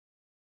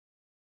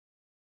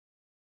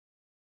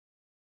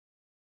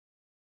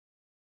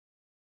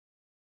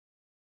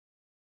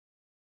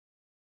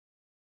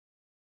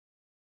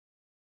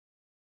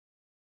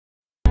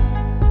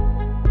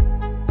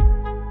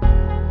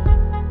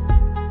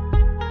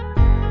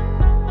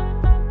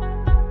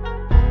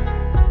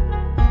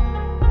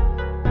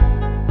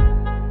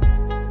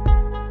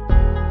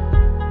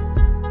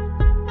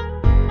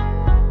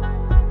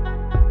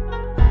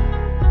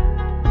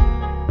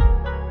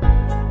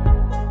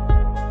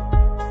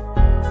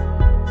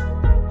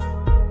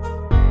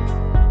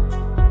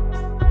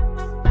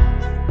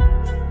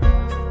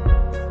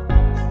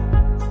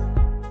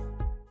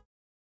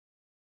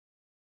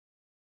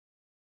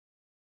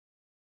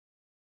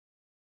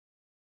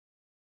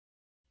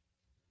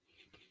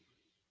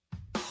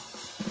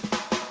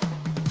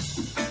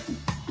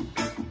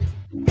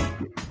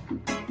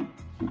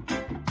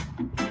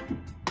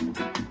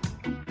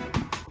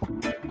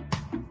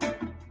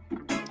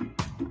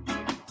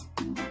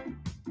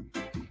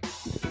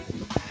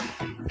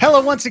Hello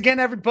once again,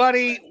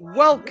 everybody.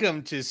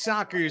 Welcome to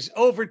Soccer's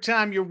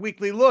Overtime, your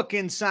weekly look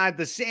inside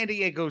the San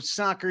Diego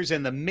Sockers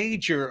and the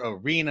Major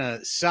Arena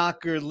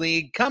Soccer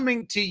League,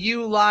 coming to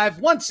you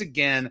live once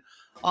again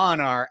on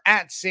our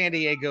at San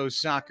Diego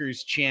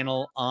Sockers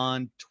channel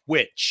on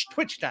Twitch,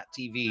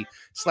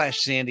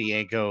 twitch.tv/San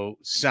Diego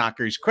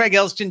Sockers. Craig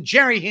Elston,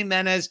 Jerry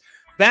Jimenez,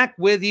 back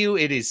with you.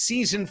 It is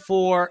season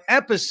 4,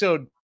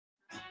 episode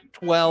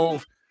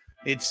 12.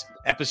 It's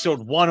episode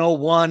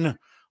 101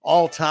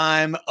 all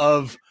time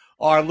of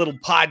our little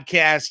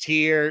podcast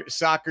here,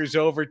 Soccer's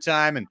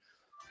Overtime. And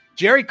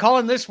Jerry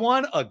calling this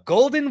one a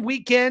golden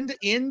weekend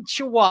in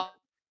Chihuahua.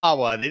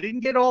 They didn't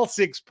get all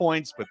 6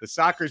 points, but the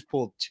Sockers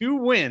pulled 2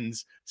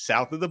 wins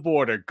south of the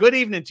border. Good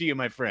evening to you,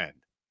 my friend.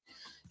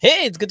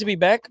 Hey, it's good to be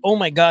back. Oh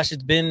my gosh,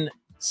 it's been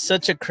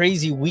such a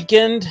crazy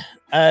weekend.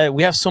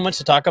 We have so much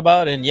to talk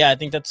about. And yeah, I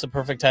think that's the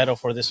perfect title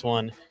for this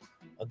one.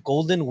 A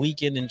golden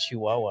weekend in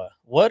Chihuahua.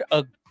 What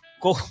a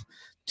goal.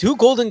 2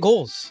 golden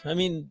goals. I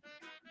mean,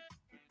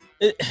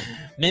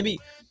 maybe,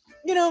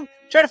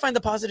 try to find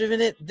the positive in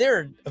it.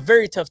 They're a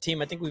very tough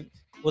team. I think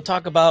we'll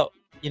talk about,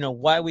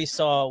 why we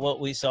saw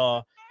what we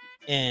saw,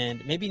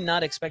 and maybe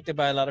not expected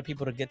by a lot of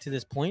people to get to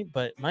this point.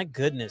 But my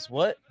goodness,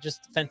 what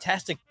just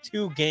fantastic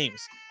 2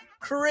 games.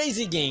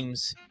 Crazy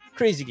games.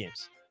 Crazy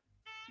games.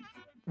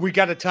 We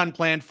got a ton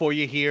planned for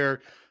you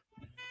here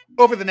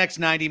over the next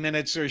 90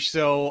 minutes or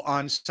so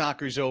on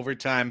Soccer's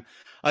Overtime.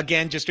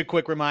 Again, just a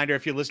quick reminder,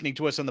 if you're listening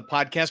to us on the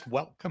podcast,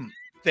 welcome.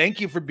 Thank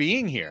you for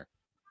being here.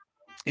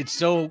 It's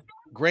so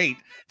great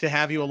to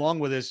have you along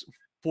with us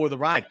for the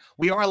ride.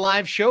 We are a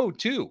live show,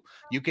 too.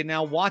 You can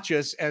now watch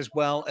us as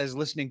well as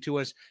listening to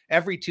us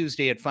every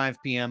Tuesday at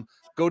 5 p.m.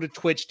 Go to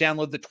Twitch,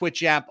 download the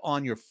Twitch app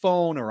on your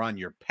phone or on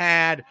your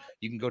pad.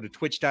 You can go to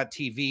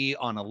twitch.tv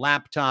on a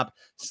laptop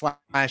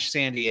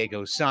 /San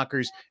Diego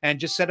Sockers and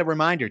just set a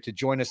reminder to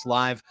join us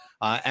live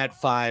at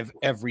 5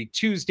 every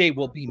Tuesday.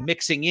 We'll be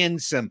mixing in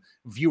some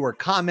viewer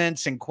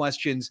comments and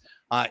questions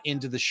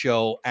into the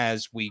show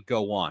as we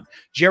go on.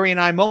 Jerry and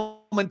I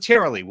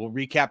momentarily will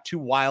recap 2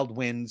 wild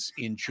wins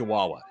in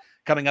Chihuahua.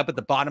 Coming up at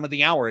the bottom of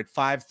the hour at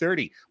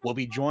 5:30, we'll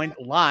be joined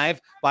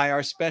live by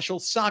our special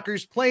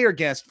Sockers player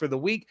guest for the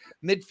week,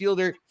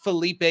 midfielder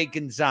Felipe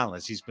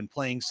Gonzalez. He's been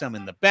playing some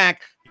in the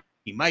back.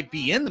 He might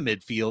be in the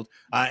midfield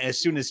as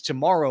soon as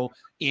tomorrow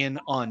in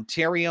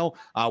Ontario.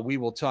 We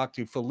will talk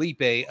to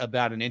Felipe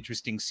about an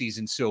interesting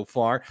season so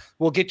far.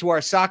 We'll get to our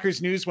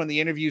Sockers news when the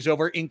interview's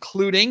over,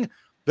 including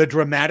the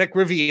dramatic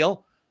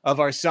reveal of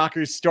our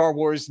Sockers Star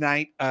Wars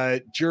Night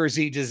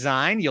jersey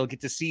design. You'll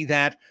get to see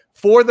that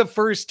for the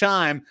first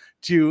time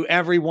to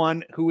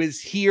everyone who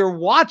is here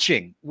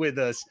watching with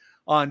us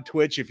on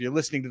Twitch. If you're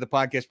listening to the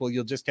podcast, well,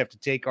 you'll just have to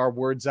take our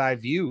bird's eye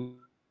view,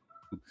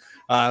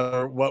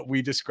 what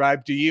we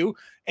described to you.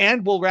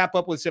 And we'll wrap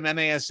up with some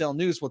MASL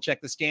news. We'll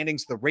check the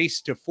standings. The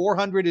race to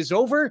 400 is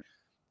over.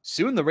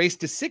 Soon the race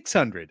to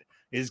 600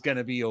 is going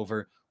to be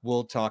over.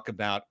 We'll talk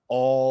about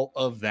all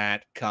of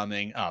that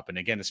coming up. And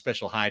again, a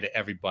special hi to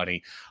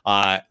everybody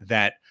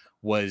that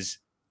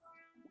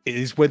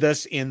is with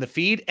us in the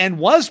feed and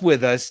was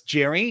with us,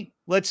 Jerry.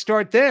 Let's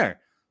start there.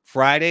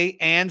 Friday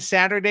and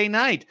Saturday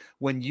night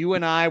when you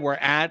and I were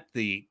at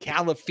the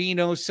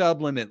Calafino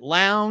Sublimit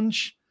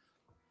Lounge.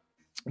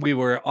 We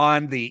were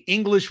on the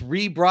English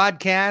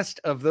rebroadcast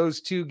of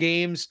those 2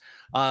 games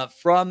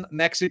from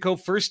Mexico.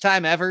 First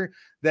time ever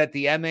that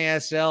the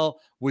MASL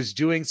was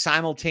doing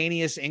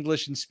simultaneous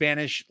English and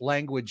Spanish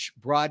language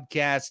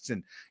broadcasts.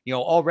 And,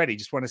 already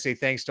just want to say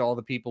thanks to all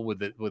the people with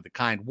the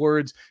kind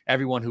words,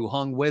 everyone who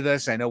hung with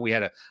us. I know we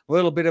had a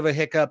little bit of a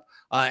hiccup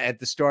at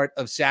the start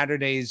of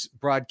Saturday's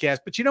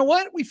broadcast, but you know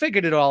what? We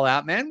figured it all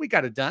out, man. We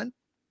got it done.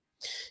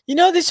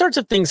 These sorts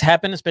of things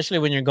happen, especially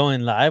when you're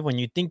going live, when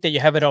you think that you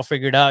have it all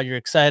figured out, you're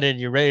excited,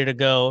 you're ready to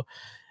go,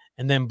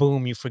 and then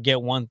boom, you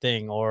forget one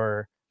thing,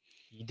 or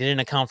you didn't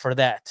account for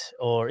that,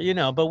 or,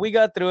 but we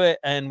got through it,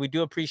 and we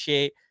do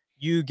appreciate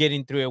you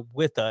getting through it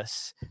with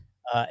us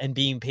and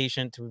being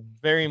patient. We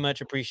very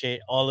much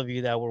appreciate all of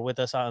you that were with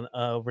us on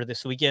over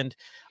this weekend.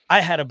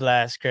 I had a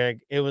blast, Craig.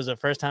 It was the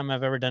first time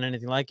I've ever done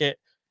anything like it.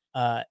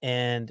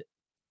 And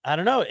I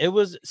don't know, it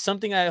was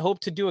something I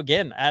hope to do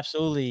again.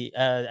 Absolutely.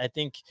 I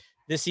think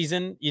this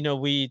season,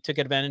 we took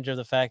advantage of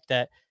the fact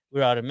that we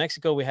were out in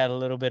Mexico. We had a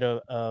little bit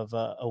of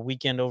a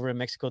weekend over in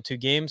Mexico, 2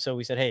 games. So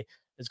we said, hey,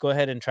 let's go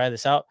ahead and try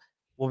this out.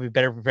 We'll be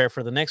better prepared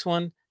for the next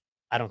one.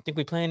 I don't think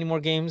we play any more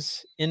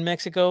games in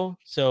Mexico.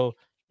 So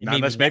maybe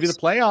the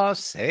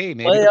playoffs. Hey,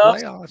 maybe the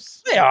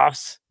playoffs.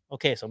 Playoffs.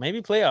 Okay, so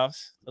maybe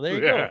playoffs. So there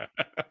you go.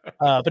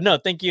 But no,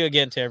 thank you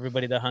again to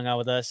everybody that hung out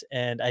with us.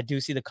 And I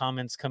do see the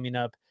comments coming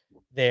up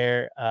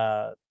there.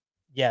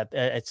 Yeah,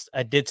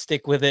 I did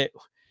stick with it.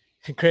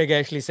 Craig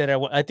actually said,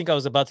 I think I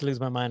was about to lose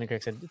my mind. And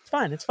Craig said, it's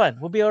fine. It's fine.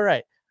 We'll be all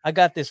right. I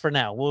got this for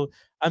now.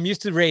 I'm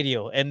used to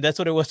radio, and that's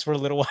what it was for a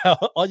little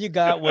while. All you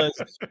got was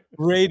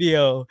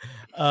radio,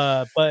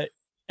 but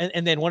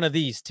then one of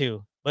these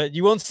too. But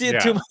you won't see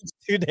it too much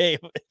today.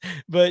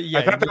 But yeah,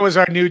 I thought that was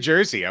our new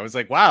jersey. I was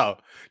like, wow,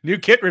 new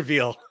kit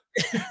reveal.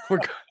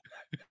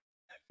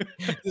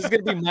 This is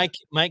gonna be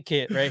my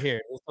kit right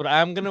here. That's what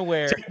I'm gonna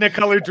wear.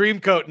 Technicolor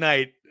Dreamcoat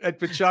night at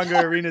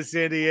Pechanga Arena,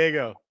 San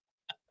Diego.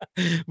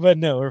 But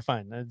no, we're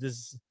fine.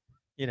 This,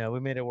 we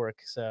made it work.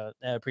 So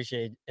I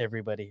appreciate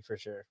everybody for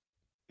sure.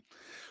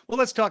 Well,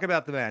 let's talk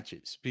about the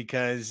matches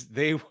because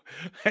they,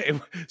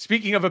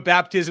 speaking of a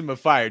baptism of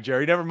fire,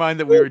 Jerry, never mind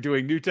that we were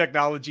doing new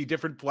technology,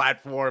 different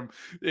platform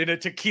in a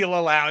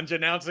tequila lounge,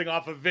 announcing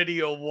off a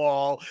video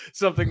wall,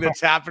 something that's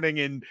happening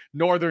in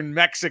northern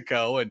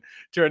Mexico and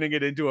turning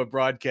it into a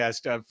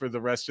broadcast for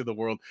the rest of the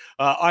world.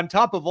 On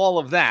top of all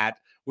of that,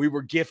 we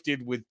were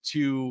gifted with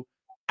two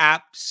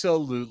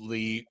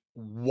absolutely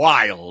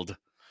wild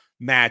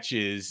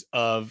matches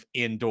of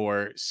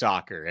indoor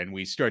soccer. And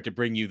we start to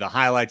bring you the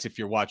highlights if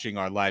you're watching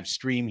our live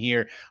stream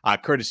here,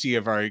 courtesy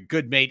of our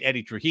good mate,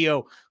 Eddie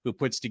Trujillo, who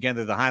puts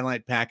together the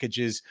highlight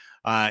packages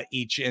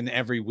each and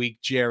every week,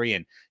 Jerry.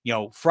 And,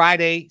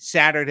 Friday,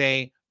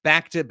 Saturday,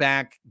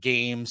 back-to-back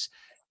games.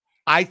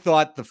 I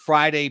thought the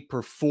Friday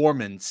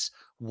performance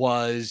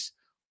was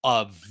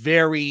a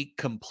very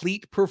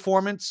complete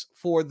performance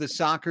for the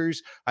Sockers.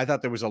 I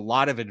thought there was a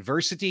lot of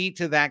adversity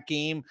to that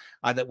game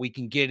that we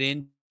can get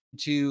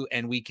into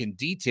and we can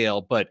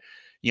detail. But,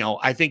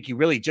 I think you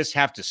really just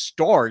have to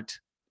start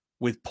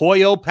with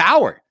Pollo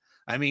power.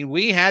 I mean,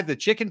 we had the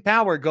chicken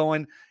power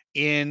going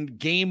in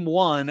game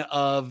one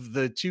of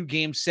the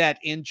 2-game set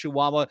in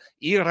Chihuahua.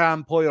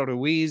 Iram Pollo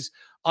Ruiz,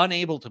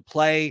 unable to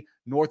play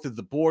north of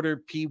the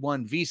border,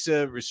 P1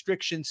 visa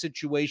restriction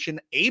situation,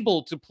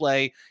 able to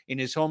play in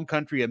his home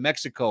country of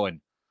Mexico. And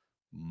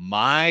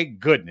my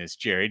goodness,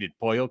 Jerry, did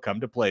Pollo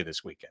come to play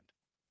this weekend?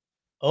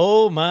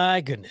 Oh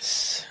my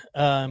goodness.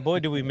 Boy,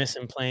 do we miss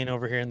him playing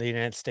over here in the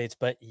United States.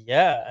 But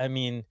yeah, I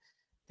mean,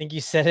 I think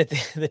you said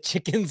it, the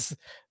chickens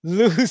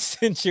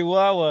loose in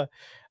Chihuahua.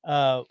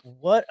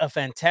 What a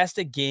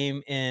fantastic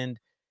game. And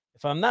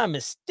if I'm not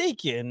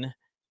mistaken,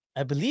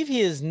 I believe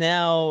he is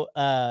now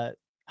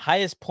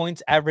highest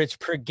points average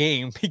per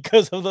game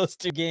because of those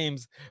 2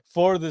 games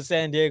for the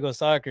San Diego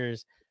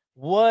Sockers.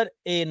 What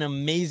an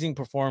amazing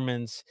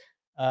performance.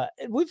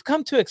 We've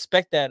come to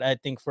expect that, I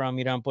think, from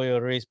Iran Pollo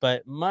Ruiz,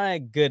 but my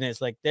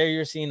goodness, like there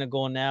you're seeing a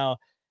goal now.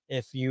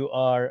 If you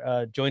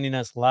are joining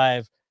us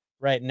live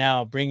right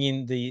now,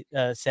 bringing the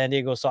San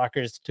Diego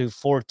Sockers to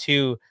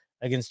 4-2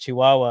 against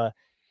Chihuahua.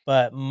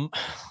 But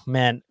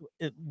man,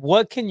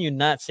 what can you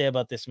not say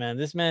about this man?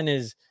 This man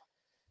is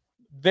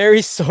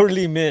very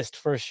sorely missed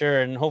for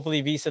sure, and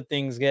hopefully visa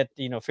things get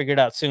figured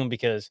out soon,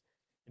 because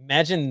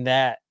imagine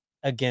that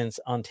against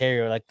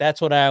Ontario. Like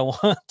that's what I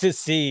want to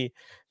see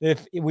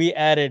if we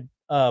added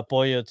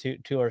Pollo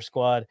to our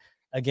squad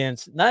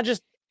against, not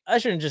just, I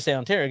shouldn't just say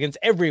Ontario, against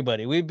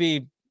everybody. We'd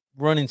be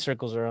running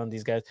circles around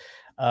these guys.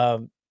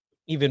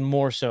 Even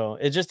more so,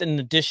 it's just an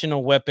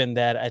additional weapon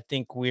that I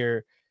think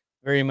we're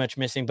very much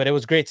missing. But it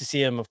was great to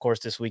see him, of course,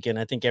 this weekend.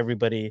 I think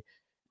everybody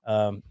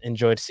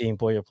enjoyed seeing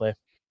Pollo play.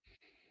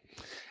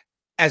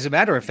 As a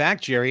matter of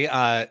fact, Jerry,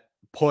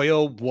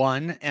 Pollo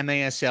won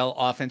MASL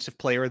Offensive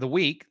Player of the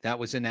Week. That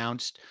was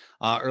announced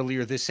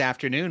earlier this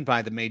afternoon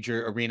by the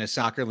Major Arena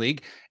Soccer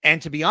League. And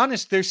to be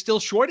honest, they're still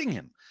shorting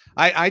him.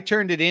 I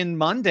turned it in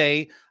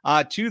Monday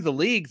to the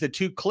league, the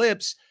 2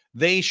 clips.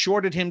 They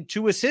shorted him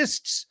 2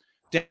 assists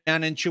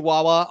down in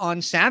Chihuahua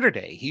on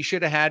Saturday. He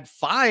should have had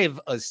 5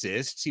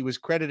 assists. He was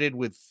credited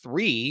with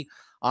 3.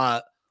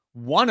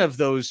 One of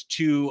those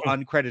 2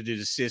 uncredited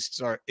assists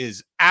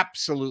is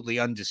absolutely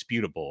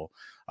undisputable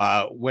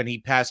when he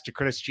passed to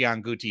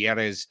Christian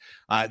Gutierrez.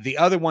 The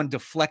other one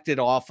deflected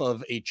off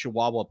of a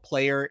Chihuahua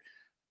player.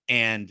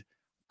 And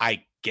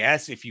I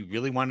guess if you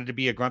really wanted to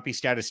be a grumpy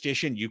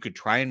statistician, you could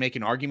try and make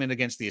an argument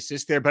against the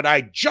assist there. But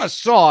I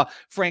just saw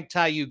Frank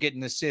Tayu get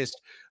an assist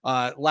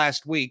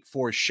last week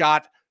for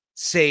shot,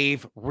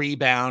 save,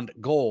 rebound,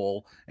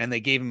 goal, and they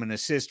gave him an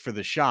assist for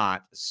the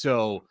shot.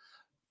 So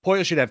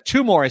Pollo should have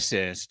 2 more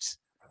assists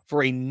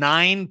for a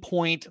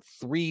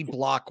 9.3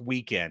 block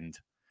weekend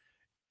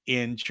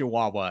in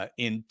Chihuahua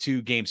in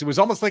 2 games. It was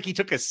almost like he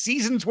took a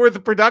season's worth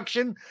of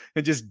production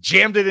and just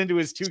jammed it into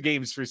his 2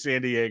 games for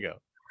San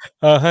Diego.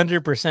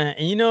 100%.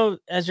 And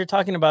as you're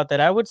talking about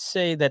that, I would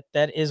say that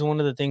that is one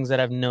of the things that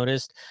I've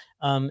noticed.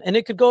 And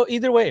it could go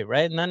either way,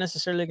 right? Not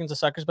necessarily against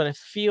the Sockers, but I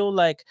feel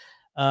like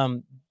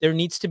there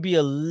needs to be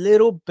a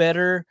little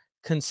better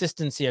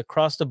consistency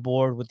across the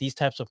board with these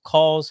types of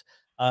calls,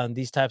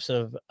 these types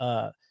of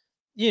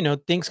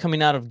things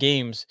coming out of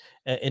games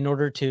in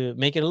order to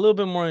make it a little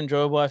bit more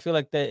enjoyable. I feel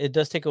like that it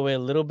does take away a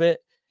little bit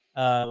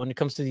when it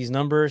comes to these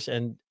numbers,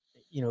 and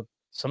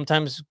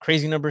sometimes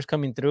crazy numbers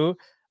coming through.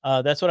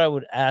 That's what I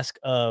would ask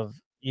of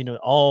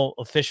all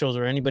officials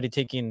or anybody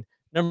taking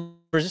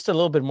numbers, just a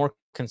little bit more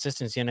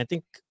consistency. And I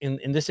think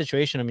in this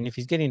situation, I mean, if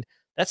he's getting,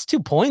 that's 2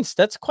 points,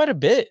 that's quite a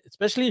bit,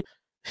 especially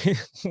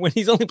when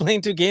he's only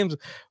playing 2 games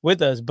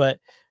with us. But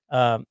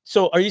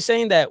so are you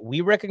saying that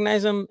we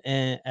recognize him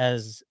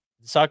as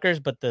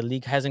Sockers, but the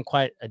league hasn't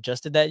quite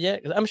adjusted that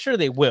yet? I'm sure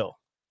they will.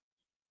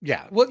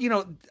 Yeah. Well,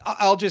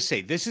 I'll just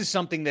say this is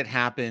something that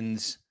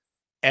happens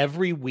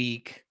every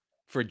week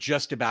for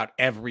just about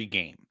every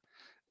game.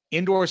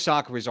 Indoor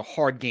soccer is a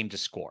hard game to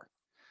score.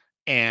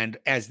 And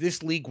as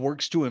this league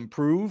works to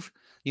improve,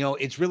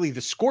 it's really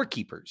the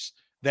scorekeepers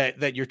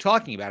that you're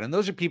talking about. And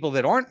those are people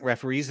that aren't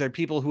referees. They're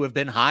people who have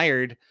been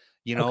hired,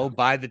 Okay.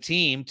 by the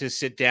team to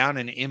sit down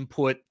and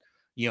input,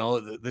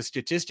 the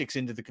statistics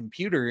into the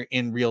computer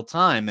in real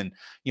time. And,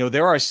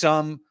 there are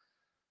some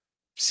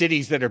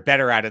cities that are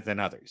better at it than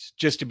others.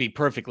 Just to be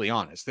perfectly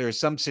honest, there are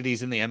some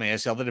cities in the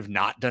MASL that have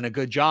not done a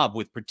good job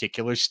with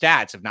particular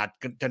stats, have not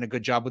done a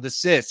good job with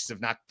assists,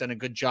 have not done a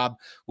good job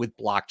with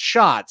blocked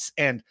shots.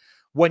 And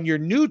when you're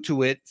new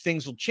to it,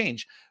 things will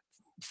change.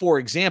 For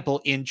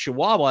example, in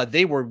Chihuahua,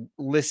 they were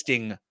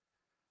listing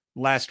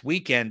last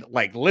weekend,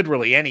 like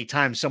literally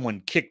anytime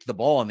someone kicked the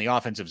ball in the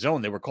offensive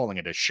zone, they were calling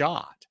it a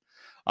shot.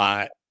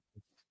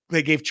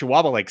 They gave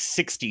Chihuahua like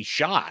 60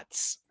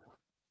 shots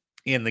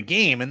in the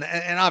game. And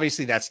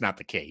obviously that's not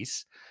the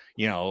case,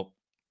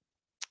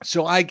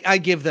 so I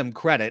give them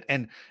credit.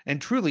 And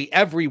truly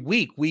every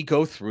week we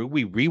go through,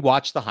 we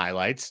rewatch the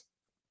highlights.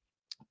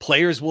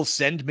 Players will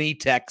send me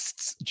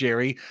texts,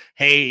 Jerry.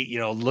 Hey,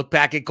 look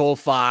back at goal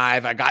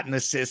 5. I got an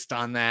assist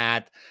on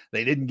that.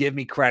 They didn't give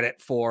me credit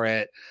for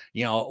it,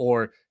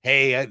 or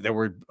hey, there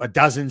were a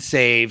dozen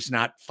saves,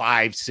 not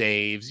 5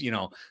 saves,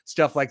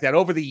 stuff like that.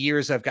 Over the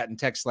years, I've gotten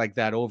texts like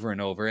that over and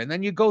over. And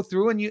then you go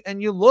through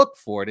and you look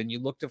for it and you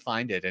look to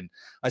find it. And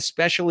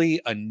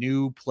especially a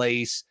new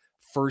place,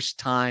 first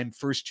time,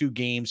 first two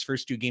games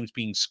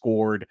being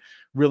scored,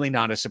 really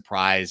not a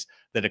surprise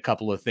that a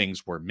couple of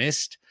things were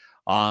missed.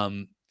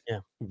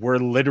 We're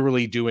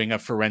literally doing a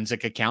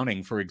forensic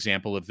accounting, for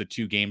example, of the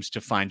 2 games to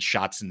find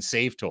shots and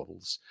save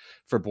totals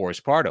for Boris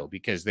Pardo,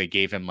 because they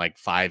gave him like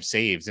 5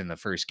 saves in the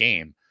first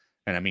game.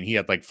 And I mean, he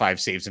had like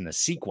 5 saves in a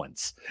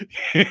sequence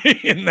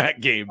in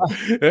that game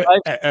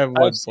at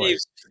one point.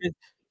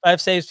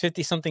 5 saves,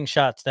 50 something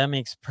shots. That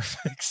makes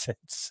perfect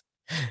sense.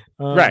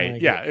 Oh, right.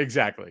 Yeah,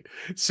 exactly.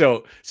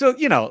 So,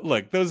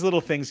 look, those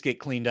little things get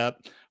cleaned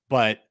up,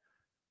 but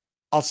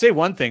I'll say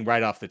one thing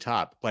right off the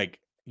top. Like,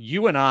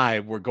 you and I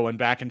were going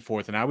back and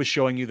forth, and I was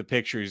showing you the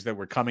pictures that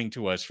were coming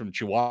to us from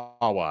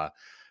Chihuahua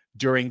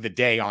during the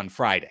day on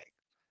Friday.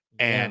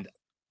 And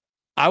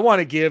I want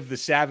to give the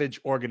Savage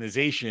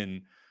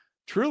organization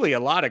truly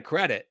a lot of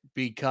credit,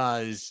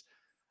 because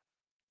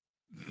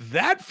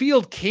that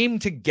field came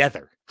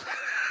together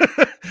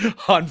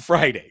on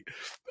Friday.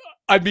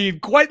 I mean,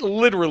 quite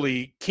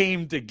literally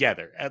came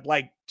together at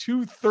like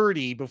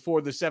 2:30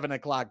 before the 7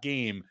 o'clock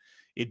game.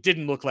 It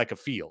didn't look like a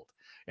field.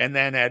 And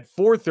then at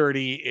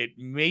 4:30, it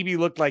maybe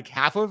looked like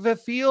half of a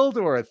field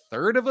or a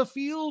third of a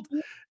field.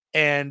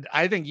 And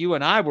I think you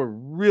and I were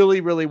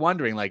really, really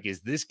wondering, like,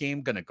 is this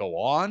game going to go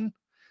on?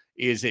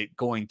 Is it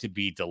going to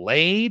be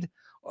delayed?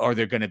 Are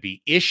there going to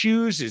be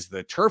issues? Is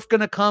the turf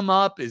going to come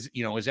up? Is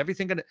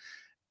everything going to?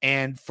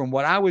 And from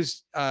what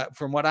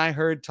I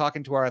heard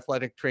talking to our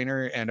athletic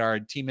trainer and our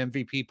team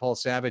MVP, Paul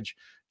Savage,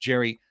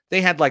 Jerry,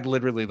 they had like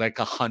literally like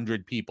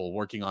 100 people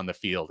working on the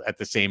field at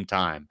the same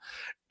time.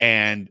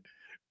 And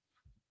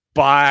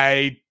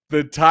by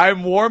the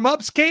time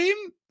warm-ups came,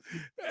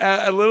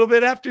 a little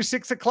bit after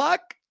 6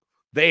 o'clock,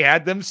 they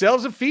had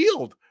themselves a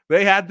field.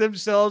 They had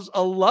themselves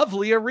a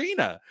lovely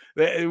arena.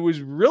 It was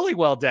really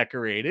well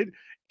decorated.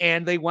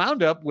 And they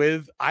wound up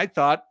with, I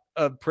thought,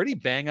 a pretty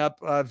bang-up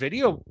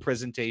video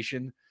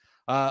presentation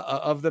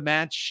of the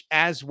match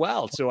as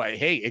well. So,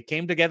 hey, it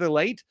came together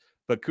late,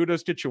 but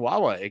kudos to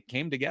Chihuahua. It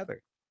came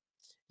together.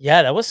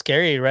 Yeah, that was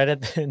scary right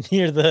at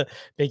near the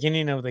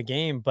beginning of the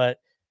game, but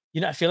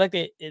I feel like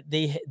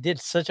they did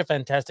such a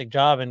fantastic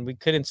job, and we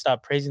couldn't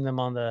stop praising them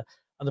on the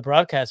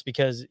broadcast,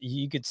 because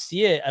you could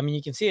see it. I mean,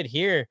 you can see it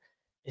here.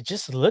 It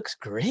just looks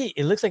great.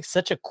 It looks like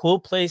such a cool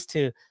place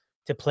to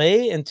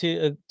play and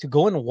to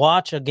go and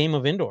watch a game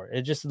of indoor.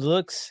 It just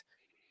looks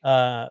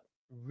uh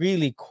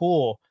really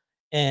cool,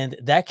 and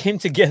that came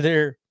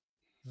together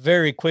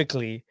very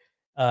quickly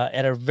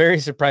at a very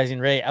surprising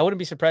rate. I wouldn't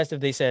be surprised if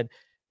they said,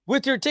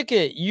 with your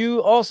ticket,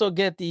 you also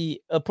get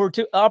the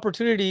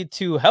opportunity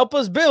to help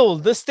us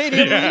build the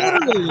stadium,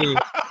 literally.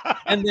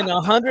 And then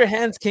 100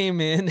 hands came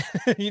in,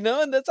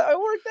 and that's how it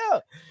worked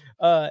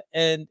out.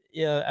 And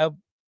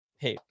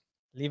hey,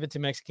 leave it to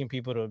Mexican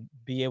people to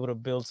be able to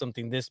build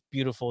something this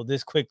beautiful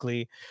this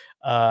quickly.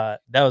 That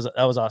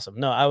was awesome.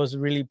 No, I was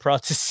really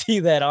proud to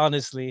see that,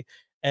 honestly.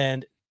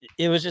 And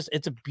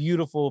it's a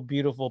beautiful,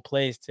 beautiful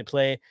place to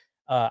play.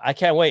 I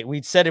can't wait.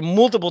 We've said it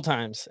multiple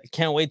times. I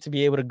can't wait to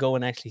be able to go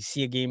and actually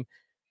see a game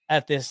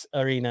at this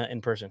arena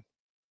in person.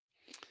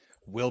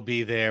 We'll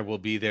be there. We'll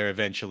be there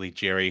eventually,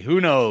 Jerry.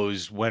 Who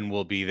knows when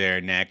we'll be there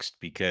next,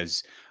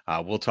 because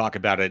we'll talk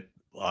about it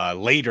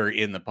later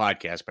in the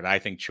podcast. But I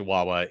think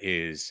Chihuahua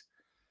is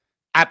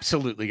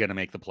absolutely going to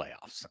make the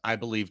playoffs. I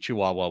believe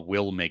Chihuahua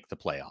will make the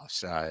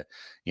playoffs.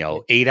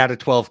 8 out of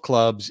 12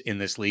 clubs in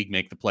this league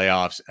make the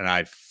playoffs, and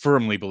I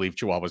firmly believe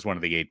Chihuahua is one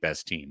of the 8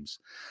 best teams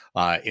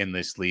in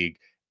this league.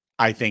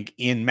 I think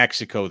in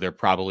Mexico, they're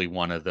probably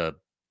one of the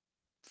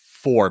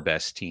 4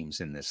 best teams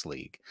in this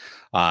league.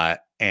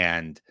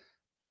 And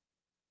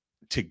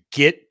to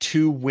get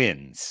 2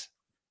 wins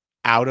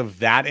out of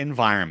that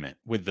environment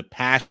with the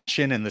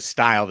passion and the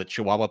style that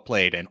Chihuahua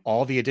played and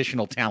all the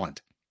additional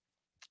talent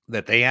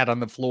that they had on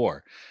the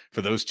floor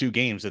for those two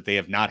games that they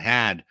have not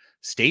had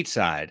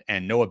stateside,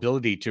 and no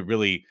ability to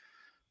really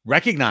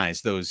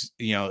recognize those,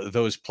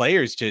 those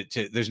players to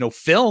there's no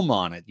film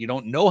on it. You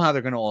don't know how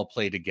they're going to all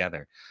play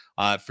together.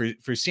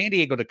 For San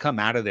Diego to come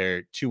out of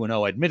there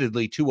 2-0,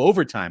 admittedly 2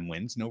 overtime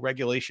wins, no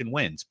regulation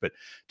wins, but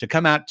to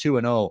come out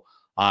 2-0,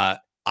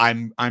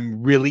 I'm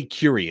really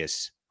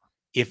curious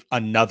if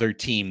another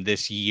team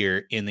this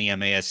year in the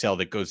MASL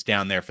that goes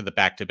down there for the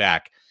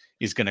back-to-back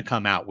is going to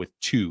come out with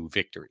 2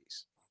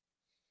 victories.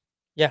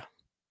 Yeah,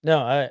 no,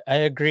 I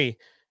agree.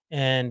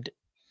 And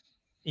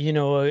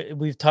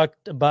we've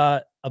talked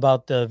about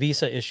the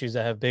visa issues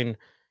that have been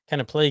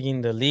kind of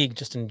plaguing the league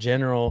just in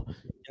general.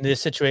 In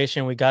this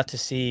situation, we got to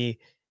see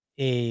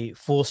a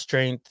full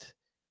strength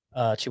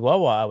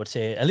Chihuahua, I would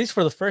say, at least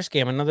for the first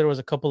game. I know there was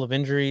a couple of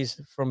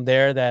injuries from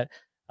there that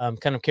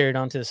kind of carried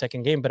on to the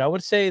second game, but I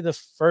would say the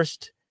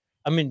first,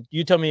 I mean,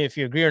 you tell me if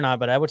you agree or not,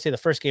 but I would say the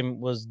first game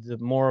was the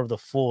more of the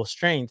full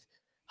strength.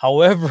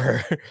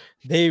 However,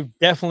 they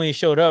definitely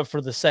showed up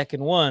for the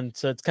second one,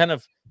 so it's kind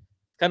of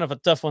a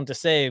tough one to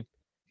say.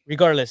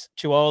 Regardless,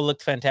 Chihuahua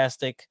looked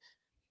fantastic.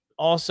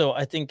 Also,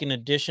 I think in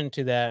addition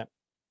to that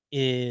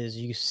is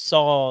you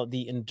saw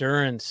the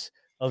endurance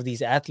of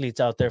these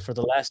athletes out there for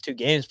the last 2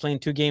 games. Playing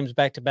 2 games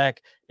back to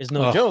back is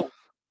no Oh, joke.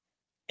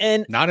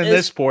 And not in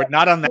this sport,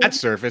 not on that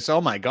surface.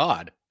 Oh my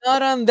God.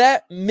 not on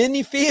that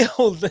mini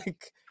field.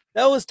 Like,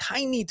 that was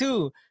tiny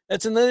too.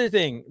 That's another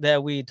thing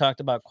that we talked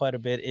about quite a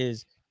bit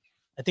is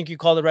I think you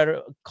called it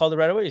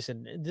right away. You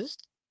said this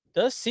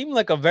does seem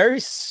like a very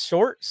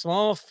short,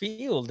 small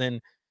field,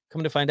 and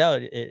come to find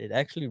out, it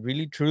actually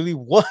really, truly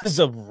was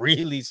a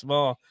really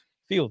small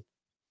field.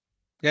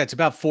 Yeah, it's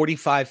about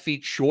 45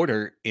 feet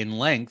shorter in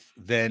length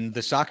than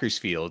the soccer's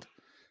field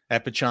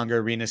at Pechanga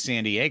Arena,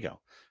 San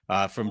Diego,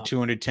 from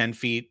 210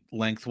 feet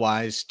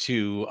lengthwise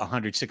to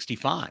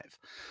 165.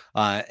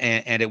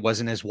 And it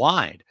wasn't as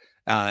wide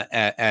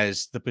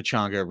as the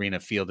Pechanga Arena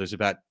field. There's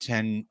about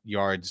 10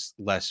 yards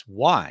less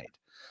wide.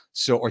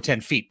 So, or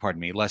 10 feet,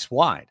 pardon me, less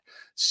wide.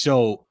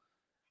 So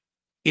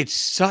it's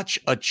such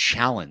a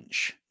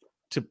challenge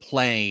to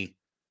play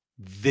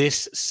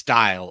this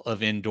style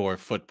of indoor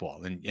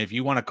football. And if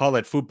you want to call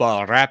it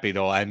football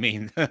rapido, I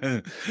mean,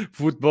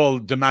 football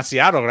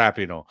demasiado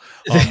rapido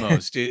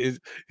almost.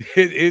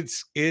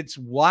 It's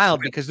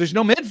wild because there's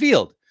no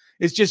midfield.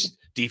 It's just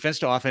defense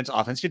to offense,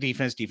 offense to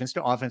defense, defense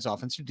to offense,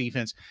 offense to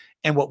defense.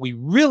 And what we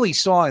really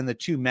saw in the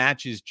 2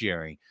 matches,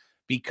 Jerry,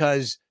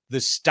 because the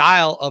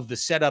style of the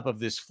setup of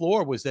this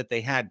floor was that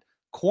they had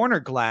corner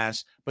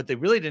glass, but they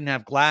really didn't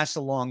have glass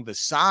along the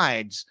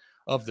sides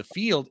of the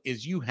field,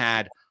 is you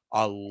had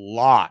a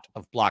lot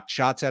of blocked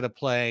shots out of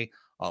play,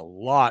 a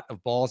lot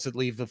of balls that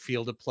leave the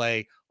field of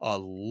play, a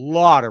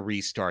lot of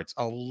restarts,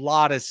 a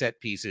lot of set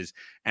pieces,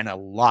 and a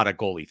lot of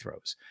goalie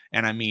throws.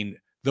 And I mean,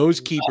 those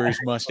keepers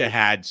must have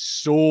had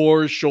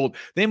sore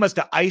shoulders. They must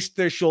have iced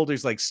their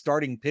shoulders like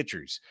starting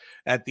pitchers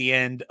at the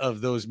end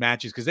of those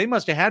matches because they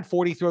must have had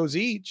 40 throws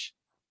each.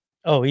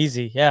 Oh,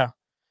 easy. Yeah.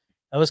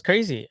 That was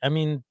crazy. I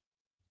mean,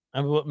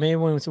 maybe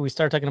when we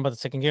start talking about the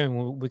second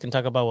game, we can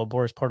talk about what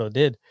Boris Pardo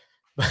did.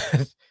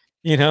 But,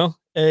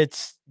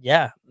 it's,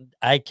 yeah,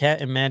 I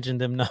can't imagine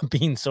them not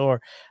being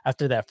sore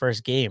after that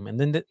first game. And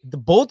then the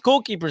both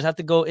goalkeepers have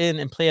to go in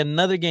and play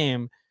another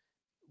game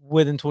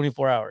within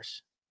 24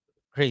 hours.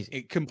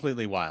 Crazy.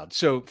 Completely wild.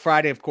 So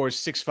Friday, of course,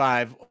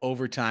 6-5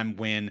 overtime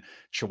win.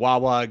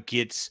 Chihuahua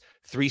gets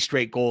 3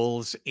 straight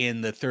goals in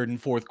the third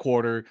and fourth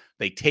quarter.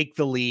 They take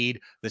the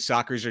lead. The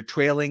Sockers are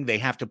trailing. They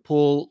have to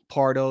pull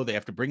Pardo. They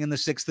have to bring in the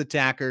 6th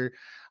attacker.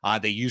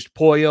 They used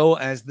Pollo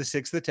as the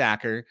 6th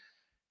attacker,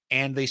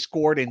 and they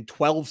scored in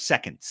 12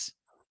 seconds.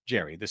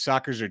 Jerry, the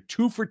Sockers are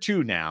 2 for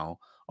 2 now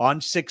on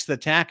 6th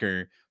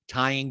attacker,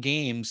 tying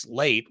games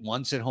late,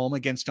 once at home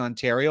against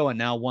Ontario and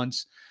now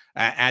once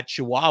at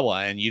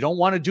Chihuahua. And you don't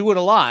want to do it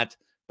a lot,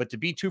 but to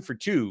be 2 for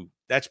 2,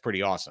 that's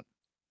pretty awesome.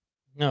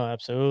 No,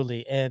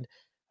 absolutely. And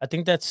I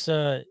think that's,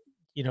 the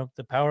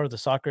power of the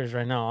Sockers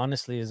right now,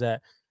 honestly, is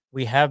that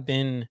we have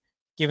been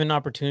given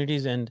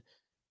opportunities. And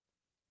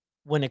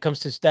when it comes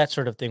to that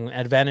sort of thing,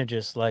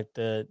 advantages like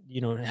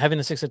having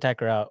a 6th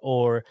attacker out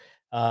or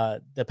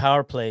the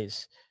power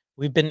plays,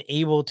 we've been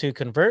able to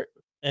convert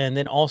and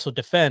then also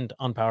defend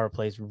on power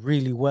plays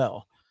really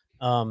well.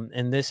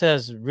 And this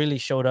has really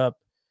showed up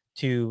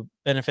to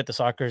benefit the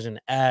Sockers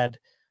and add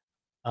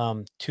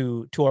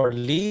to our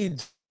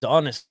leads,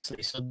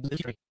 honestly. So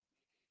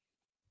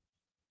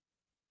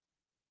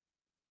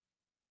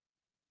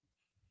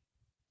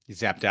You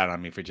zapped out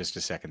on me for just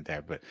a second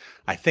there, but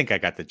I think I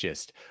got the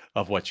gist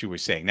of what you were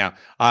saying. Now,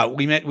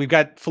 we've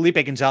got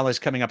Felipe Gonzalez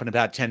coming up in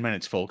about 10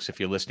 minutes, folks, if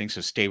you're listening.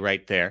 So stay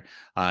right there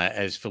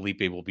as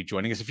Felipe will be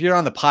joining us. If you're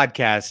on the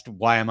podcast,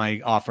 why am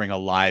I offering a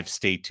live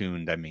stay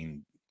tuned? I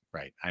mean,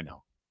 right, I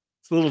know.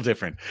 It's a little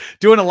different.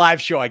 Doing a live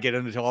show, I get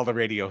into all the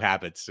radio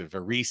habits of a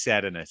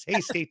reset and a,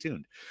 hey, stay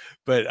tuned.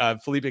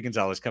 But Felipe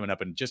Gonzalez coming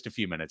up in just a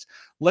few minutes.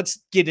 Let's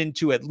get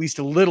into at least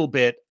a little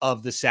bit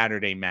of the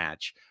Saturday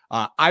match.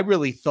 I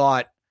really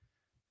thought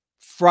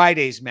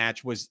Friday's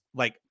match was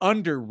like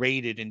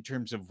underrated in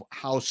terms of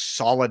how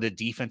solid a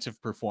defensive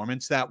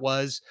performance that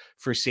was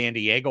for San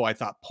Diego. I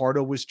thought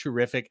Pardo was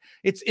terrific.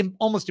 It's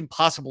almost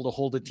impossible to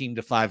hold a team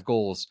to 5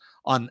 goals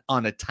on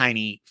a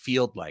tiny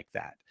field like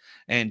that.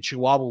 And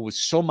Chihuahua was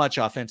so much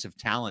offensive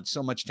talent,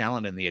 so much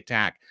talent in the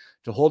attack.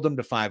 To hold them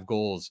to 5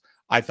 goals,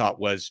 I thought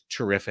was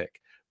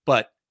terrific.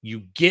 But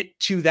you get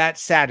to that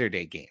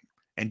Saturday game,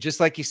 and just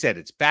like you said,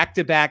 it's back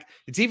to back.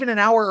 It's even an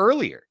hour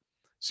earlier.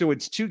 So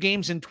it's 2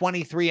 games in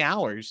 23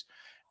 hours.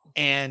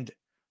 And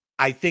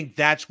I think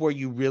that's where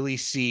you really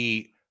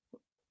see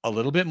a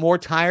little bit more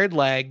tired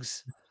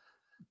legs,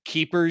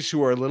 keepers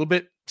who are a little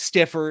bit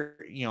stiffer,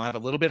 have a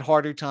little bit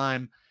harder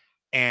time.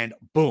 And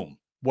boom,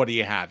 what do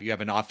you have? You have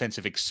an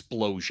offensive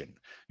explosion.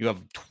 You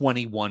have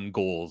 21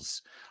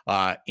 goals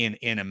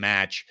in a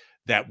match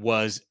that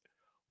was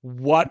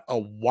like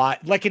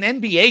an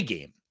NBA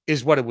game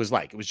is what it was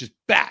like. It was just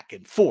back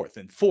and forth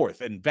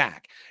and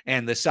back.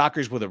 And the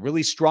Sockers with a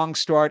really strong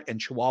start, and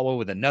Chihuahua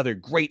with another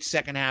great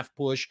second half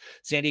push.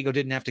 San Diego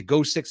didn't have to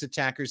go 6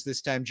 attackers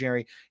this time,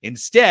 Jerry.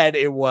 Instead,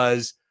 it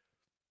was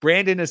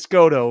Brandon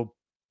Escoto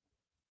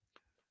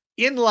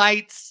in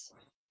lights,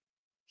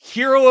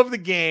 hero of the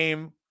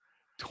game,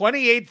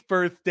 28th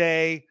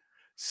birthday,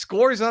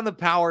 scores on the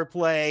power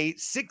play,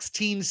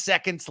 16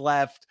 seconds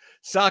left.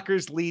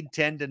 Sockers lead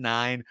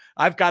 10-9.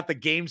 I've got the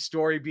game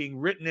story being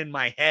written in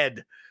my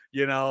head,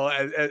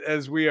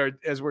 as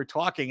we're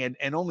talking,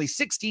 and only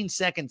 16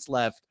 seconds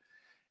left.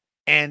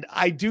 And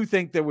I do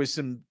think there was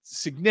some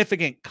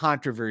significant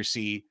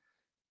controversy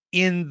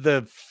in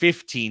the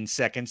 15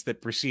 seconds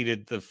that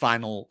preceded the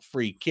final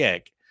free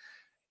kick.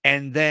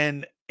 And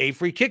then a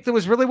free kick that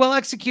was really well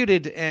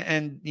executed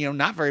and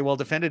not very well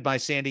defended by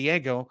San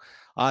Diego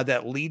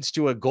that leads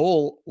to a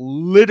goal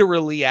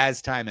literally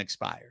as time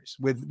expires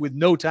with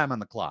no time on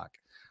the clock.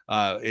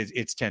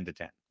 It's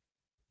 10-10.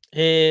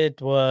 It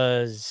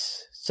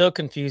was so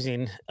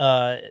confusing.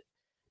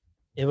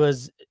 It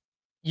was,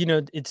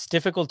 it's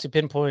difficult to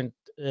pinpoint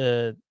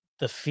the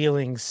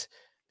feelings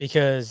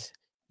because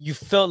you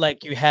felt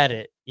like you had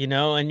it,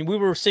 and we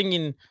were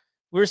singing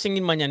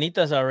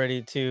Mañanitas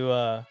already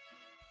to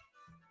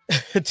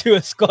to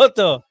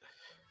Escoto.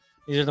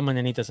 These are the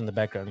Mañanitas in the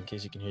background in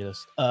case you can hear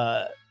this.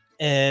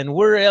 And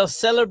we're all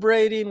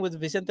celebrating with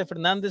Vicente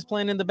Fernandez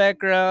playing in the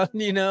background,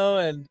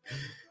 and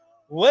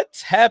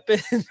what's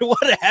happened?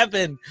 What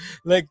happened?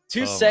 Like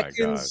 2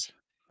 seconds.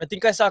 I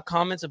think I saw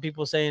comments of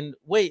people saying,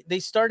 wait, they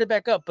started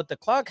back up, but the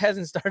clock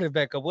hasn't started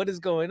back up. What is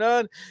going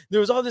on? There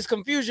was all this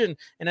confusion.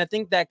 And I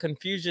think that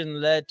confusion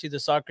led to the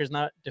Sockers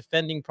not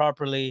defending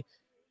properly.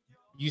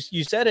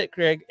 You said it,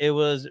 Craig. It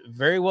was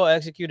very well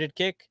executed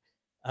kick.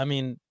 I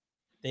mean,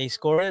 they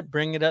score it,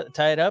 bring it up,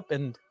 tie it up,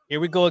 and here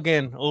we go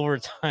again,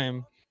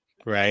 overtime.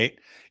 Right.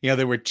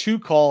 There were 2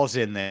 calls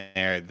in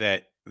there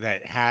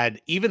that had,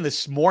 even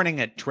this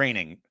morning at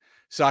training,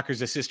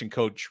 Soccer's assistant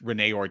coach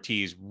Rene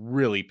Ortiz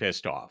really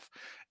pissed off.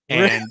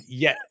 And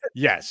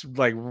yes,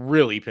 like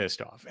really pissed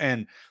off.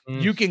 And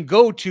you can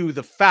go to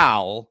the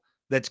foul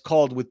that's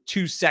called with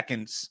 2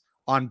 seconds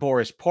on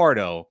Boris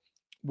Pardo,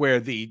 where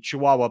the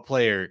Chihuahua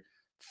player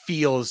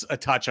feels a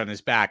touch on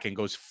his back and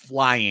goes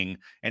flying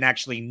and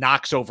actually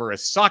knocks over a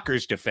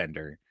Soccer's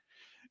defender.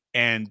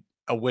 And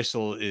a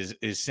whistle is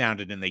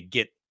sounded and they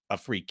get a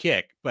free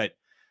kick. But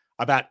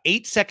about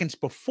 8 seconds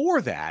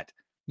before that,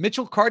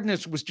 Mitchell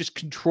Cardenas was just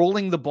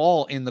controlling the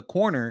ball in the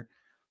corner,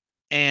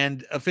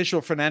 and official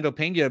Fernando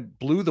Pena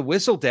blew the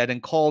whistle dead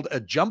and called a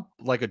jump,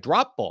 like a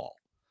drop ball,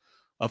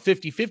 a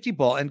 50-50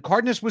 ball. And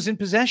Cardenas was in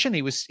possession.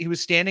 He was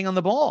standing on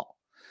the ball,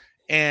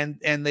 and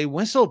they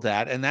whistled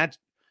that. And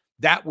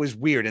that was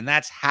weird. And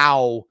that's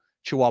how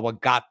Chihuahua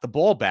got the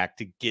ball back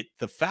to get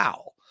the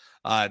foul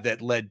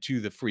that led to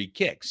the free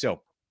kick.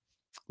 So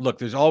look,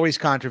 there's always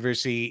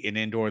controversy in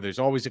indoor. There's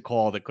always a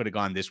call that could have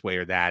gone this way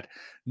or that.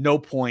 No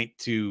point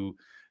to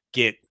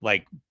get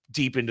like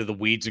deep into the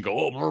weeds and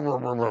go, oh, blah, blah,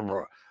 blah,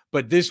 blah.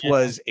 But this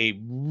was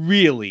a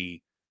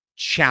really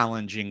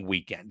challenging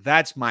weekend.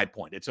 That's my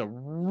point. It's a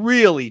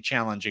really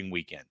challenging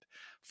weekend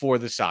for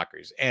the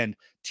Sockers. And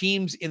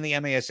teams in the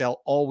MASL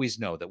always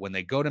know that when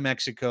they go to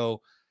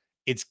Mexico,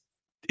 it's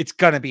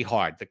going to be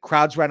hard. The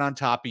crowd's right on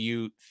top of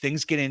you.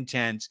 Things get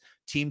intense.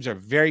 Teams are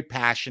very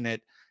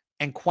passionate.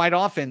 And quite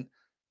often,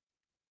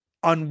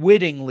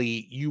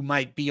 unwittingly, you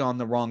might be on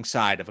the wrong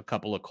side of a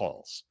couple of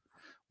calls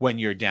when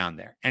you're down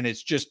there. And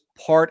it's just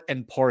part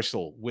and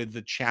parcel with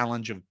the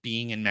challenge of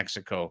being in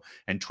Mexico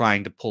and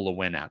trying to pull a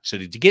win out. So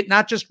to get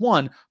not just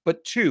 1,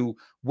 but 2,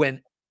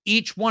 when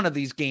each one of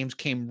these games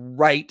came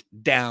right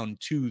down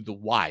to the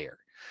wire,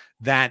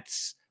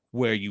 that's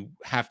where you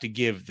have to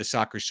give the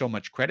Soccer so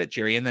much credit,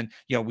 Jerry. And then,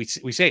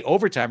 we say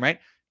overtime, right?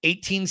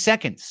 18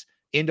 seconds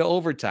into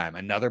overtime,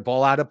 another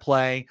ball out of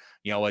play,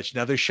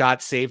 another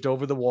shot saved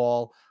over the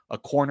wall, a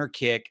corner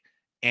kick,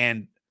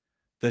 and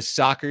the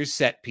Soccer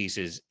set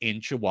pieces in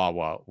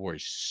Chihuahua were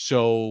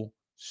so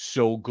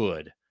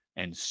good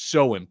and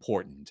so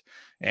important,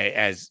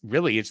 as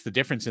really it's the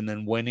difference in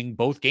then winning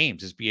both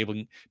games is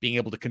being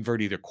able to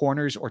convert either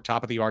corners or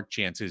top of the arc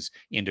chances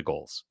into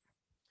goals.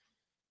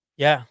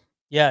 Yeah.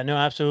 Yeah, no,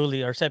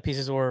 absolutely. Our set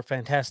pieces were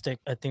fantastic.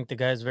 I think the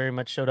guys very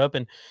much showed up.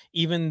 And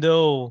even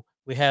though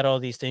we had all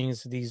these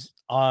things, these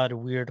odd,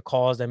 weird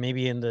calls that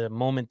maybe in the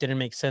moment didn't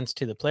make sense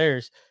to the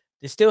players,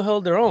 they still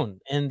held their own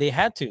and they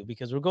had to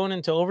because we're going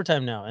into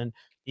overtime now. And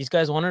these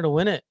guys wanted to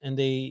win it and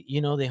they,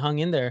 they hung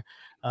in there.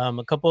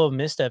 A couple of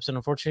missteps. And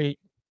unfortunately,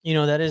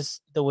 that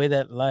is the way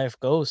that life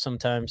goes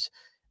sometimes.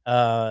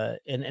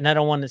 And I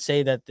don't want to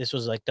say that this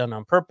was like done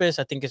on purpose.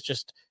 I think it's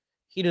just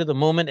heat of the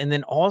moment. And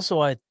then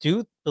also I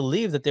do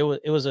believe that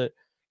it was a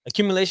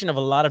accumulation of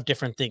a lot of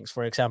different things.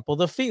 For example,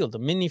 the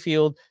mini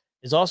field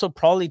is also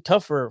probably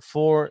tougher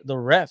for the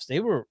refs.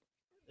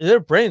 Their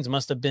brains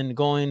must have been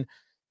going,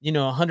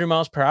 100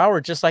 miles per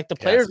hour, just like the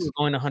players were Yes.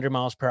 going 100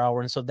 miles per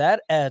hour. And so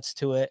that adds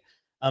to it.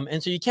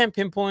 And so you can't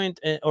pinpoint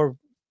or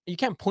you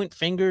can't point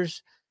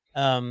fingers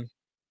um,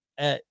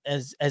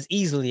 as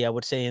easily, I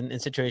would say, in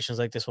situations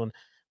like this one.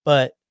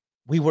 But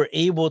we were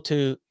able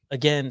to,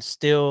 again,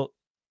 still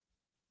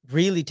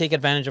really take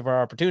advantage of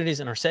our opportunities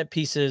and our set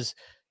pieces,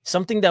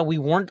 something that we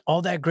weren't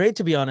all that great,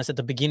 to be honest, at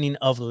the beginning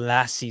of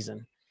last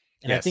season.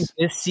 And I think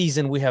Yes. this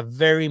season we have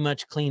very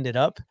much cleaned it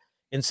up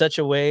in such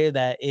a way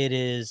that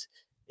it's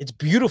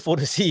beautiful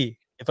to see,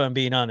 if I'm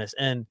being honest.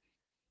 And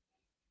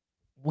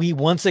we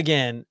once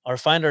again are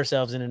find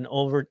ourselves in an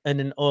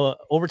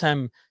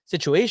overtime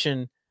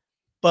situation,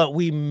 but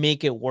we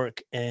make it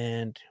work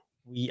and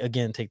we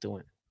again take the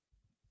win.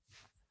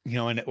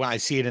 And when I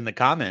see it in the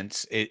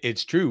comments,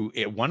 it's true.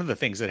 One of the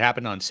things that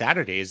happened on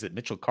Saturday is that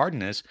Mitchell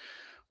Cardenas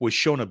was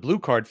shown a blue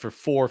card for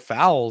 4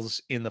 fouls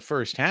in the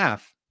first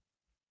half,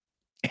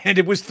 and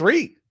it was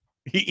 3.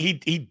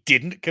 He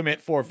didn't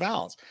commit 4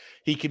 fouls.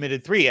 He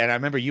committed 3, and I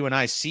remember you and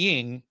I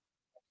seeing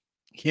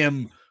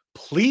him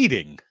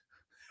pleading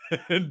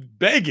and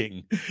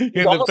begging He's in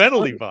the almost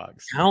penalty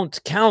box.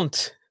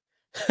 count.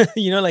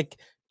 Like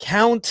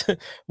count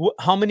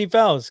how many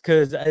fouls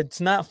because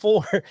it's not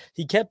 4.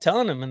 He kept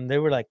telling them, and they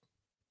were like,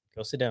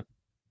 "Go sit down.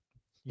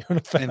 You're on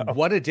a And foul."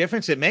 what a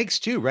difference it makes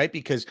too, right?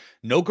 Because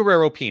no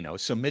Guerrero Pino.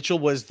 So Mitchell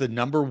was the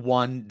number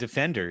 1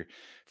 defender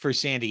for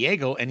San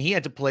Diego, and he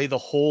had to play the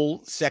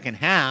whole second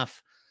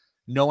half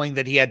knowing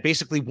that he had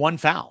basically 1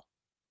 foul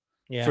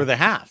for Yeah, the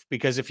half,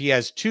 because if he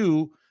has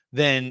 2,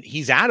 then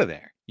he's out of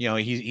there.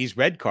 He's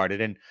red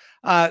carded, and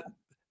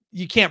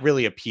you can't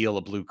really appeal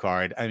a blue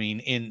card. I mean,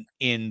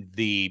 in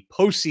the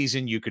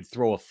postseason, you could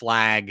throw a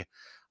flag.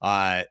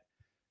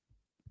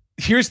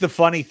 Here's the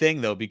funny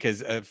thing, though,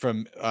 because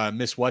from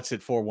Miss What's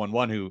at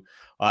 411, who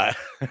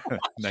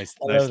nice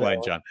I love that line,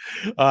 one. John.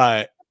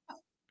 Uh,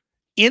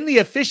 in the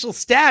official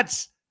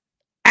stats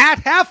at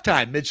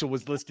halftime, Mitchell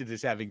was listed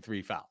as having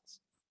 3 fouls.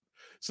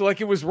 So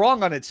like it was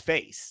wrong on its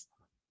face.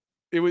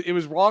 It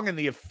was wrong in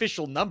the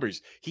official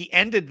numbers. He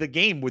ended the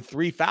game with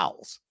 3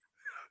 fouls,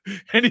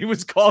 and he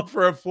was called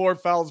for a 4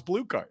 fouls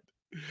blue card.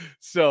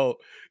 So,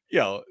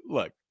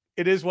 look,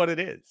 it is what it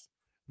is.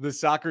 The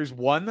Sockers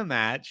won the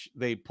match.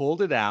 They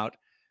pulled it out.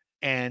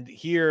 And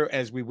here,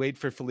 as we wait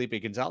for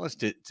Felipe Gonzalez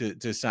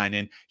to sign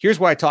in, here's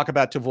why I talk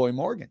about Tavoy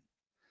Morgan,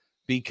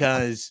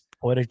 because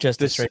Poetic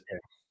justice this, right there.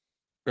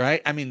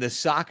 right? I mean, the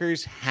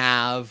Sockers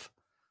have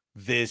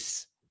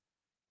this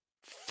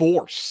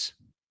force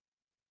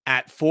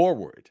at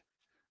forward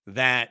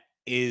that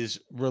is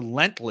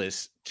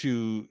relentless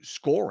to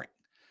scoring,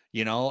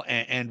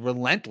 and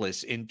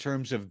relentless in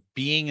terms of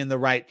being in the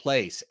right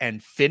place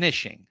and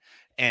finishing,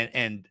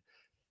 and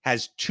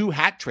has 2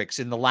 hat tricks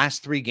in the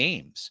last 3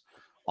 games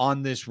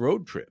on this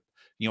road trip.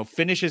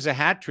 Finishes a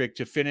hat trick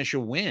to finish a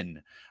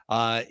win.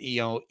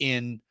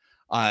 In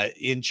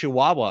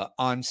Chihuahua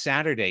on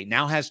Saturday.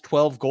 Now has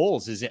 12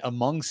 goals, is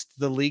amongst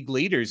the league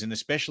leaders, and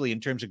especially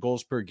in terms of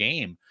goals per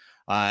game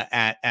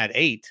at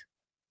 8.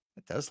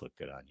 That does look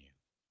good on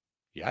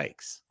you.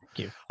 Yikes. Thank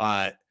you.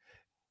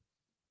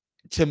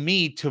 To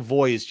me,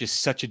 Tavoy is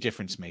just such a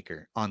difference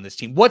maker on this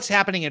team. What's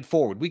happening at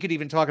forward? We could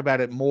even talk about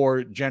it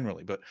more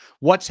generally, but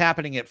what's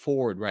happening at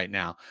forward right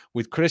now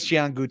with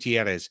Christian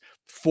Gutierrez,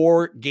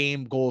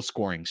 4-game goal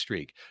scoring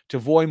streak,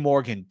 Tavoy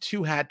Morgan,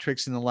 2 hat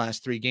tricks in the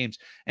last 3 games,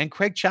 and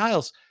Craig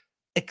Childs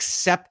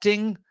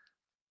accepting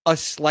a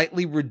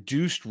slightly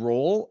reduced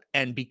role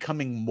and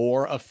becoming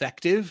more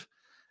effective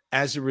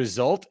as a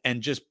result,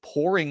 and just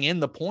pouring in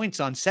the points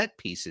on set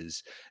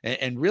pieces,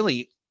 and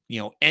really,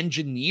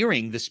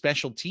 engineering the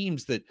special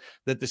teams that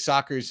the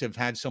Sockers have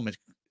had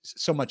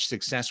so much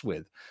success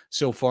with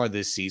so far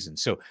this season.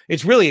 So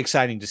it's really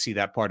exciting to see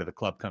that part of the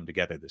club come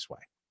together this way.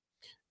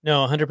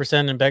 No,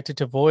 100%. And back to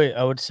Tavoy,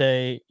 I would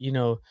say,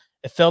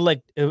 it felt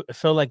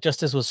like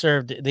justice was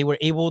served. They were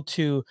able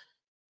to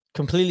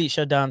completely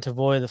shut down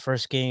Tavoy the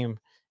first game,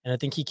 and I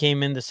think he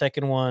came in the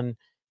second one,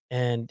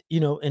 and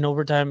in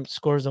overtime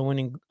scores the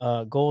winning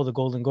goal, the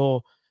golden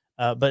goal.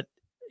 But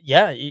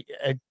yeah,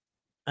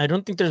 I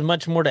don't think there's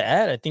much more to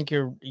add. I think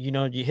you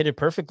hit it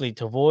perfectly.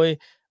 Tavoy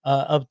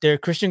up there,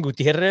 Christian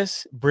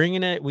Gutierrez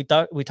bringing it. We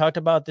talked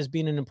about this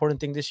being an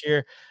important thing this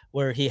year,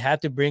 where he had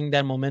to bring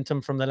that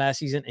momentum from the last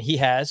season. And he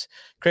has.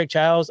 Craig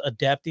Childs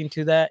adapting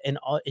to that, and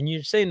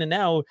you're saying that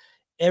now.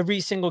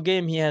 Every single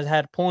game he has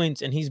had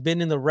points, and he's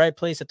been in the right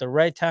place at the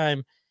right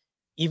time.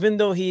 even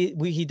though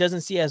he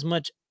doesn't see as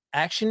much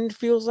action, it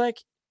feels like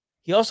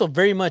he also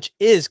very much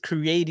is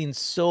creating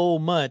so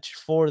much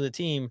for the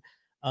team.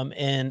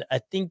 And I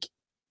think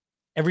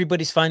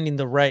everybody's finding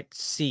the right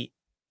seat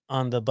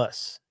on the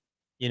bus.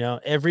 You know,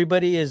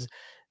 everybody is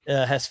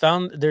has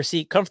found their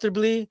seat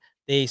comfortably.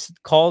 They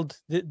called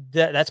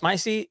that's my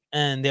seat,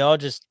 and they all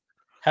just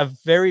have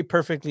very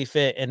perfectly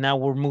fit. And now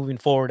we're moving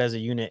forward as a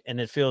unit, and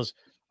it feels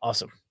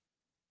awesome.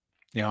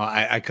 You know,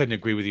 I couldn't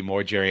agree with you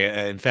more, Jerry.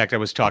 In fact, I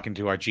was talking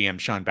to our GM,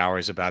 Sean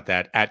Bowers, about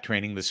that at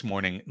training this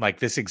morning, like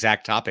this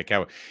exact topic.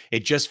 How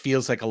it just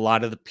feels like a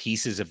lot of the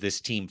pieces of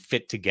this team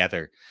fit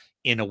together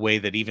in a way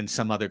that even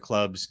some other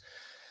clubs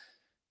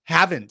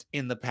haven't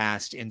in the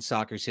past in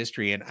soccer's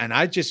history. And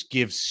I just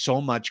give so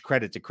much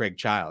credit to Craig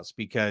Childs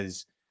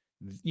because,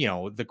 you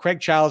know, the Craig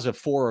Childs of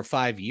 4 or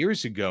 5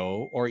 years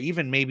ago, or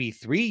even maybe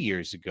 3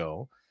 years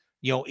ago,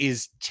 you know,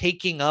 is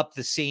taking up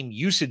the same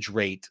usage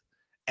rate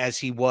as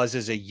he was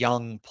as a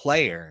young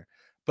player,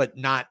 but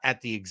not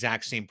at the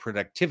exact same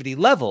productivity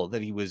level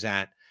that he was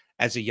at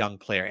as a young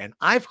player. And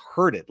I've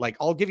heard it. Like,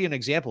 I'll give you an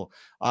example.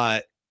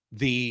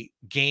 The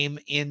game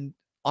in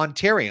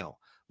Ontario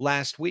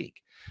last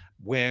week,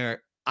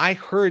 where I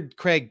heard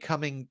Craig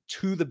coming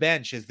to the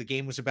bench as the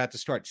game was about to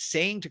start,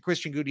 saying to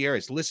Christian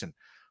Gutierrez, listen,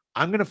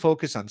 I'm going to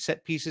focus on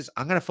set pieces.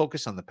 I'm going to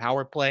focus on the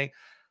power play.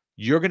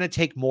 You're going to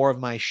take more of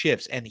my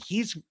shifts. And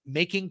he's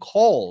making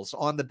calls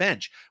on the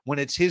bench when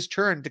it's his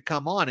turn to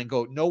come on and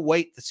go, no,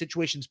 wait, the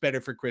situation's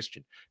better for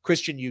Christian.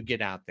 Christian, you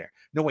get out there.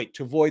 No, wait,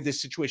 to avoid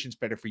this situation's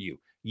better for you.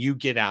 You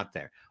get out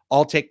there.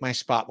 I'll take my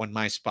spot when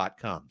my spot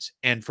comes.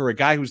 And for a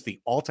guy who's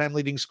the all-time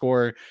leading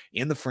scorer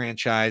in the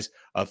franchise,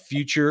 a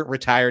future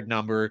retired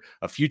number,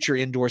 a future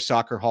indoor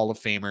soccer Hall of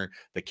Famer,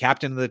 the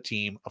captain of the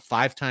team, a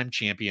 5-time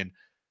champion,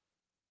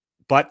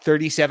 but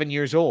 37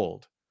 years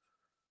old,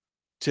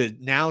 to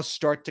now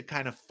start to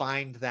kind of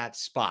find that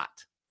spot.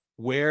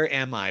 Where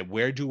am I?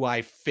 Where do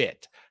I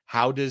fit?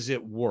 How does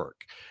it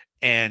work?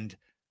 And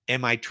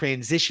am I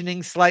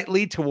transitioning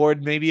slightly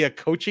toward maybe a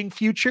coaching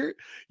future,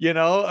 you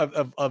know,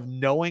 of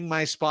knowing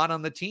my spot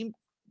on the team?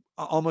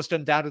 Almost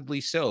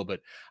undoubtedly so.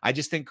 But I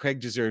just think Craig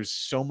deserves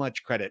so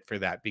much credit for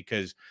that,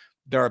 because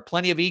there are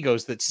plenty of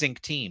egos that sink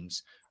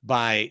teams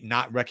by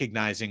not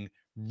recognizing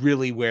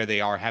really where they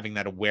are, having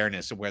that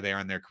awareness of where they are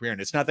in their career. And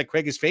it's not that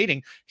Craig is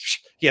fading.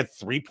 He had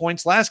 3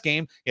 points last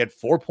game. He had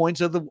 4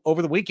 points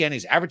over the weekend.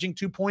 He's averaging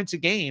 2 points a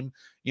game.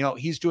 You know,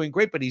 he's doing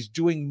great, but he's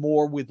doing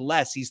more with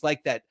less. He's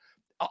like that.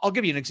 I'll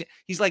give you an example.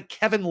 He's like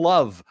Kevin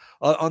Love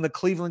on the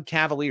Cleveland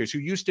Cavaliers, who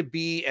used to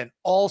be an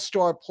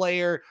all-star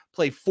player,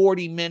 play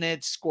 40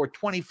 minutes, score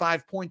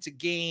 25 points a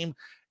game.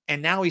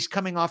 And now he's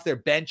coming off their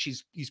bench.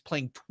 He's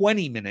playing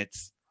 20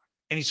 minutes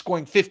and he's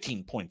scoring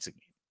 15 points a game.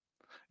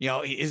 You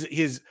know,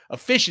 his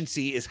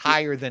efficiency is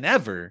higher than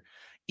ever,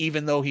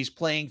 even though he's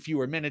playing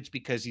fewer minutes,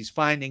 because he's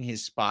finding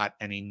his spot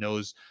and he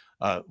knows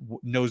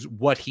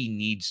what he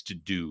needs to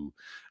do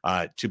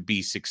to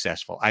be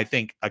successful. I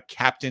think a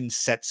captain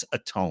sets a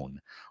tone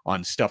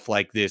on stuff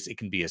like this. It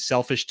can be a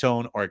selfish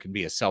tone or it can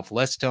be a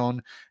selfless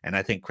tone. And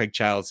I think Craig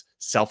Childs'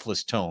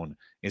 selfless tone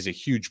is a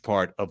huge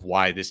part of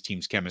why this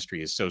team's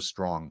chemistry is so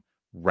strong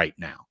right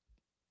now.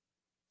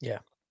 Yeah,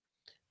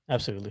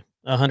 absolutely.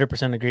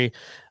 100% agree.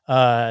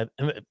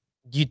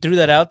 You threw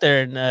that out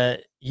there,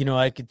 and you know,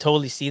 I could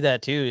totally see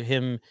that too.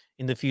 Him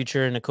in the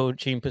future in a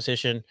coaching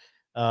position.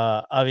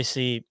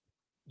 Obviously,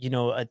 you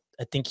know, I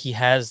think he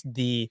has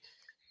he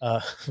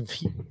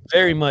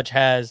very much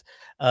has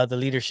the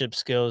leadership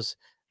skills,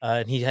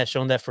 and he has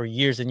shown that for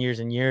years and years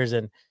and years.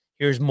 And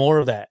here's more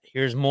of that.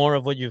 Here's more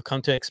of what you've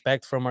come to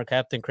expect from our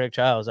captain, Craig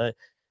Childs.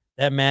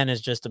 That man is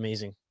just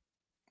amazing.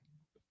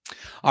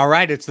 All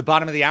right, it's the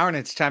bottom of the hour, and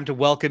it's time to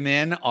welcome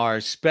in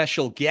our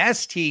special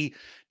guest. He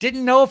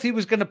didn't know if he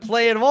was going to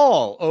play at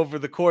all over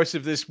the course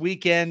of this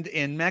weekend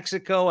in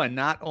Mexico, and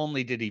not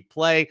only did he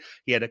play,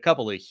 he had a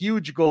couple of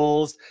huge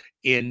goals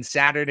in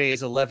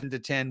Saturday's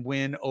 11-10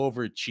 win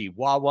over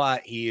Chihuahua.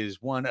 He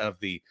is one of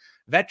the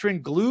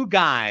veteran glue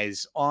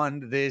guys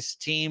on this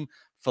team.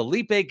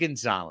 Felipe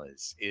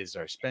Gonzalez is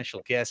our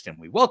special guest, and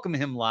we welcome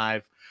him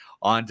live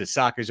on to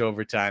Soccer's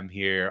Overtime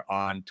here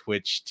on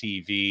Twitch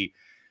TV.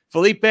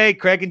 Felipe,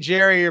 Craig, and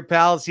Jerry, your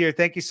pals here.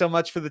 Thank you so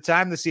much for the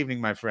time this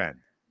evening, my friend.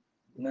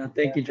 No,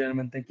 thank you,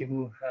 gentlemen. Thank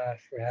you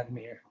for having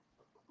me here.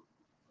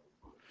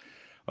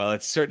 Well,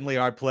 it's certainly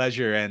our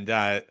pleasure, and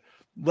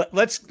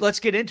let's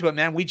get into it,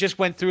 man. We just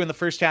went through in the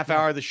first half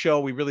hour of the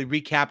show. We really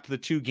recapped the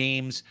 2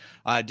 games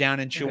down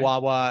in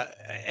Chihuahua,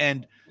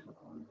 and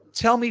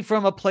tell me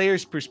from a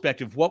player's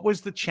perspective, what was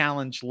the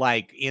challenge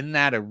like in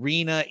that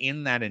arena,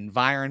 in that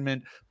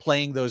environment,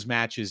 playing those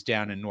matches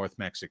down in North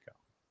Mexico?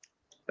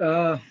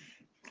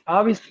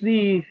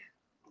 Obviously,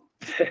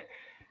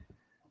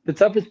 the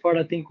toughest part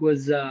I think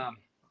was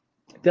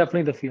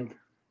definitely the field.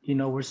 You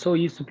know, we're so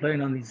used to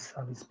playing on these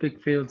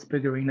big fields,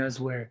 big arenas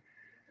where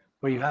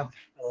you have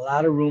a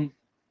lot of room,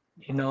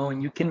 you know,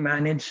 and you can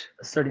manage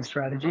a certain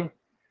strategy.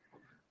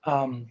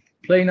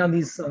 Playing on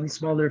these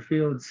smaller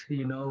fields,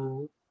 you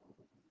know,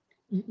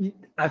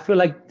 I feel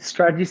like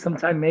strategy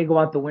sometimes may go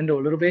out the window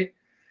a little bit,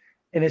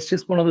 and it's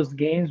just one of those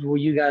games where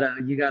you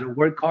gotta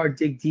work hard,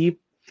 dig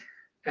deep,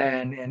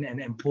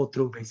 and pull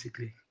through.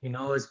 Basically,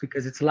 it's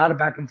because it's a lot of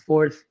back and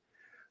forth.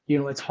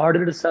 It's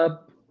harder to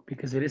sub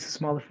because it is a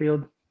smaller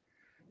field.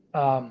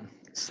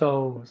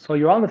 So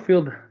you're on the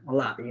field a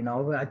lot.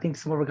 I think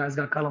some of our guys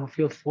got caught on the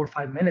field 4 or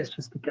 5 minutes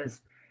just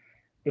because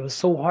it was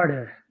so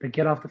hard to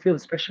get off the field,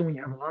 especially when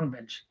you have a long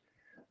bench.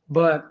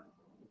 But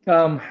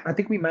I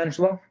think we managed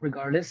well,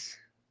 regardless.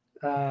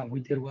 We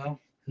did well,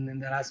 and in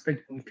that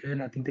aspect, we could.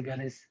 And I think the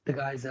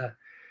guys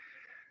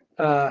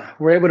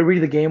were able to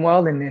read the game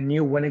well and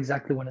knew when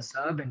exactly when to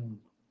sub, and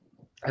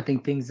I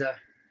think things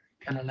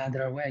kind of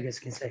landed our way, I guess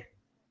you can say.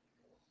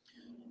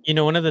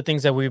 One of the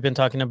things that we've been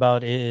talking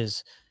about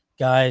is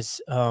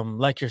guys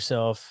like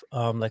yourself,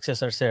 like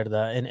Cesar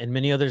Cerda, and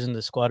many others in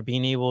the squad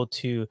being able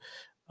to,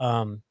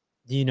 um,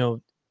 you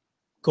know,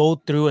 go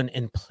through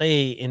and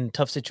play in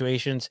tough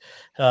situations.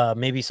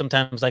 Maybe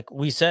sometimes, like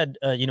we said,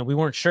 we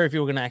weren't sure if you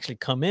were going to actually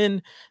come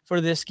in for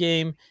this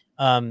game.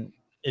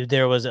 If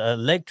there was a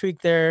leg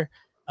tweak there.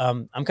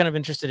 I'm kind of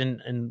interested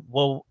in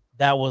what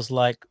that was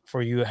like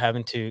for you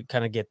having to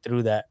kind of get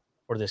through that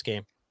for this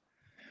game.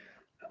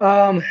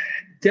 Um,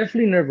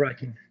 Definitely nerve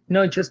wracking.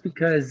 Just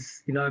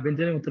because I've been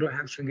dealing with a little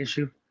hamstring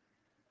issue.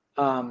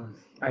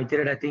 I did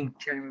it, I think,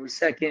 January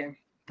 2nd.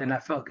 Then I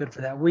felt good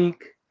for that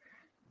week.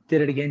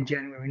 Did it again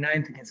January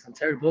 9th against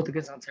Ontario, both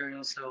against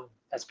Ontario. So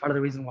that's part of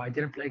the reason why I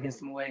didn't play against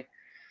them away.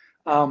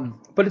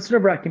 But it's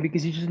nerve wracking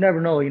because you just never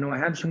know. A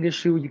hamstring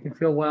issue, you can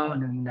feel well,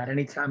 and then at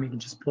any time you can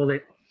just pull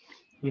it.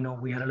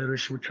 We had a little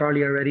issue with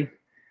Charlie already,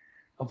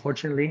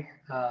 unfortunately.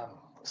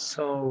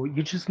 So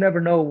you just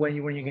never know when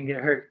you can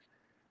get hurt.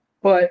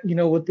 But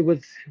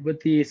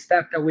with the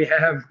staff that we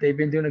have, they've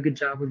been doing a good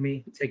job with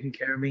me, taking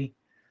care of me.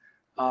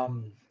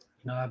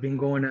 I've been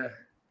going to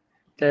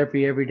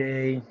therapy every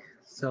day,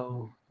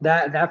 so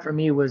that for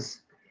me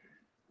was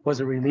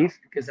a relief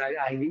because I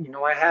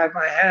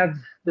have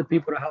the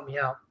people to help me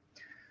out.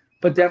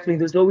 But definitely,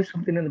 there's always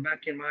something in the back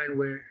of your mind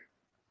where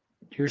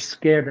you're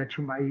scared that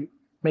you might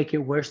make it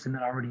worse than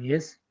it already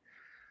is.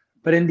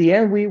 But in the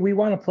end, we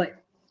want to play.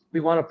 We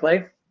want to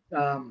play.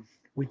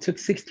 We took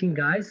 16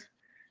 guys,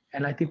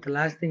 and I think the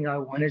last thing I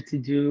wanted to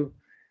do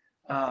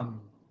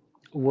um,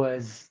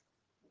 was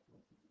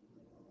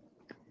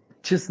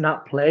just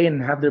not play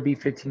and have there be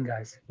 15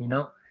 guys.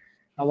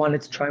 I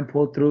wanted to try and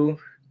pull through.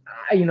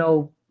 I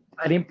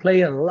didn't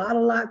play a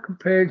lot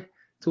compared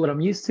to what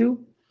I'm used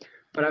to,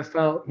 but I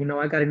felt,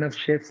 I got enough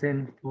shifts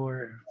in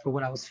for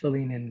what I was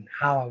feeling and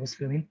how I was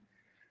feeling.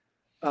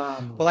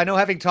 Well, I know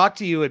having talked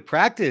to you at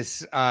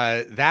practice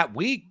that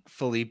week,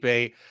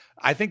 Felipe,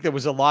 I think there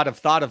was a lot of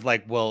thought of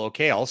like, well,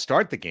 okay, I'll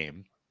start the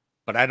game,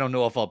 but I don't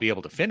know if I'll be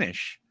able to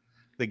finish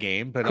the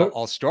game, but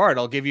I'll start.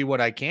 I'll give you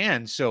what I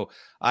can. So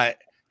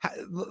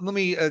let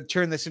me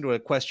turn this into a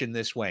question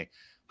this way.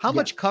 How Yeah.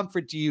 much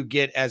comfort do you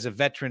get as a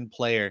veteran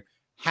player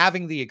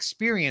having the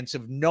experience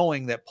of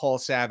knowing that Paul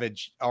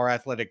Savage, our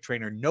athletic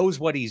trainer,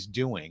 knows what he's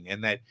doing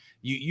and that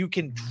you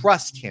can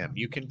trust him,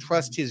 you can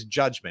trust his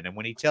judgment. And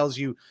when he tells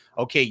you,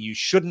 okay, you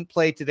shouldn't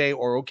play today,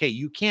 or okay,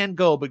 you can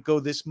go, but go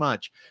this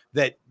much,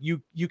 that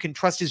you can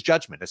trust his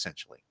judgment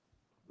essentially.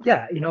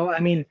 Yeah. I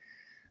mean,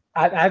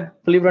 I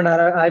believe it or not,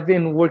 I've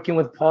been working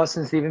with Paul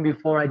since even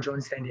before I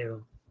joined San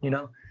Diego.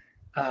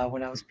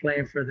 When I was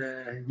playing for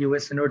the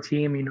U.S. indoor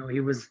team,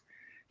 he was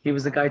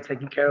the guy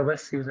taking care of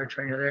us. He was our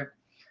trainer there.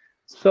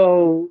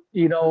 So,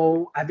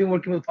 I've been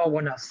working with Paul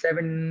what now,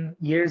 7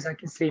 years, I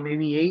can say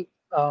maybe 8,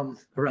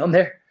 around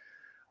there.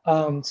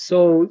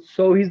 So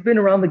he's been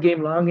around the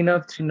game long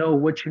enough to know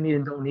what you need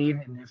and don't need,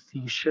 and if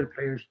you should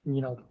play or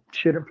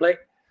shouldn't play.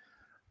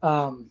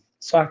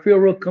 So I feel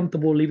real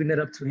comfortable leaving it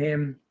up to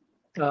him,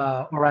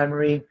 or Anne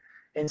Marie,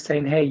 and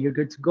saying, "Hey, you're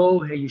good to go.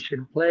 Hey, you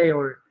shouldn't play,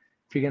 or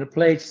if you're gonna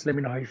play, just let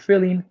me know how you're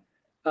feeling."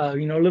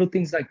 Little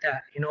things like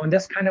that. And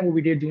that's kind of what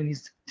we did doing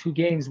these 2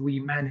 games.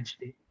 We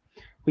managed it.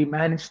 We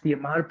managed the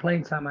amount of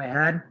playing time I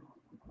had,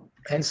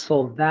 and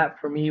so that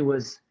for me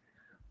was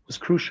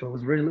crucial. It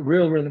was really,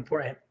 real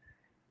important.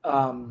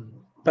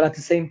 But at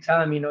the same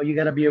time, you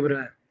got to be able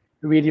to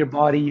read your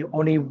body.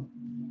 Only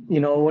you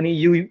know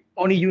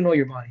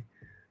your body,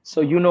 so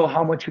you know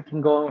how much you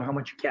can go and how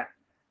much you can't.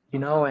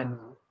 And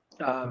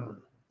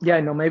yeah,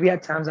 maybe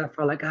at times I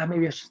felt like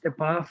maybe I should step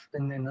off,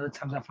 and then other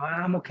times I felt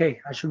I'm okay.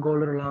 I should go a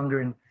little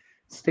longer and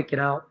stick it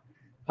out.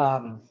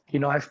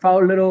 I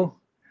felt a little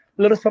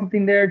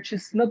something there,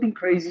 just nothing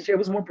crazy. It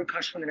was more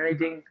percussion than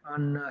anything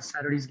on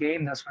Saturday's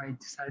game. That's why I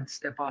decided to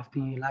step off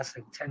the last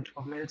like 10,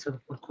 12 minutes of the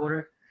fourth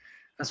quarter.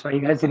 That's why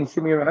you guys didn't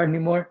see me around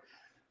anymore.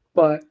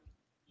 But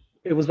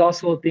it was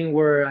also a thing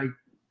where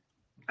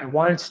I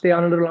wanted to stay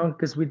on a little longer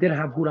because we did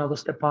have Jurado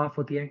step off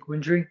with the ankle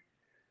injury.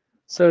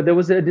 So there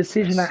was a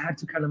decision I Yes. had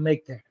to kind of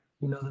make there.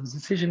 There was a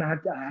decision I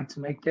had to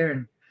make there,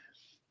 and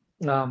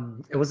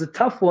it was a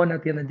tough one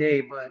at the end of the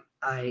day. But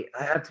I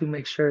had to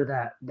make sure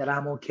that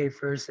I'm okay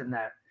first and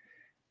that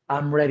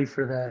I'm ready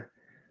for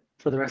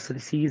the rest of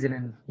the season.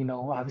 And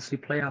obviously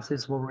playoffs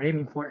is what we're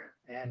aiming for.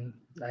 And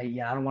I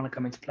don't want to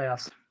come into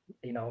playoffs,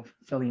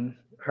 feeling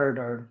hurt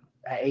or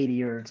at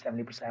 80 or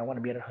 70%. I want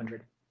to be at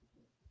 100.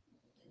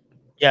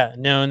 Yeah,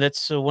 no, and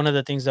that's one of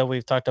the things that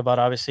we've talked about.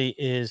 Obviously,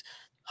 is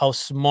how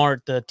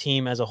smart the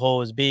team as a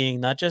whole is being,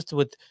 not just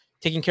with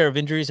taking care of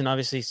injuries and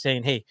obviously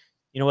saying, "Hey,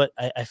 you know what?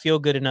 I feel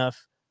good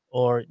enough,"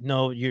 or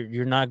 "No,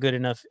 you're not good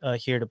enough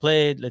here to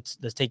play. Let's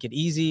take it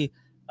easy,"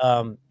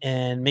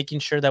 and making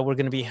sure that we're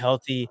going to be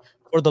healthy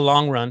for the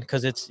long run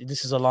because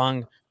this is a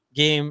long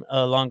game,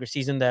 a longer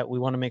season that we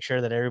want to make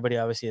sure that everybody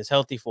obviously is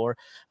healthy for.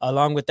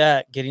 Along with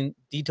that, getting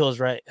details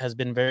right has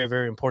been very,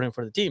 very important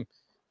for the team.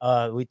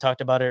 We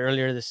talked about it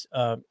earlier this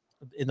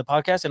in the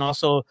podcast, and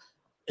also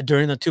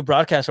during the two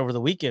broadcasts over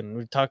the weekend.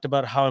 We talked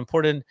about how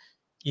important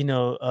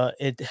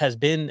it has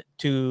been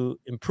to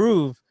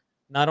improve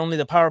not only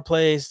the power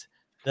plays,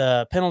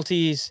 the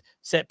penalties,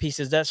 set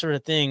pieces, that sort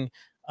of thing.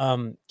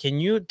 Can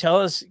you tell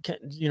us,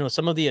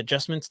 some of the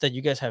adjustments that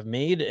you guys have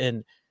made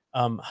and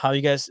how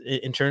you guys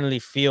internally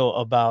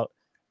feel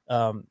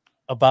um,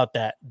 about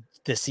that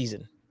this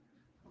season?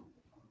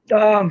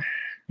 Um,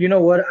 you know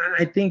what?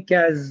 I think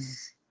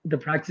as the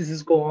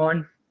practices go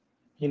on,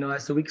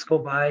 as the weeks go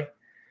by,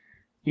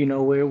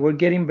 we're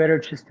getting better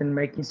just in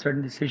making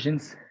certain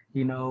decisions.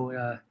 I know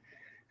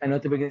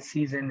at the beginning of the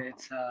season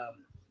it's a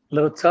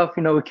little tough.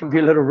 We can be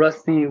a little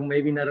rusty,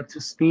 maybe not up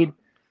to speed.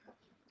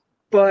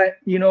 But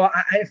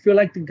I feel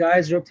like the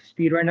guys are up to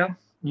speed right now.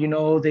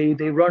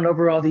 They run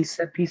over all these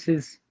set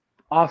pieces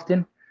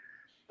often.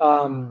 They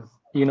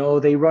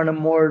run them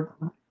more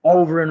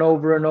over and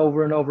over and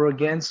over and over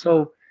again.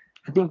 So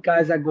I think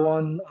guys that go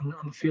on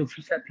the field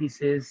for set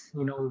pieces,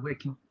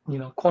 making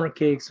corner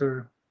kicks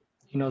or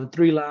the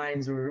three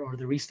lines or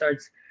the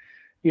restarts.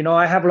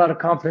 I have a lot of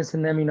confidence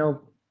in them.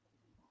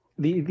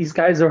 These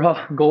guys are all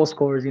goal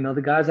scorers.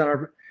 The guys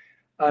on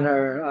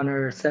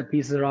our set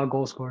pieces are all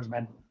goal scorers,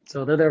 man.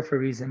 So they're there for a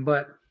reason.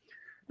 But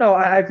no,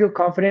 I feel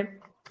confident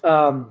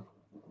in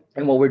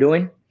what we're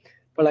doing.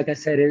 But like I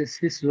said, it's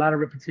just a lot of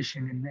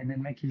repetition and then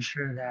making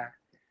sure that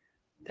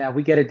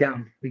we get it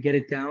down. We get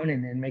it down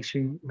and then make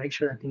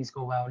sure that things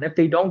go well. And if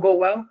they don't go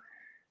well,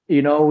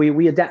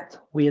 we adapt.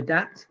 We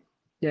adapt.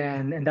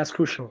 And that's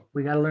crucial.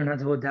 We got to learn how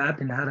to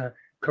adapt and how to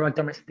correct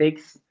our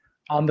mistakes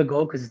on the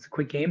go because it's a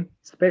quick game,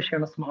 especially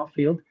on a small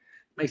field.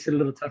 Makes it a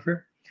little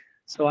tougher.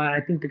 So I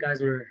think the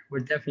guys were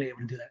definitely able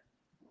to do that.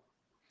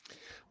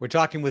 We're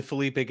talking with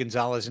Felipe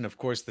Gonzalez, and of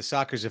course, the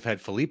Sockers have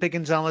had Felipe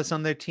Gonzalez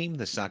on their team.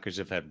 The Sockers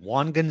have had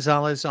Juan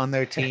Gonzalez on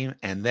their team,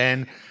 and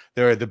then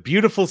there are the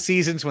beautiful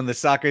seasons when the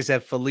Sockers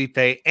have Felipe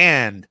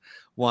and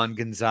Juan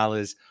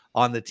Gonzalez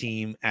on the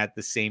team at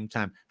the same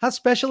time. How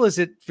special is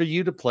it for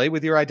you to play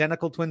with your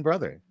identical twin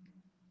brother?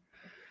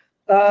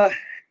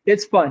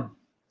 It's fun.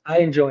 I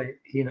enjoy it.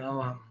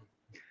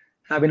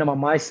 Having them on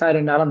my side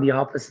and not on the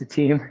opposite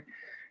team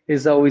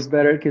is always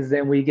better because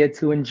then we get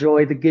to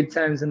enjoy the good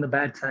times and the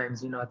bad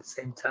times, at the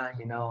same time.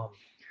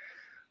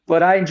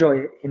 But I enjoy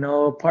it,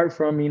 apart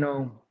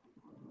from,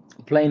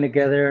 playing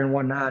together and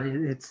whatnot.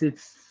 It's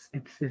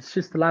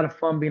just a lot of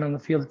fun being on the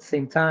field at the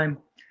same time,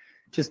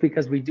 just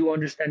because we do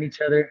understand each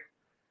other.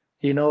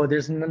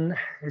 There's none,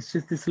 it's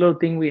just this little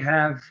thing we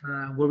have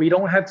where we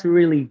don't have to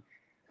really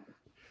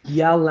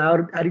yell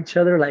loud at each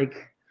other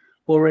like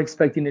what we're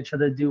expecting each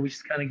other to do. We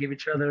just kind of give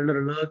each other a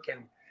little look,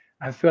 and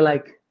I feel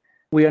like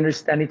we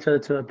understand each other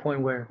to the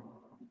point where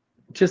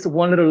just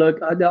one little look,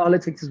 all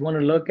it takes is one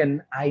little look,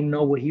 and I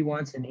know what he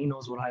wants, and he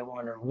knows what I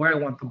want or where I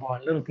want the ball,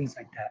 little things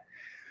like that.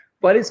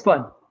 But it's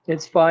fun.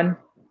 It's fun.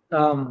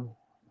 Don't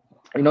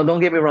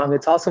get me wrong.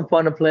 It's also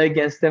fun to play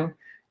against him.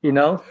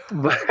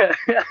 But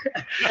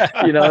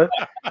you know,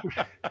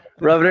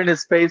 rub it in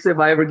his face if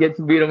I ever get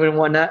to beat him and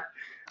whatnot.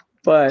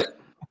 But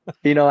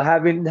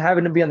having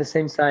to be on the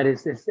same side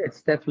is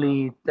it's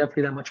definitely that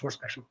much more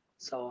special.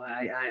 So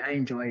I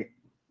enjoy it.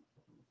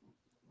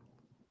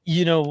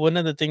 One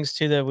of the things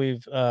too that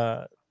we've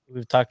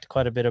talked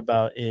quite a bit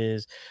about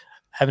is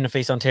having to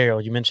face Ontario.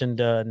 You mentioned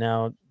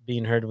now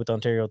being heard with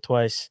Ontario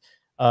twice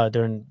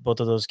during both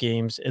of those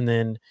games, and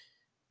then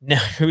now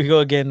here we go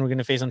again. We're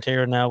gonna face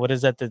Ontario now. What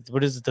is that?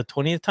 What is it, the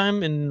 20th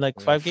time in like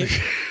 5 games?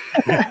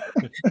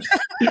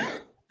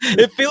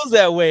 It feels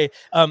that way.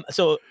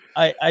 So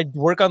I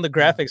work on the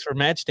graphics for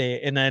match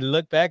day, and I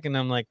look back and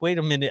I'm like, wait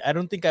a minute, I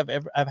don't think I've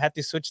had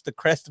to switch the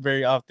crest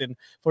very often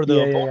for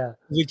the opponent.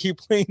 Yeah. We keep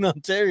playing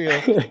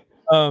Ontario.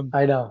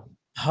 I know.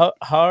 How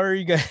are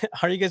you guys?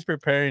 How are you guys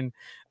preparing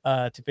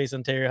to face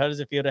Ontario? How does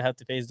it feel to have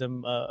to face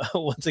them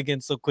once again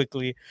so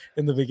quickly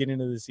in the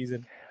beginning of the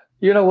season?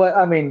 You know what?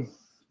 I mean,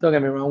 don't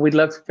get me wrong. We'd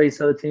love to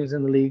face other teams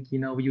in the league.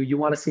 You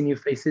want to see new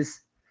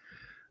faces.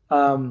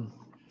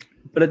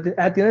 But at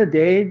the end of the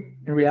day,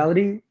 in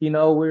reality,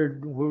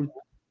 we're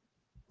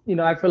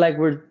I feel like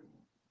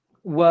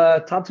we're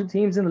top two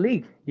teams in the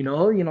league.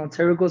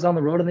 Ontario goes on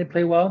the road and they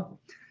play well.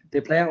 They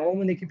play at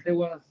home and they can play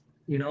well.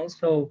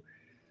 So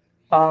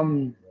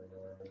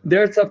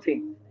they're a tough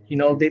team.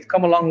 They've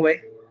come a long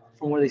way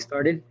from where they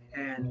started,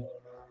 and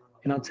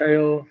in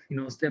Ontario,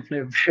 it's definitely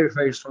a very,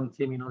 very strong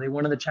team. They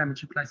won the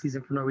championship last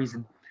season for no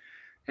reason.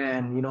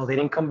 And, they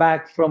didn't come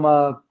back from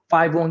a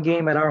 5-1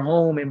 game at our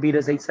home and beat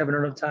us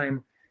 8-7 at a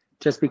time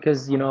just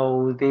because, they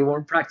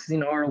weren't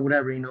practicing hard or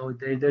whatever.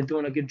 They're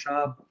doing a good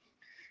job,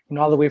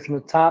 all the way from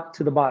the top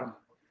to the bottom.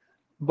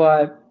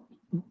 But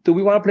do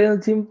we want to play on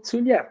the team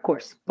soon? Yeah, of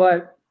course.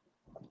 But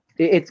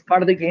it's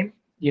part of the game.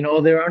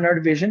 They're on our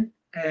division,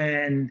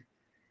 and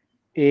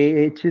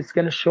it's just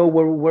gonna show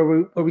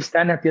where we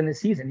stand at the end of the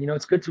season.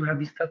 It's good to have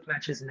these tough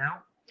matches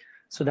now,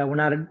 so that we're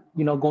not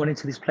going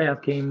into these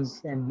playoff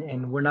games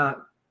and we're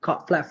not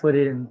caught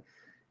flat-footed and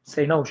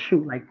say, no,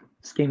 shoot, like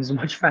this game is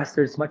much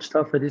faster, it's much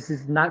tougher. This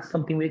is not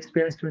something we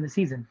experienced during the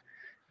season.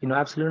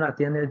 Absolutely not. At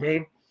the end of the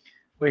day,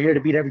 we're here to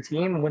beat every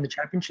team and win the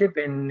championship.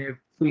 And if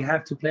we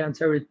have to play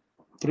Ontario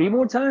 3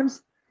 more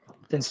times,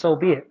 then so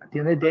be it. At the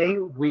end of the day,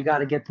 we got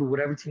to get through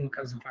whatever team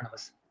comes in front of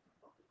us.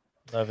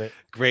 Love it.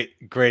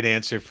 Great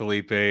answer,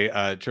 Felipe.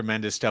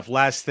 Tremendous stuff.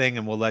 Last thing,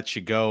 and we'll let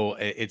you go.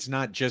 It's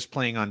not just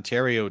playing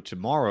Ontario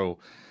tomorrow.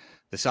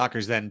 The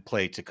Sockers then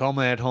play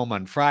Tacoma at home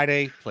on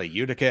Friday, play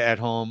Utica at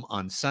home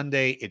on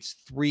Sunday. It's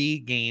 3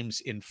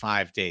 games in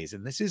 5 days.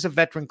 And this is a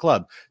veteran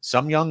club.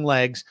 Some young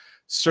legs,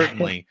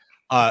 certainly,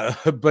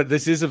 but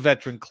this is a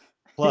veteran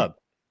club.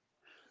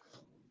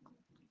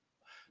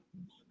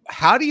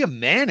 How do you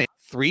manage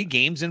 3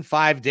 games in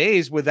 5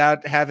 days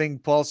without having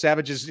Paul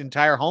Savage's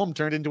entire home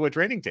turned into a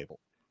training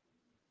table?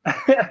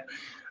 It's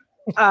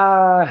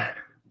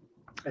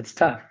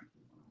tough.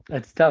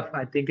 It's tough.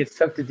 I think it's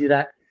tough to do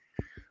that.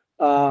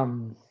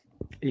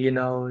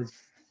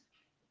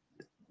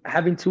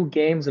 Having 2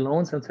 games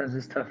alone sometimes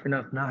is tough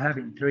enough. Now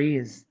having 3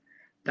 is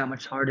that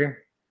much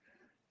harder.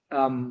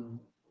 And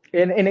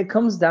it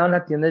comes down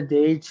at the end of the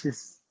day, it's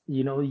just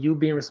you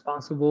being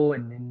responsible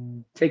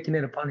and taking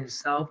it upon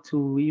yourself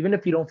to, even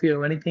if you don't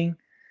feel anything,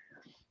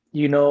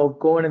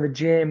 going to the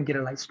gym, get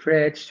a light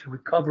stretch,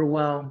 recover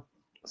well,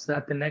 so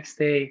that the next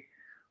day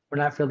we're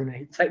not feeling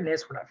any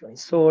tightness, we're not feeling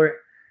sore.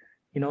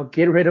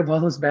 Get rid of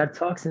all those bad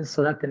toxins,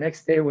 so that the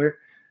next day we're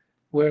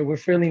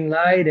feeling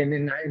light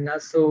and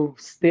not so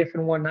stiff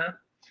and whatnot.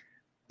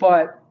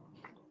 But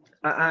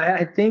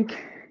I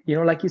think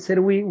like you said,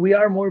 we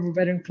are more of a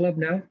veteran club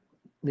now.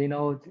 I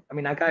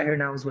got here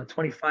now, I was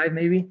 25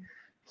 maybe.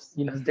 It's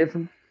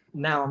different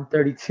now. I'm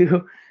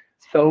 32,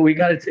 so we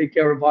got to take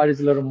care of our bodies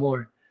a little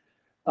more.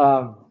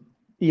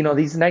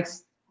 These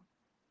next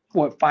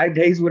 5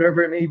 days,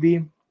 whatever it may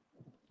be,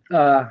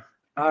 are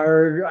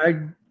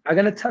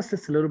gonna test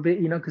us a little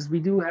bit, because we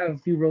do have a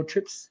few road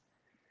trips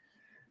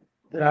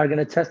that are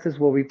gonna test us,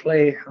 where we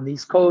play on the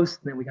East Coast,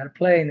 and then we gotta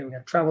play, and then we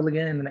gotta travel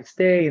again the next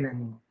day, and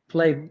then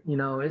play.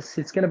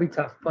 It's gonna be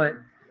tough, but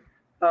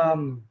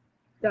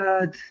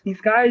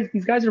these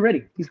guys are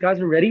ready. These guys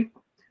are ready.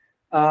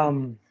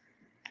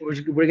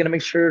 We're gonna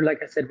make sure,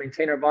 like I said,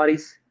 maintain our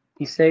bodies,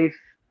 be safe,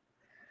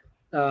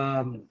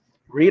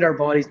 read our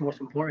bodies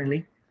most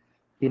importantly.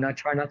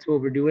 Try not to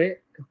overdo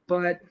it,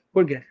 but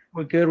we're good.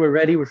 We're good. We're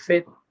ready. We're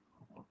fit.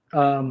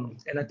 And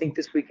I think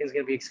this weekend is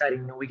gonna be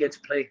exciting. We get to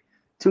play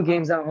 2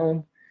 games at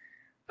home.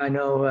 I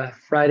know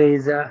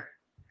Friday's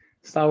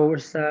Star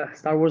Wars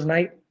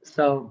night,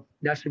 so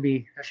that should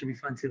be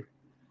fun too.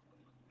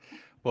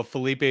 Well,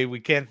 Felipe, we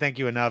can't thank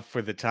you enough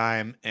for the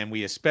time, and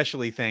we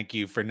especially thank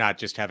you for not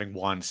just having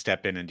Juan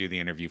step in and do the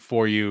interview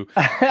for you.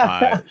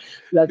 That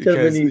could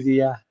have been easy,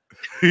 yeah.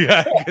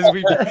 Yeah, because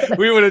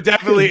we would have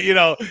definitely,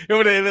 it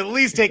would have at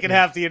least taken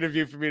half the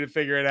interview for me to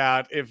figure it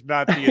out, if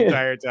not the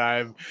entire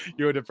time.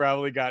 You would have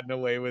probably gotten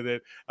away with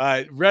it.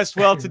 Rest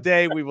well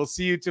today. We will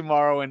see you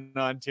tomorrow in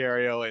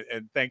Ontario,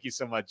 and thank you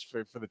so much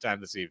for the time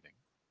this evening.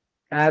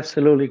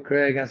 Absolutely,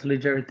 Craig.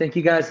 Absolutely, Jared. Thank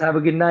you guys. Have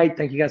a good night.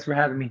 Thank you guys for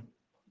having me.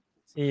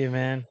 See you,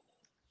 man.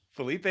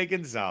 Felipe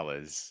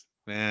Gonzalez,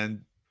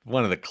 man,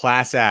 one of the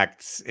class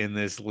acts in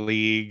this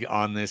league,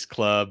 on this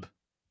club.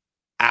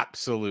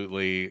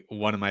 Absolutely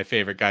one of my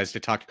favorite guys to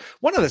talk to.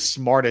 One of the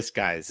smartest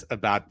guys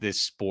about this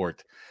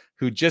sport,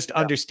 who just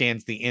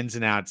understands the ins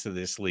and outs of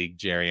this league,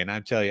 Jerry. And I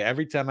tell you,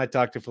 every time I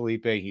talk to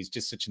Felipe, he's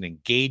just such an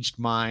engaged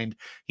mind.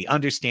 He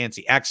understands,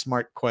 he asks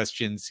smart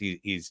questions.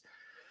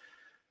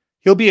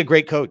 He'll be a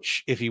great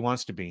coach if he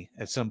wants to be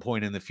at some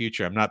point in the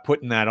future. I'm not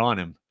putting that on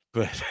him,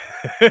 but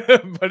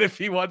but if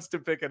he wants to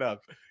pick it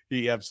up,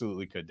 he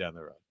absolutely could down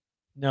the road.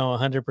 No,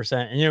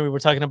 100%. And we were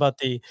talking about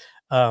the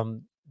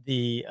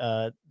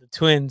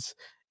twins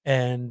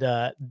and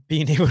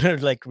being able to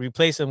like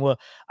replace them. Well,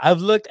 I've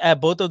looked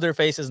at both of their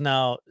faces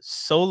now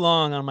so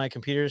long on my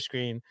computer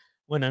screen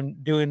when I'm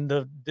doing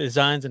the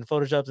designs and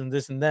photoshops and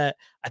this and that.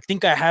 I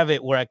think I have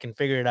it where I can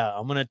figure it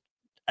out.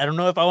 I don't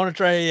know if I want to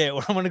try it yet,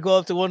 or I'm gonna go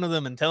up to one of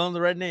them and tell them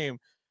the right name.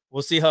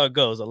 We'll see how it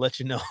goes. I'll let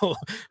you know.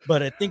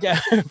 But I think I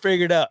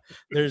figured out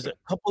there's a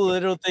couple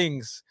little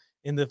things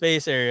in the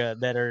face area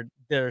that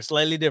are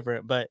slightly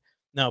different, but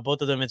no,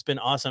 both of them, it's been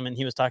awesome. And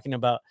he was talking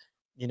about,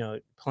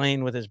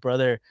 playing with his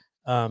brother,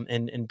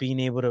 and being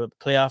able to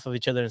play off of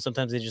each other. And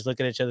sometimes they just look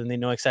at each other and they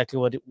know exactly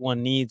what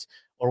one needs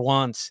or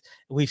wants.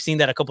 We've seen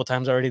that a couple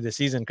times already this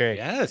season, Craig.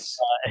 Yes.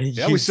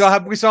 Yeah, we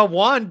saw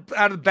Juan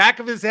out of the back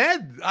of his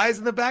head, eyes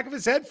in the back of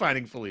his head,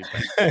 finding Felipe.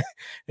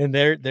 And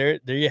there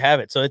you have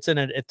it. So it's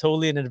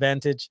totally an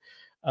advantage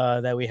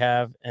that we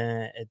have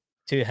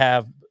to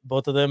have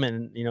both of them,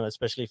 and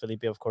especially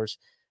Felipe, of course.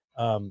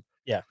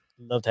 Yeah,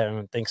 love to have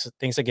him.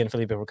 Thanks again,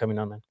 Felipe, for coming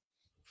on, man.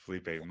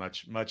 Felipe,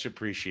 much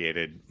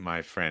appreciated,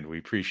 my friend. We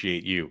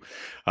appreciate you.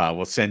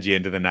 We'll send you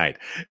into the night.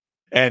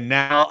 And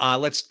now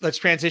let's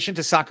transition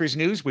to Soccer's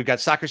news. We've got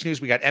Soccer's news,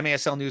 we got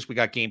MASL news, we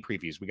got game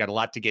previews. We got a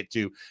lot to get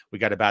to. We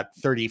got about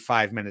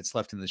 35 minutes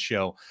left in the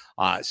show.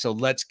 So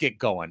let's get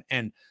going.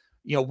 And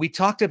we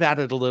talked about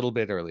it a little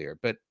bit earlier,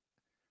 but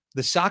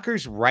the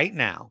Soccers right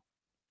now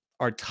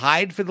are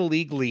tied for the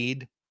league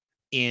lead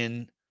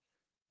in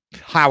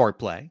power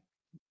play,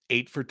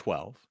 8 for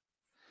 12.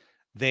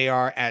 They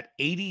are at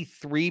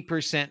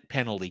 83%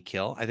 penalty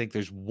kill. I think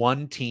there's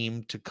one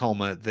team,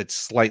 Tacoma, that's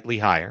slightly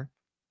higher.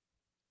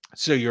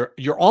 So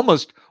you're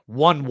almost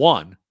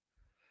 1-1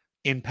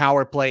 in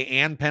power play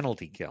and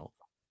penalty kill.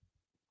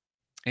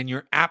 And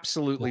you're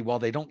absolutely, while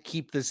they don't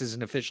keep this as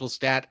an official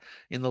stat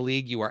in the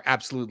league, you are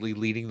absolutely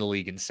leading the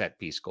league in set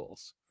piece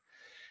goals.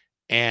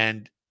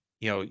 And,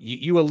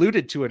 you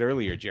alluded to it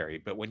earlier,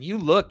 Jerry, but when you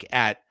look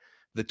at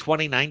the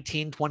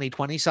 2019-2020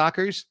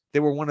 Soccers, they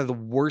were one of the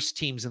worst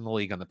teams in the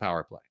league on the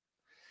power play.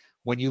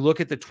 When you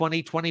look at the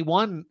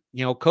 2021,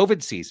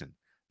 COVID season,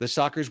 the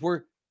Soccers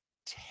were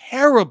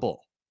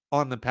terrible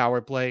on the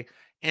power play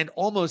and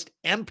almost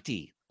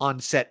empty on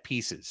set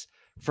pieces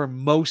for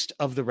most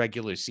of the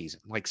regular season.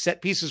 Like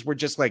set pieces were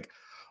just like,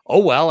 oh,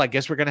 well, I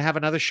guess we're going to have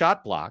another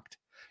shot blocked.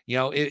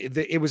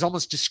 It was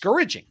almost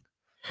discouraging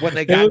when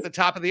they got to the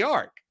top of the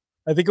arc.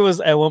 I think it was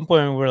at one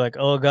point we were like,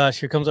 oh gosh,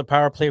 here comes a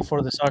power play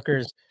for the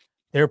Soccers.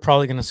 They're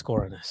probably going to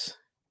score on us.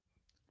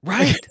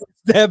 Right. It's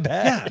that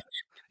bad.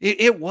 Yeah.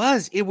 It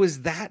was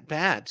that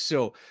bad.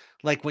 So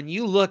like when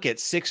you look at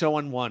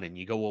 6-0-1 and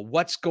you go, well,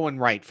 what's going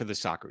right for the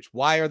Soccers?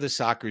 Why are the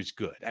Soccers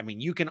good? I mean,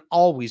 you can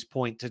always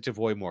point to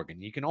Tavoy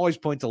Morgan. You can always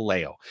point to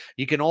Leo.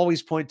 You can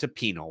always point to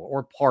Pino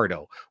or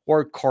Pardo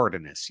or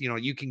Cardenas.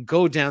 You can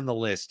go down the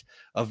list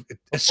of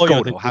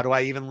Escoto. How do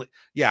I even?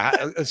 Yeah,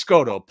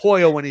 Escoto,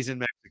 Pollo when he's in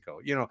Mexico.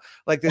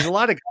 Like there's a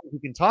lot of guys we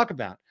can talk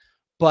about,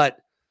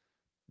 but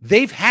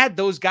they've had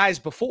those guys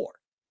before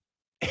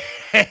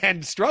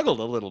and struggled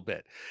a little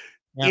bit.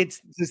 Yeah.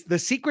 It's the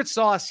secret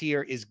sauce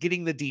here is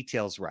getting the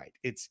details right.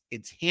 It's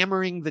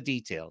hammering the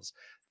details.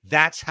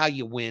 That's how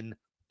you win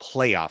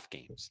playoff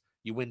games.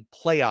 You win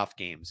playoff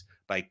games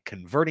by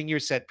converting your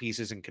set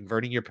pieces and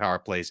converting your power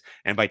plays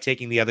and by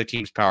taking the other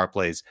team's power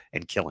plays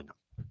and killing them.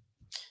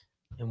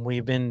 And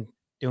we've been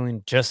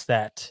doing just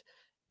that.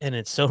 And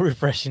it's so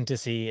refreshing to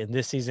see. And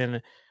this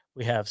season,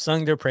 we have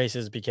sung their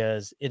praises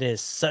because it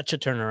is such a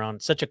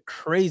turnaround, such a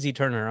crazy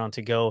turnaround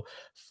to go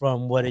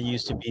from what it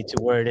used to be to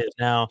where it is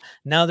now.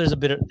 Now there's a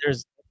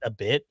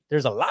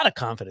lot of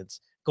confidence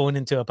going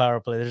into a power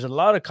play. There's a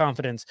lot of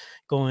confidence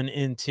going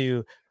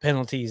into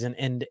penalties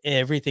and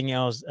everything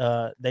else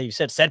that you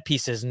said. Set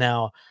pieces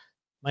now,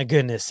 my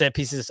goodness, set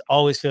pieces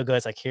always feel good.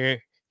 It's like,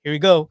 here we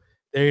go.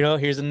 There you go.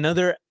 Here's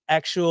another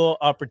actual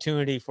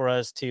opportunity for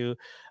us to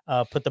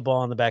put the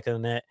ball in the back of the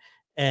net.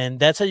 And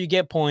that's how you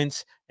get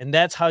points. And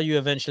that's how you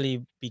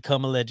eventually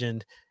become a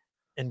legend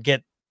and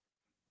get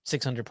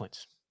 600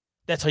 points.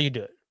 That's how you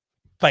do it.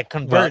 By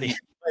converting,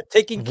 by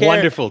taking care.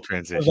 Wonderful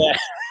transition.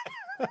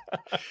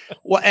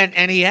 Well,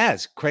 and he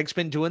has. Craig's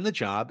been doing the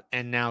job.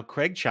 And now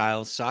Craig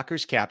Childs,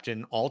 Soccer's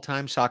captain,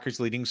 all-time Soccer's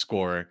leading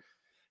scorer,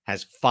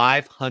 has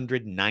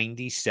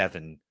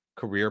 597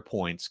 career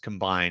points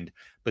combined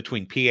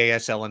between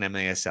PASL and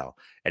MASL.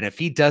 And if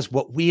he does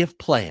what we have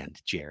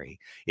planned, Jerry,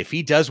 if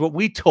he does what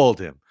we told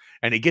him,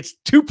 and he gets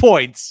 2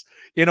 points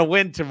in a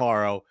win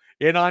tomorrow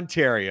in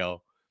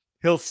Ontario,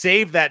 he'll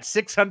save that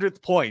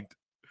 600th point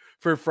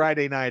for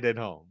Friday night at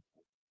home.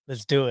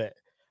 Let's do it.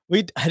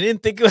 I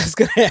didn't think it was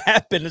going to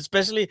happen,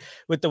 especially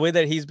with the way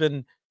that he's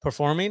been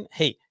performing.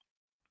 Hey,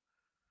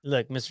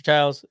 look, Mr.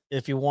 Childs,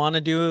 if you want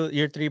to do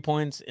your 3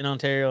 points in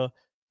Ontario,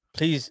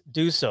 please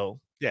do so.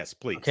 Yes,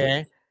 please.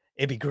 Okay.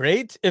 It'd be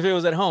great if it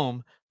was at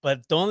home,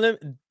 but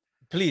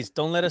please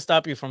don't let us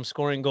stop you from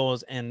scoring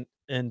goals and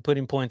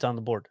putting points on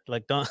the board.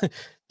 Like don't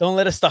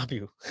let us stop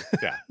you.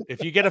 Yeah.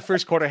 If you get a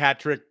first quarter hat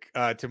trick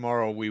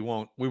tomorrow, we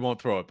won't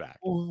throw it back.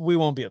 We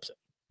won't be upset.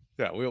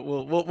 Yeah,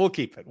 we'll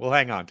keep it. We'll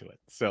hang on to it.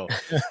 So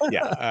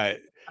yeah.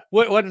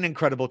 What an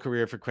incredible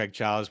career for Craig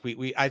Childs.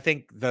 I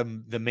think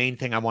the main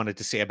thing I wanted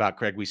to say about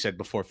Craig, we said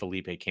before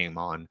Felipe came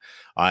on,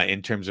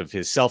 in terms of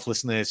his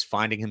selflessness,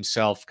 finding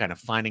himself, kind of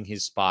finding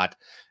his spot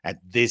at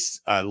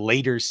this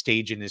later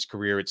stage in his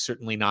career. It's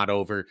certainly not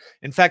over.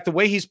 In fact, the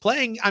way he's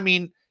playing, I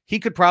mean, he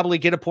could probably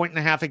get 1.5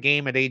 points a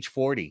game at age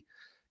 40,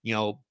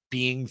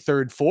 being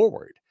third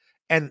forward.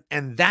 And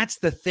that's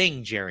the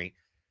thing, Jerry.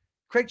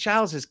 Craig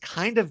Childs has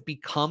kind of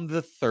become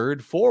the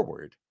third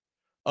forward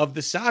of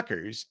the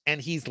Soccers, and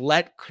he's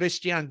let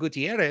Christian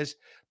Gutierrez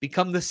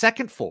become the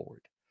second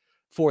forward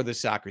for the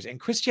Soccers. And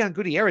Christian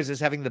Gutierrez is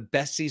having the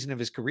best season of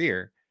his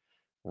career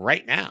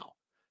right now.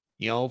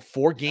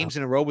 4 games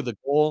in a row with a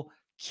goal,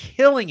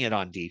 killing it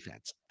on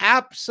defense,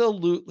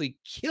 absolutely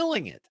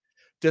killing it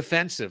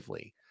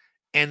defensively.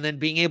 And then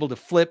being able to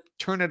flip,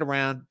 turn it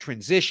around,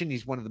 transition.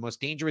 He's one of the most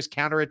dangerous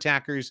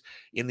counterattackers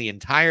in the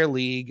entire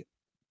league.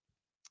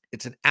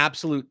 It's an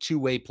absolute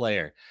two-way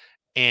player.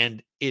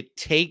 And it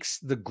takes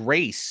the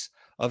grace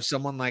of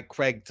someone like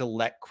Craig to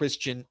let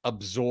Christian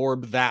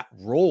absorb that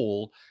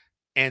role.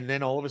 And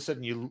then all of a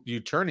sudden you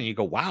turn and you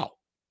go, wow,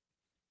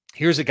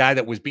 here's a guy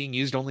that was being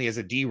used only as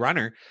a D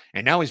runner,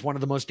 and now he's one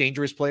of the most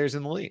dangerous players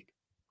in the league.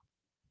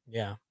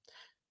 Yeah.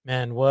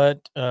 Man,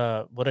 what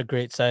a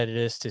great sight it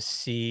is to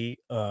see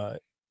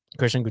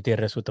Christian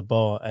Gutierrez with the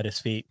ball at his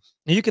feet.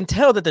 And you can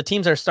tell that the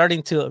teams are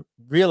starting to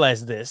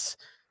realize this.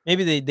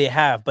 Maybe they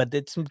have, but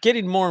it's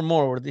getting more and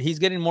more. Where he's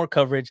getting more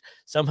coverage.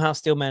 Somehow,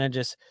 still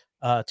manages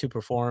to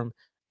perform.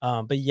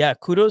 But yeah,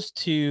 kudos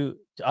to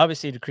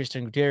obviously to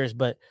Christian Gutierrez,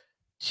 but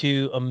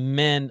to a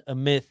man, a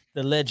myth,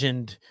 the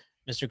legend,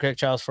 Mr. Craig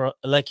Charles, for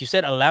like you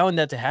said, allowing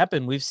that to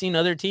happen. We've seen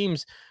other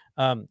teams,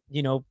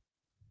 you know,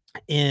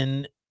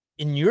 in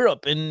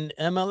Europe, in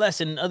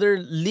MLS, in other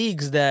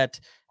leagues that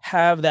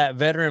have that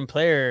veteran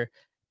player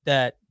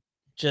that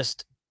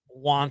just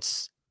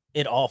wants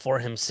it all for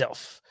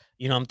himself.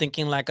 You know, I'm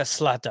thinking like a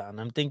Zlatan.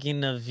 I'm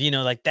thinking of, you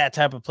know, like that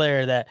type of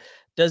player that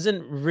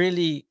doesn't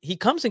really he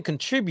comes and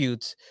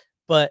contributes,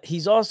 but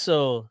he's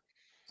also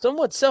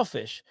somewhat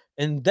selfish.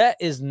 And that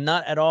is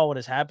not at all what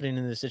is happening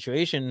in this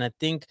situation. And I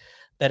think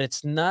that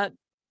it's not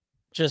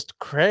just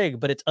Craig,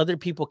 but it's other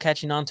people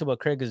catching on to what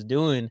Craig is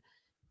doing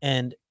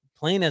and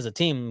playing as a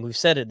team. We've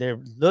said it. They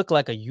look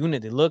like a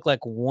unit. They look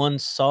like one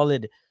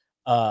solid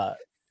uh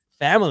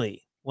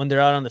family when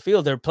they're out on the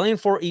field. They're playing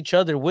for each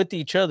other, with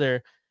each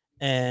other,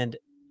 and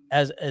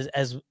as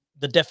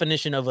the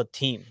definition of a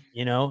team,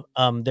 you know.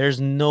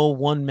 There's no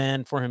one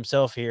man for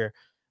himself here.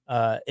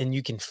 And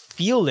you can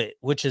feel it,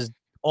 which is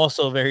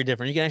also very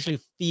different. You can actually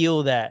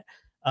feel that.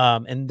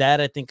 And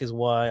that I think is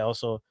why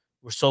also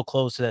we're so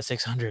close to that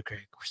 600,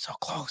 Greg. We're so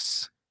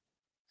close.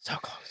 So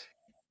close.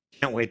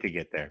 Can't wait to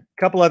get there.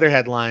 A couple other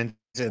headlines,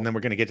 and then we're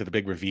going to get to the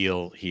big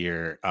reveal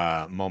here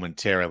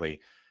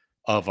momentarily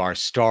of our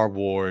Star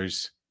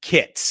Wars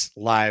kits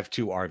live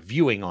to our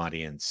viewing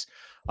audience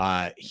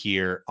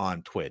here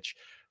on Twitch.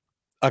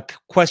 A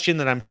question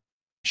that I'm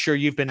sure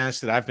you've been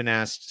asked, that I've been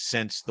asked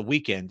since the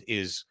weekend,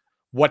 is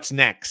what's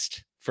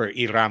next for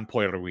Iran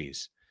Puey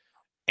Ruiz?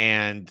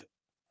 And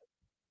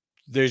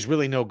there's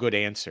really no good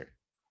answer,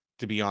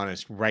 to be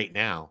honest, right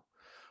now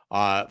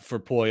for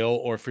Puyo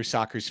or for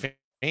soccer's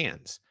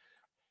fans.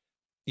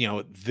 You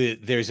know,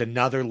 there's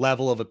another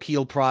level of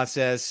appeal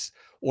process,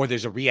 or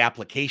there's a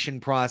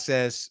reapplication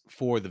process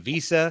for the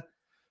visa.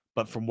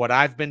 But from what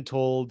I've been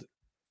told,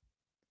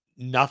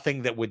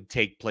 nothing that would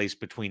take place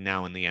between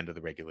now and the end of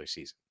the regular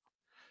season.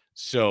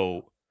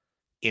 So,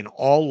 in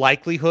all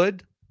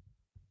likelihood,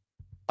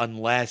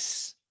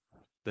 unless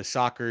the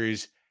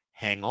Sockers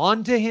hang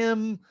on to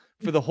him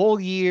for the whole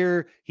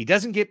year, he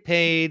doesn't get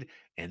paid,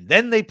 and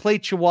then they play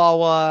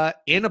Chihuahua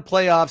in a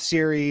playoff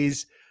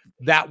series,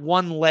 that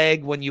one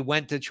leg when you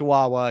went to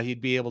Chihuahua,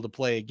 he'd be able to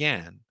play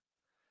again.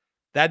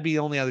 That'd be the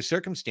only other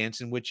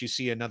circumstance in which you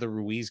see another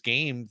Ruiz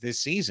game this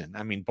season.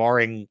 I mean,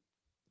 barring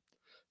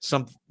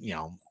some, you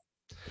know,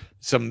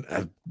 some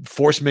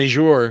force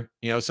majeure,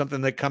 you know,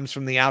 something that comes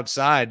from the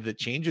outside that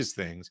changes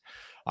things.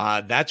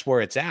 That's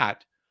where it's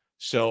at.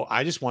 So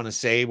I just want to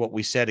say what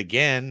we said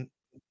again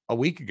a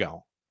week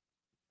ago.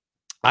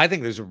 I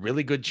think there's a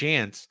really good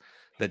chance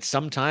that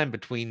sometime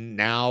between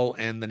now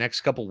and the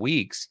next couple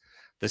weeks,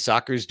 the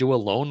Sockers do a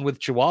loan with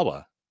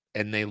Chihuahua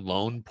and they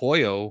loan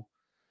Puyo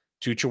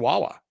to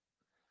Chihuahua.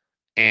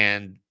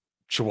 And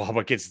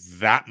Chihuahua gets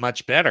that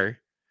much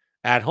better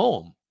at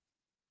home,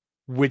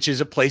 which is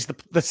a place the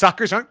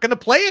Sockers aren't going to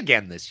play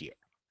again this year.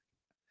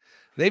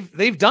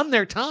 They've done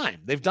their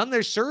time. They've done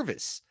their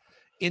service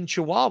in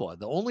Chihuahua.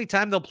 The only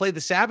time they'll play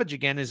the Savage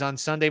again is on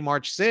Sunday,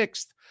 March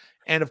 6th.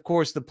 And of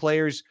course, the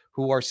players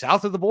who are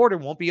south of the border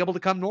won't be able to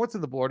come north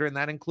of the border, and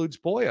that includes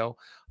Puyo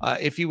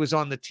if he was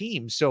on the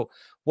team. So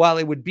while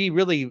it would be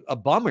really a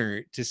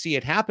bummer to see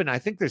it happen, I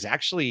think there's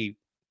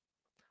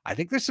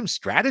some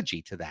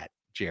strategy to that,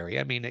 Jerry.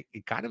 I mean,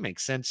 it kind of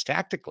makes sense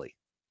tactically.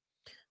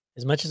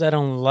 As much as I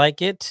don't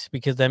like it,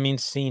 because that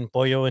means seeing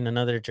Pollo in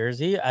another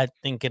jersey, I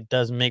think it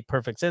does make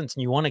perfect sense.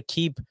 And you want to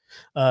keep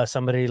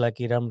somebody like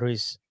Iram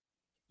Ruiz,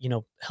 you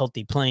know,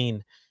 healthy,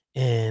 playing,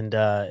 and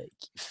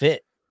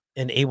fit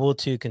and able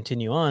to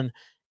continue on.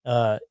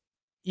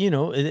 You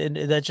know,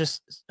 that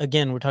just,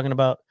 again, we're talking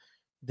about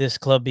this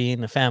club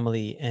being a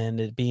family and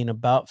it being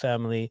about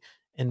family.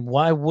 And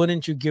why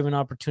wouldn't you give an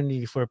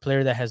opportunity for a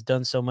player that has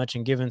done so much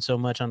and given so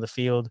much on the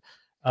field?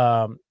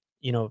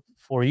 You know,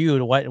 for you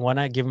to why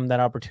not give him that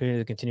opportunity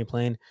to continue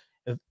playing?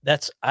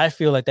 I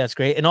feel like that's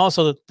great. And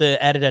also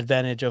the added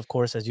advantage, of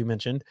course, as you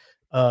mentioned,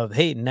 of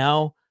hey,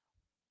 now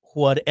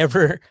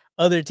whatever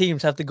other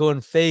teams have to go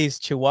and face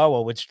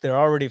Chihuahua, which they're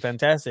already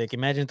fantastic.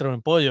 Imagine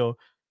throwing Pollo.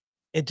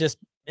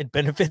 It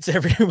benefits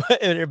everyone.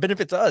 It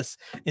benefits us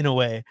in a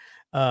way.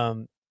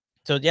 So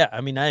yeah,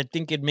 I mean, I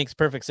think it makes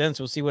perfect sense.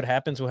 We'll see what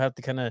happens. We'll have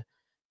to kind of,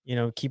 you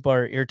know, keep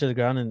our ear to the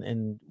ground,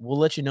 and we'll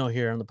let you know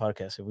here on the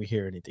podcast if we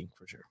hear anything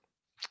for sure.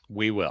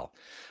 We will.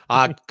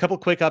 A couple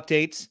quick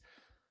updates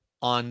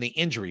on the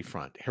injury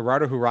front.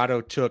 Gerardo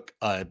Jurado took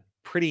a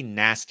pretty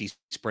nasty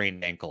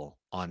sprained ankle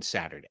on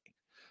Saturday.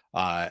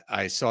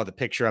 I saw the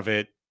picture of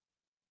it.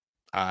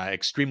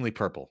 Extremely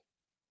purple.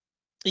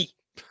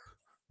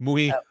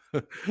 Muy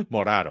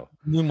morado.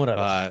 Muy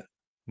morado.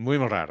 Muy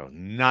morado.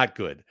 Not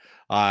good.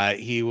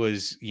 He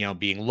was,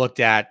 being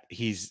looked at.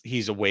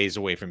 He's a ways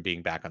away from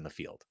being back on the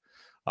field.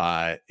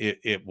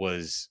 It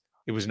was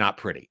not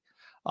pretty.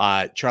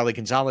 Charlie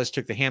Gonzalez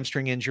took the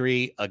hamstring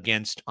injury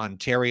against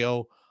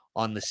Ontario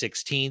on the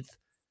 16th.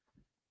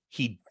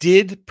 He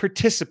did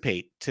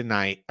participate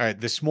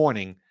this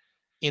morning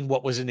in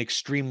what was an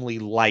extremely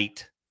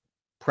light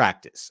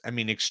practice. I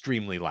mean,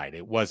 extremely light.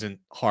 It wasn't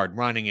hard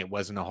running. It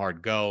wasn't a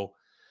hard go.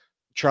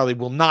 Charlie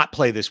will not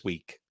play this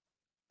week.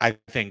 I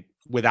think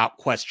without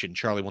question,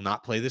 Charlie will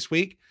not play this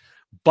week.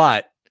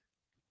 But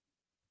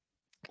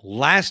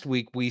last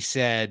week we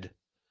said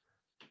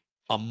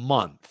a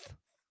month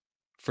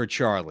for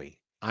Charlie.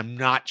 I'm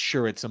not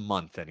sure it's a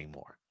month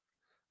anymore.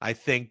 I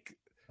think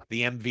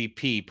the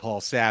MVP,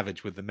 Paul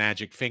Savage, with the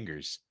magic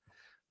fingers,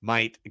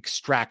 might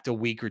extract a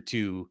week or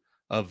two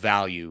of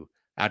value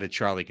out of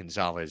Charlie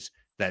Gonzalez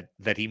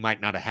that he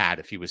might not have had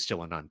if he was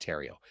still in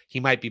Ontario. He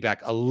might be back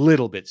a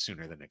little bit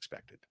sooner than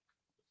expected.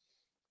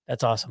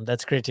 That's awesome.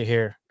 That's great to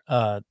hear.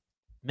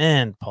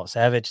 Man, Paul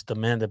Savage, the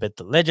man, the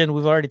legend.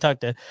 We've already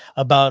talked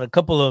about a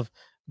couple of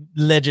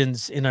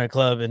legends in our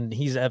club, and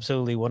he's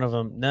absolutely one of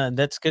them. No,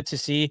 that's good to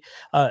see.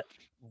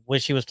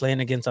 Wish he was playing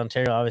against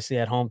Ontario, obviously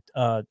at home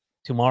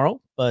tomorrow.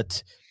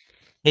 But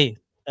hey,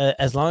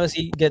 as long as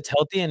he gets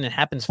healthy and it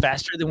happens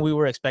faster than we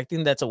were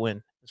expecting, that's a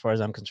win as far as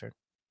I'm concerned.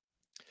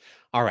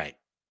 All right.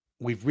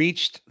 We've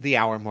reached the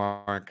hour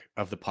mark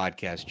of the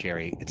podcast,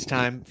 Jerry. It's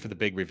time for the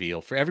big reveal.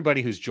 For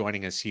everybody who's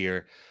joining us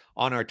here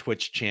on our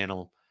Twitch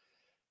channel,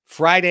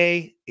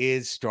 Friday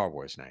is Star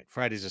Wars night.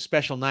 Friday's a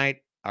special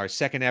night, our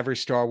second ever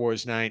Star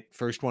Wars night.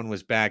 First one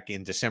was back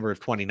in December of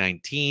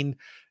 2019,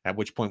 at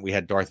which point we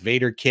had Darth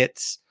Vader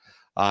kits,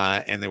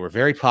 and they were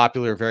very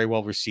popular, very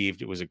well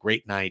received. It was a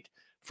great night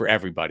for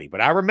everybody.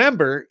 But I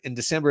remember in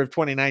December of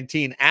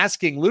 2019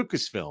 asking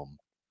Lucasfilm,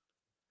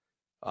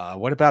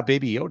 what about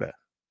Baby Yoda?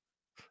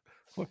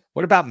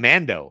 What about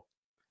Mando?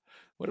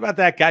 What about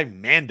that guy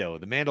Mando,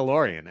 the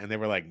Mandalorian? And they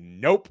were like,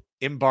 nope,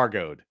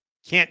 embargoed.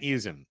 Can't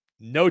use him.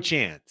 No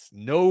chance.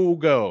 No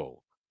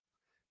go.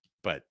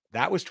 But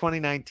that was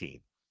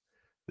 2019.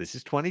 This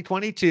is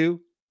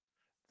 2022.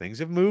 Things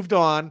have moved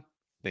on.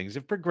 Things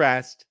have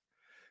progressed.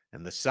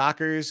 And the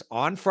Sockers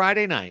on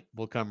Friday night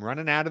will come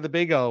running out of the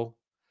Big O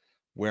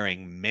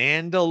wearing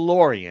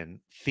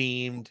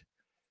Mandalorian-themed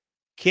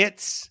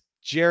kits.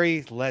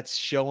 Jerry, let's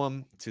show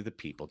them to the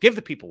people. Give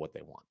the people what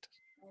they want.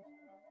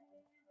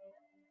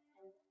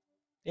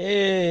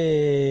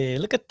 Hey,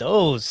 look at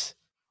those.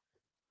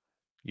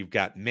 You've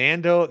got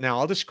Mando. Now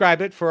I'll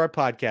describe it for our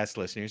podcast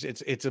listeners.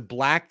 It's a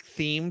black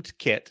themed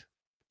kit.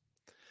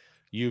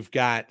 You've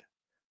got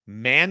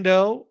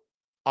Mando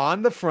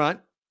on the front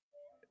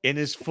in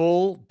his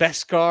full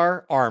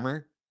Beskar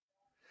armor.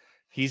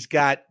 He's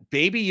got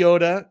Baby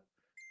Yoda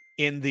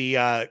in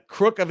the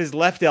crook of his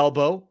left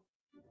elbow,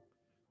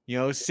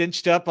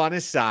 cinched up on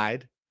his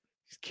side.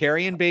 He's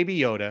carrying Baby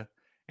Yoda.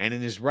 And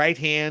in his right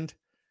hand,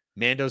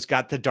 Mando's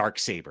got the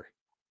Darksaber.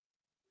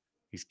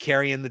 He's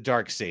carrying the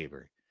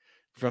Darksaber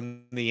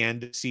from the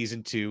end of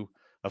season 2.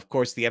 Of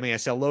course, the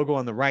MASL logo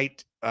on the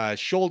right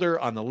shoulder.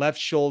 On the left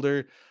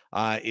shoulder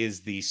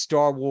is the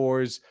Star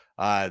Wars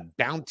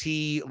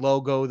bounty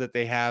logo that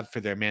they have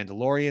for their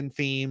Mandalorian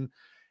theme.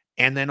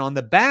 And then on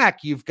the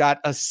back, you've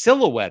got a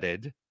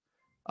silhouetted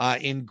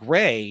in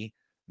gray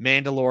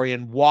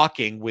Mandalorian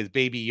walking with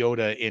Baby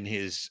Yoda in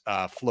his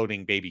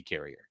floating baby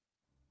carrier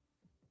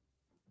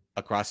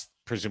across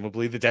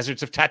presumably the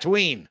deserts of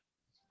Tatooine.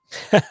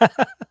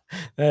 That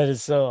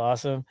is so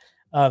awesome.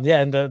 Yeah,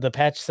 and the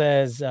patch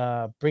says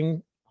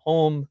bring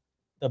home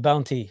the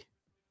bounty,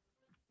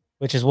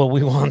 which is what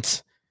we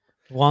want.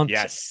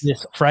 Yes.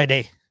 This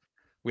Friday.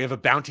 We have a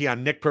bounty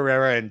on Nick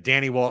Pereira and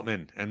Danny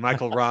Waltman and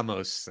Michael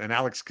Ramos and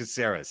Alex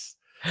Caceres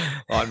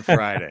on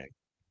Friday.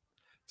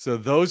 So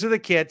those are the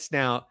kits.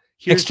 Now,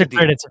 here's extra the deal.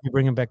 credits if you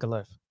bring him back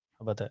alive.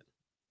 How about that?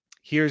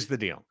 Here's the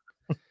deal.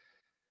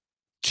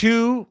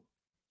 2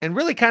 and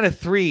really kind of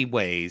 3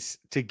 ways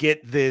to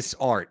get this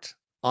art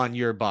on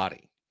your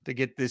body, to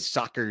get this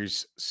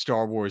Sockers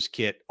Star Wars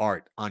kit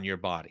art on your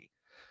body.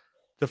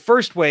 The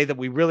first way that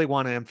we really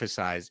want to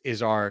emphasize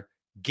is our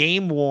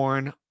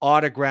game-worn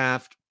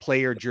autographed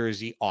player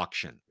jersey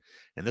auction.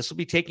 And this will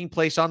be taking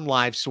place on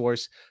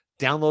LiveSource.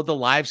 Download the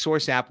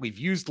LiveSource app. We've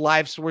used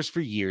LiveSource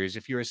for years.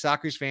 If you're a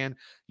Sockers fan,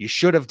 you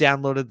should have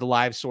downloaded the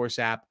LiveSource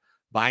app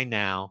by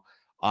now.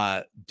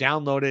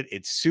 Download it.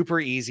 It's super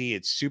easy.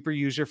 It's super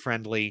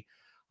user-friendly.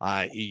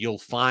 You'll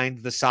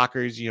find the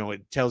Sockers,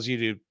 it tells you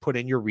to put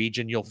in your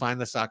region. You'll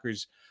find the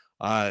Sockers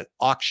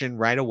auction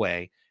right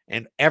away.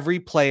 And every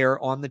player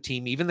on the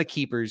team, even the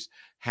keepers,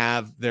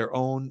 have their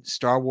own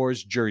Star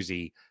Wars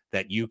jersey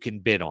that you can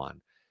bid on.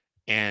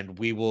 And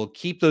we will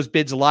keep those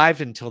bids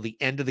alive until the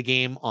end of the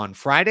game on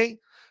Friday,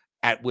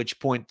 at which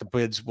point the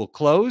bids will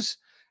close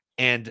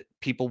and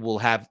people will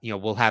have,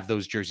 we'll have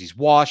those jerseys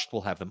washed,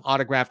 we'll have them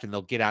autographed, and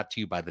they'll get out to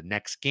you by the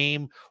next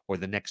game or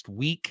the next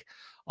week.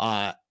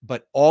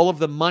 But all of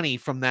the money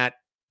from that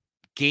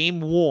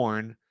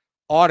game-worn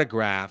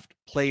autographed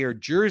player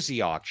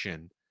jersey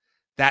auction,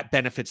 that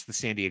benefits the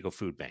San Diego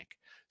Food Bank.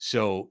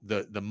 So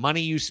the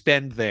money you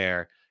spend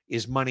there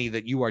is money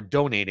that you are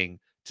donating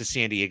to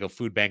San Diego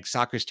Food Bank.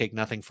 Sockers take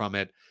nothing from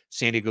it.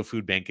 San Diego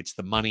Food Bank, it's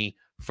the money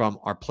from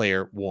our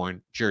player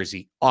worn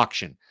jersey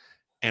auction.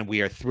 And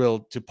we are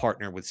thrilled to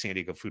partner with San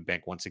Diego Food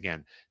Bank once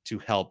again to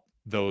help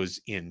those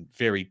in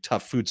very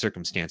tough food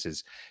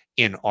circumstances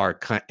in our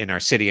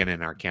city and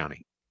in our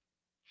county.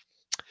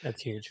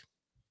 That's huge.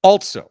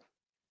 Also,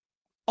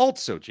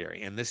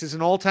 Jerry, and this is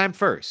an all-time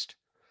first,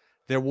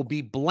 there will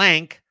be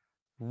blank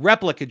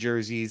replica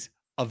jerseys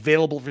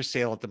available for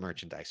sale at the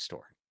merchandise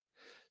store.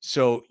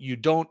 So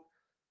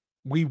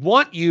we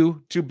want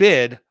you to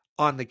bid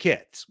on the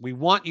kits. We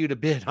want you to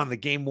bid on the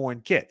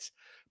game-worn kits.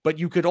 But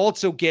you could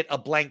also get a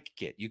blank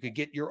kit. You could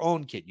get your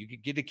own kit. You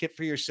could get a kit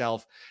for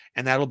yourself,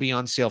 and that'll be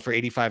on sale for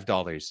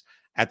 $85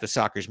 at the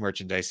Sockers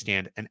merchandise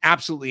stand. An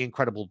absolutely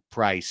incredible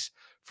price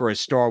for a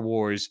Star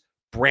Wars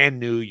brand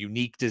new,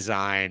 unique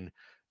design,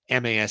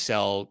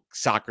 MASL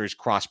Sockers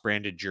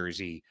cross-branded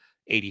jersey,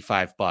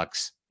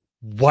 $85.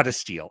 What a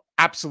steal.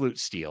 Absolute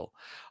steal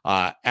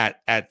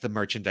at the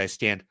merchandise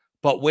stand.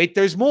 But wait,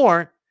 there's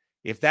more.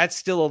 If that's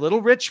still a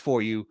little rich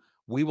for you,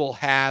 we will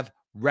have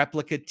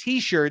replica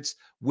t-shirts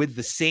with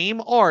the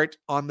same art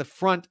on the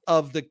front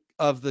of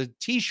the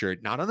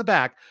t-shirt, not on the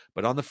back,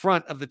 but on the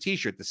front of the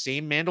t-shirt, the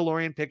same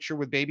Mandalorian picture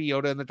with Baby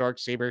Yoda and the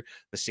Darksaber,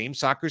 the same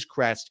Sockers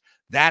crest.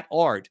 That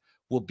art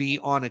will be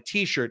on a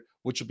t-shirt,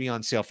 which will be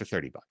on sale for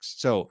 $30.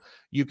 So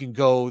you can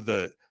go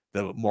the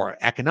more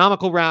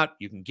economical route.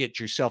 You can get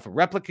yourself a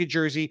replica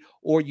jersey,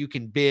 or you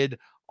can bid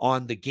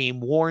on the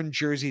game-worn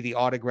jersey, the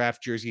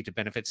autographed jersey, to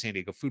benefit San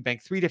Diego Food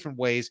Bank. 3 different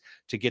ways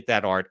to get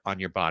that art on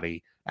your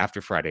body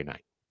after Friday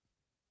night.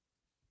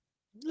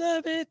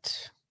 Love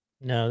it.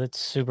 No, that's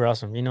super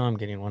awesome. You know I'm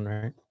getting one,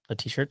 right? A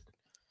t-shirt?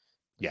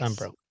 Yes. I'm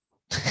broke.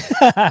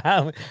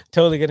 I'm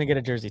totally going to get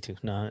a jersey too.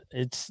 No,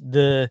 it's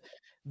the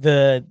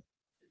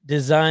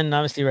design,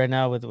 obviously, right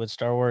now with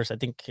Star Wars. I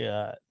think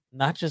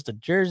not just the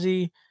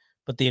jersey,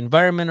 but the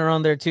environment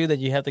around there too that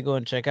you have to go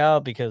and check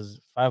out, because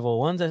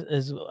 501s,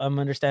 as I'm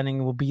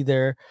understanding, will be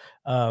there.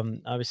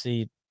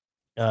 Obviously,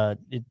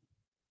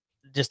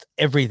 just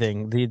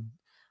everything, the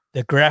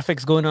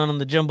graphics going on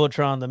the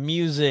Jumbotron, the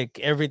music,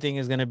 everything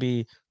is going to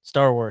be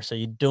Star Wars. So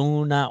you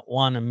do not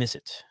want to miss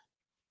it.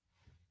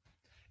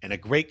 And a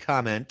great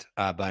comment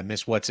by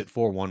Miss What's It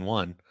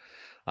 411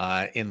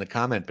 in the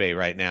comment bay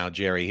right now,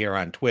 Jerry, here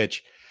on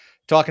Twitch,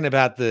 talking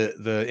about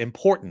the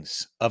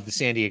importance of the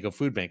San Diego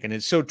Food Bank. And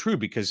it's so true,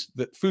 because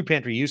the food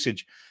pantry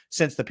usage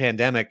since the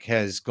pandemic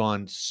has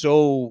gone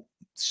so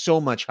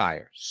much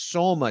higher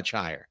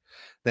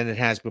than it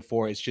has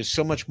before. It's just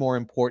so much more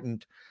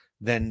important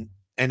than,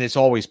 and it's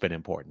always been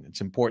important.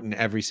 It's important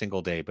every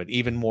single day, but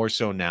even more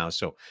so now.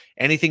 So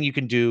anything you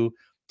can do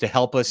to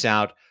help us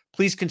out,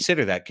 please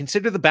consider that.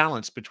 Consider the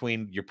balance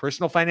between your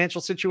personal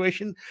financial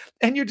situation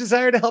and your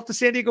desire to help the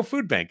San Diego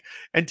Food Bank,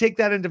 and take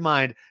that into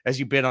mind as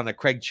you bid on a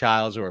Craig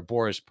Childs or a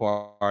Boris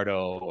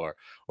Pardo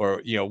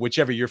or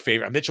whichever your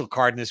favorite, Mitchell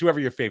Cardenas, whoever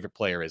your favorite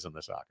player is on the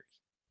Sockers.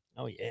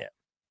 Oh yeah.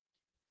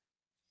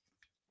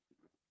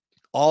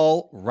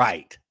 All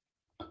right.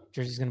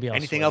 Jersey's gonna be all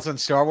anything sweaty. else on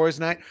Star Wars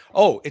night?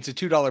 Oh, it's a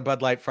 $2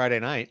 Bud Light Friday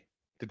night.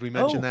 Did we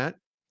mention that?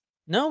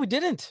 No, we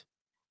didn't.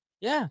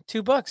 Yeah,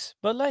 $2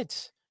 Bud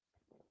Lights.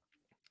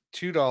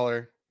 $2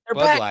 They're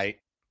Bud back. Light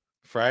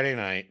Friday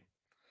night.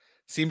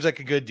 Seems like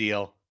a good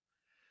deal.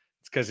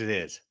 It's because it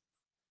is.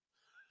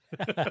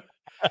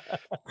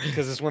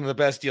 Because it's one of the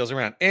best deals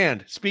around.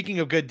 And speaking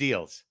of good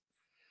deals,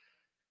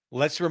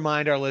 let's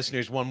remind our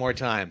listeners one more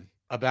time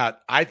about,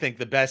 I think,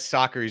 the best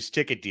Sockers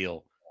ticket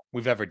deal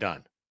we've ever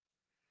done.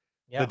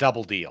 Yeah. The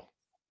double deal.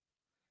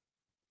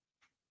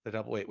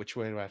 Wait, which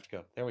way do I have to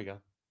go? There we go.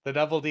 The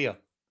double deal.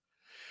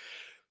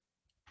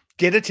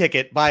 Get a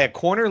ticket, buy a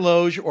corner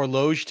loge or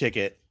loge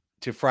ticket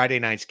to Friday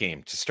night's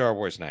game, to Star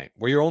Wars night,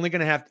 where you're only going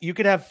to have, you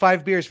could have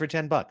 5 beers for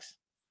 $10,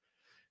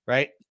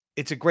 right?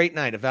 It's a great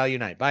night, a value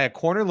night. Buy a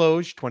corner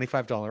loge,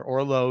 $25, or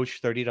a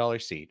loge,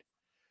 $30 seat.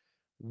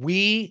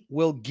 We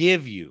will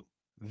give you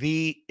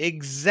the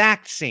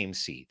exact same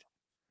seat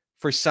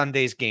for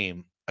Sunday's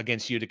game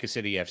against Utica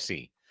City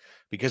FC.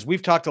 Because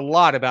we've talked a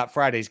lot about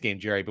Friday's game,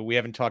 Jerry, but we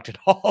haven't talked at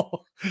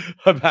all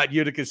about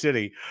Utica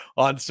City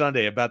on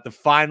Sunday, about the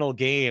final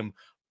game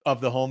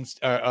of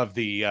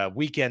the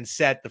weekend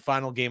set, the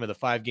final game of the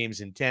 5 games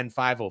in 10,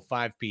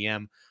 5:05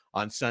 p.m.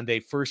 on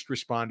Sunday, First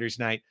Responders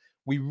Night.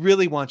 We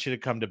really want you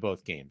to come to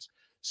both games.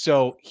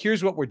 So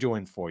here's what we're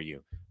doing for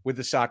you with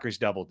the Sockers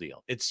double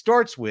deal. It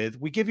starts with,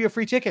 we give you a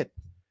free ticket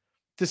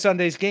to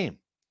Sunday's game.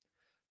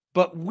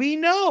 But we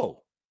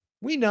know,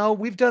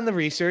 we've done the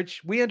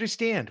research. We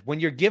understand when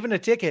you're given a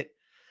ticket,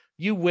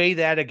 you weigh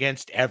that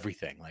against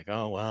everything. Like,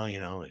 oh, well,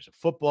 there's a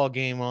football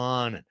game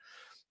on,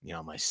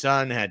 and, my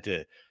son had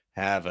to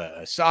have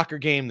a soccer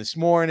game this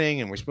morning,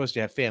 and we're supposed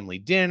to have family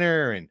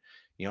dinner. And,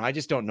 I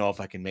just don't know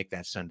if I can make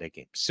that Sunday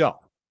game. So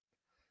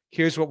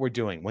here's what we're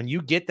doing. When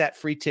you get that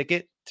free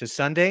ticket to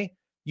Sunday,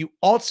 you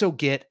also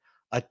get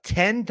a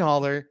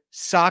 $10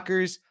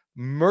 Sockers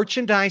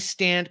merchandise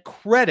stand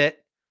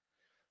credit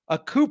a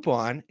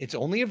coupon. It's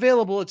only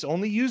available, it's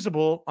only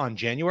usable on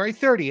January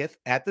 30th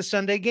at the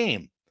Sunday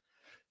game.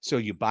 So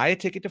you buy a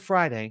ticket to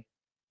Friday,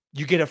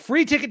 you get a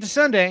free ticket to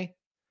Sunday.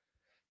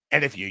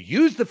 And if you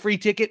use the free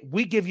ticket,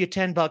 we give you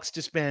 $10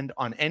 to spend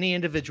on any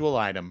individual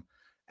item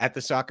at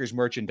the Soccer's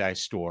merchandise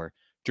store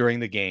during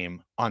the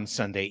game on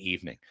Sunday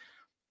evening.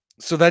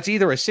 So that's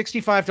either a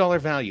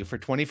 $65 value for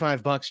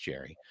 $25,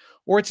 Jerry,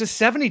 or it's a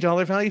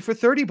 $70 value for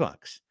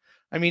 $30.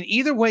 I mean,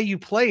 either way you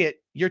play it,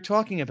 you're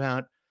talking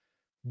about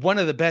one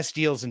of the best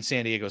deals in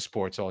San Diego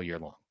sports all year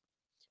long.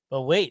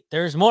 But wait,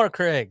 there's more,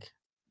 Craig.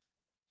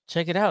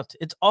 Check it out.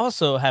 It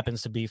also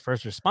happens to be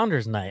First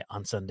Responders Night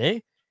on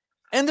Sunday.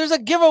 And there's a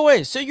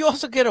giveaway. So you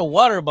also get a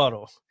water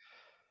bottle.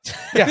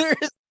 Yeah.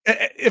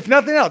 If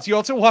nothing else, you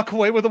also walk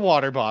away with a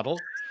water bottle.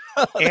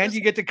 And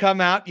you get to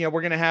come out. You know,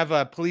 we're going to have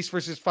a police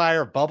versus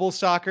fire bubble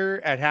soccer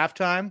at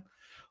halftime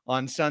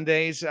on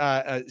Sundays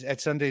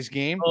at Sunday's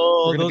game.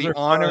 We're going to be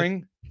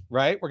honoring,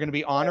 right? We're going to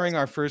be honoring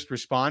our first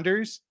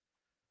responders.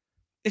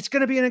 It's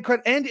going to be an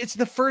incredible, and it's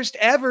the first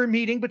ever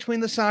meeting between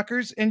the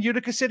Sockers and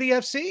Utica City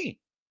FC.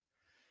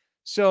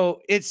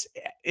 So it's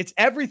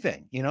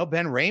everything. You know,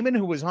 Ben Raymond,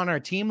 who was on our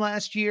team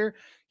last year,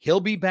 he'll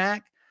be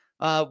back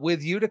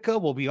with Utica.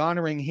 We'll be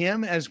honoring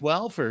him as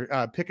well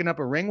for picking up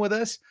a ring with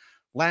us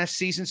last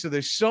season. So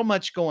there's so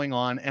much going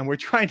on, and we're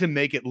trying to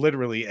make it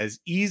literally as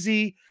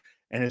easy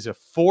and as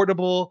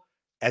affordable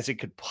as it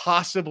could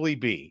possibly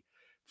be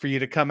for you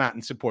to come out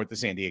and support the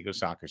San Diego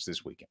Sockers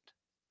this weekend.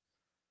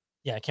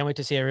 Yeah, I can't wait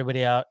to see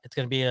everybody out. It's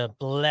going to be a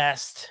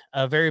blast,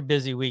 a very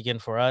busy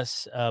weekend for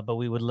us, but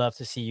we would love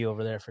to see you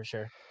over there for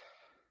sure.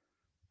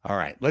 All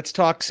right, let's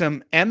talk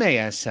some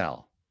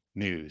MASL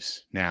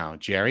news now,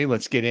 Jerry.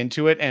 Let's get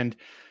into it. And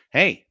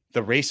hey,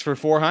 the race for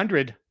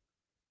 400.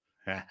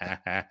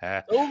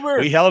 Over.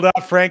 We held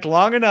out Frank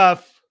long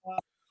enough.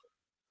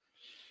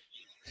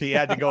 He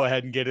had to go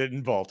ahead and get it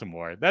in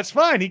Baltimore. That's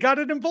fine. He got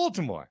it in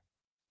Baltimore.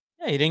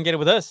 Yeah, he didn't get it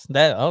with us.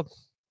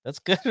 That's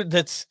good.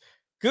 That's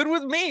good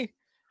with me.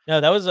 No,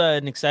 that was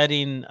an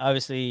exciting,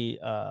 obviously,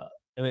 an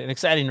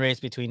exciting race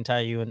between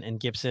Taiyu and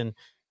Gibson.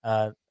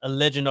 A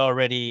legend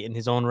already in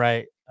his own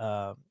right.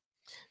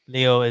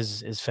 Leo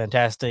is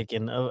fantastic,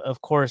 and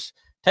of course,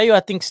 Taiyu I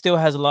think still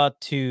has a lot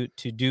to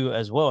do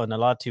as well, and a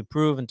lot to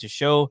prove and to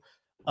show.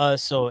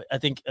 So I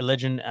think a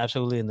legend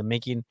absolutely in the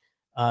making.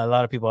 A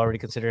lot of people already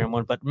consider him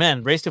one, but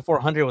man, race to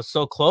 400 was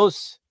so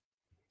close,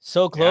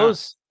 so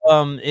close.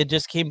 Yeah. It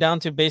just came down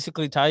to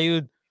basically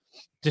Taiyu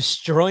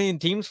destroying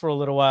teams for a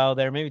little while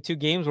there, maybe 2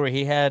 games where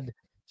he had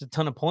a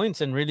ton of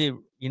points and really,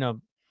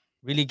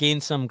 really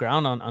gained some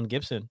ground on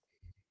Gibson.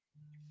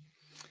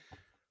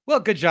 Well,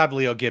 good job,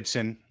 Leo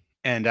Gibson.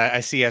 And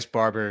I see S.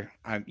 Barber.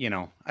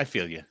 I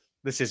feel you.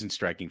 This isn't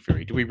striking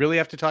fury. Do we really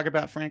have to talk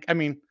about Frank? I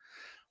mean,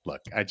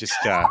 look, I just...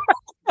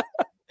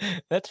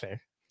 That's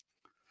fair.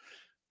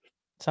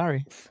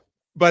 Sorry.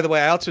 By the way,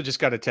 I also just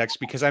got a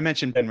text because I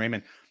mentioned Ben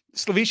Raymond.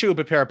 Slaviša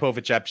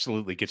Ubiparapovic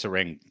absolutely gets a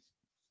ring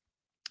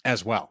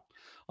as well.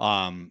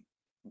 And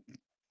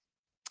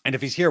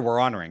if he's here, we're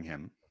honoring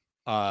him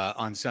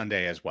on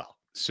Sunday as well.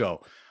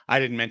 So I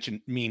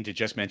didn't mean to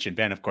just mention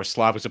Ben. Of course,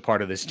 Slav was a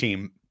part of this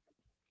team.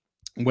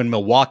 When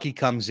Milwaukee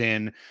comes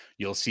in,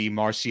 you'll see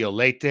Marcio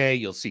Leite,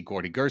 you'll see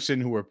Gordy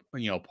Gerson, who were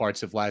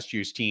parts of last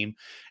year's team.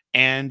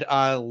 And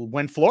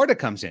when Florida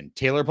comes in,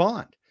 Taylor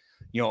Bond,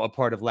 a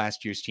part of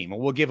last year's team.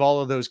 And we'll give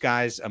all of those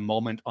guys a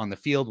moment on the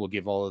field. We'll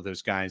give all of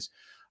those guys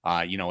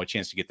a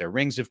chance to get their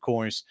rings, of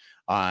course.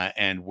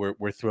 And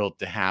we're thrilled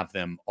to have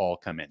them all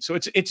come in. So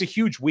it's a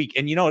huge week.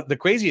 And the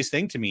craziest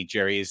thing to me,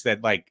 Jerry, is that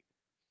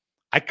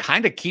I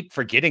kind of keep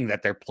forgetting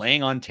that they're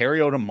playing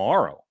Ontario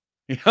tomorrow.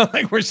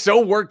 We're so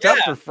worked up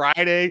for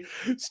Friday,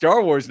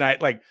 Star Wars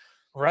night.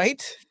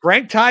 Right?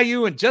 Frank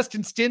Taiyu and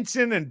Justin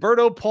Stinson and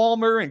Berto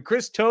Palmer and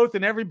Chris Toth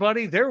and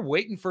everybody, they're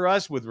waiting for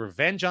us with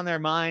revenge on their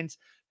minds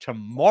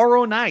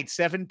tomorrow night,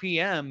 7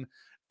 p.m.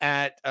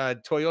 at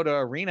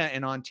Toyota Arena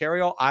in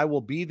Ontario. I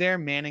will be there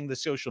manning the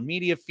social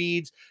media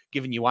feeds,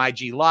 giving you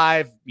IG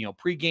Live,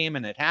 pregame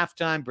and at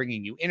halftime,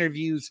 bringing you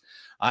interviews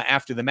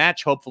after the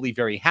match, hopefully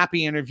very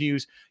happy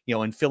interviews,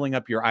 and filling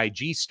up your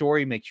IG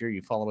story. Make sure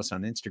you follow us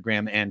on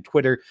Instagram and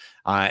Twitter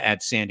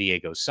at San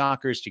Diego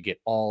Sockers to get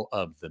all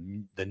of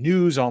the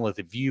news, all of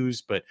the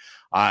views. But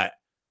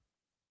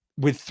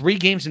with 3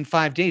 games in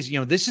 5 days,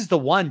 this is the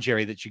one,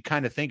 Jerry, that you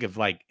kind of think of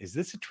is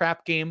this a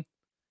trap game?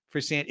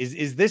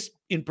 Is this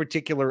in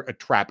particular a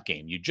trap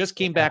game? You just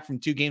came back from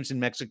 2 games in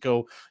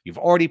Mexico. You've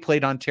already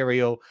played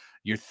Ontario.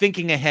 You're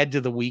thinking ahead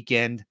to the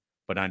weekend,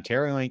 but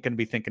Ontario ain't going to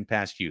be thinking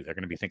past you. They're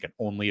going to be thinking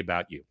only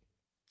about you.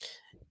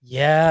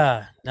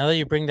 Yeah. Now that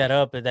you bring that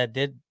up, that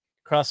did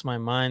cross my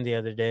mind the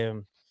other day.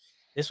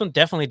 This one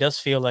definitely does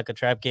feel like a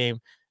trap game.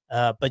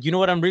 But you know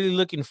what? I'm really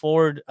looking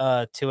forward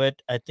to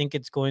it. I think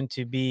it's going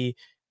to be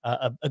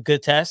a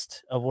good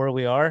test of where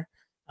we are.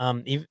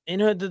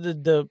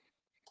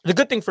 The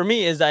good thing for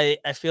me is I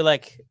feel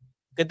like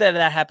good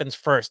that happens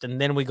first, and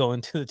then we go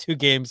into the 2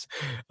 games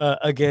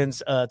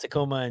against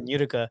Tacoma and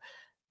Utica.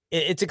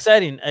 It's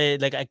exciting.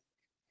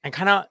 I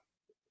kind of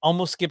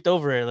almost skipped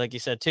over it, like you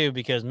said too,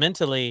 because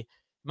mentally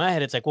my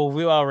head, it's like, well,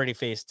 we already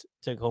faced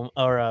Tacoma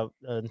or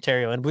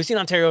Ontario, and we've seen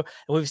Ontario,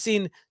 and we've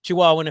seen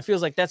Chihuahua, and it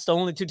feels like that's the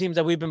only two teams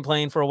that we've been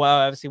playing for a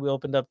while. Obviously, we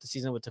opened up the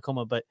season with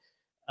Tacoma, but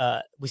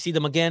we see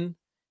them again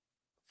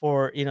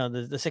for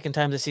the second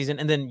time this season,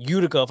 and then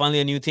Utica,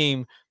 finally a new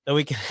team that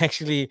we can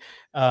actually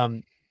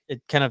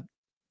it kind of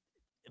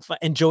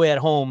enjoy at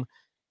home,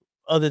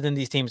 other than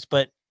these teams.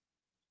 But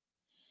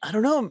I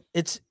don't know.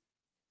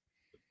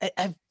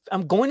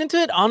 I'm going into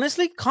it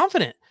honestly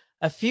confident.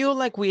 I feel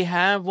like we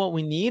have what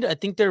we need. I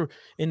think they're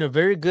in a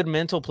very good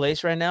mental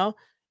place right now,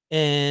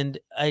 and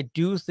I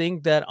do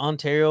think that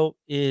Ontario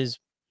is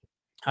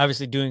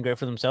obviously doing great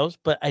for themselves.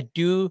 But I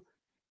do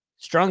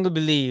strongly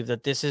believe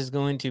that this is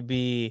going to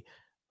be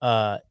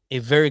a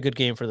very good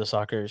game for the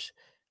Sockers.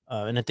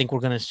 And I think we're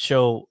going to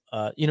show,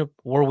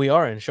 where we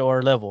are and show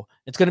our level.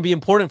 It's going to be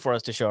important for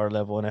us to show our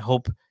level, and I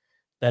hope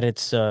that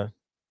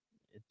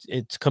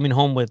it's coming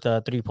home with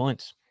 3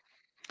 points.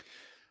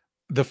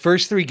 The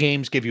first 3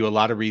 games give you a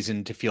lot of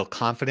reason to feel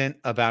confident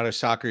about a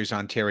Sockers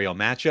Ontario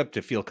matchup,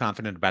 to feel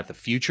confident about the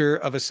future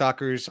of a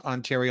Sockers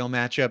Ontario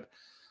matchup.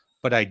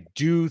 But I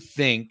do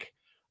think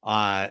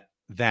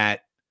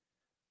that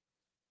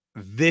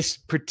this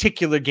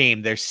particular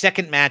game, their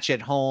second match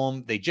at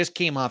home, they just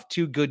came off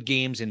 2 good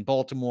games in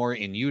Baltimore,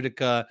 in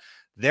Utica.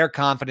 Their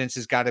confidence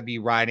has got to be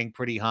riding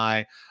pretty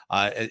high.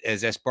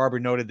 As S. Barber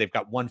noted, they've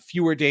got 1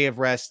 fewer day of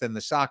rest than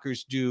the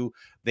Sockers do.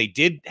 They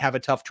did have a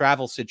tough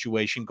travel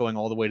situation going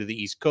all the way to the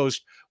East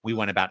Coast. We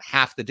went about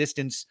half the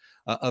distance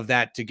of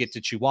that to get to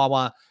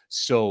Chihuahua.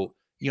 So,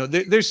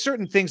 there's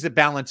certain things that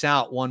balance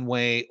out one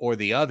way or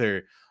the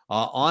other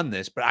on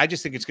this, but I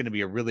just think it's going to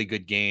be a really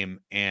good game.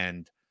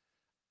 And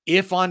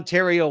if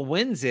Ontario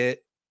wins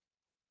it,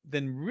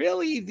 then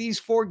really these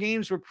 4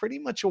 games were pretty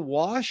much a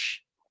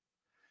wash,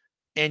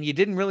 and you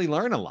didn't really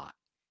learn a lot.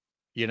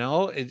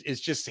 It's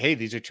just, hey,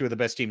 these are 2 of the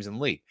best teams in the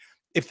league.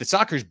 If the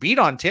Sockers beat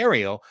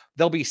Ontario,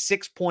 they'll be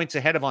 6 points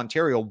ahead of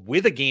Ontario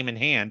with a game in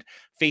hand,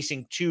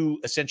 facing 2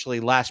 essentially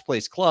last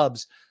place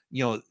clubs,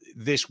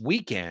 this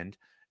weekend,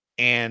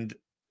 and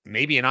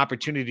maybe an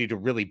opportunity to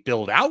really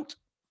build out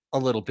a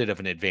little bit of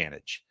an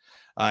advantage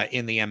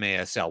in the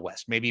MASL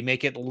West, maybe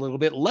make it a little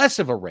bit less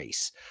of a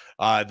race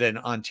than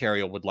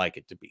Ontario would like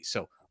it to be.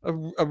 So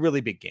a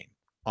really big game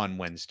on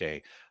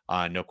Wednesday.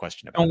 No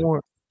question about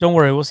it. Don't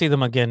worry, we'll see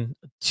them again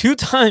 2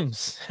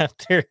 times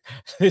after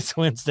this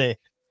Wednesday.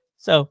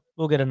 So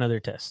we'll get another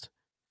test.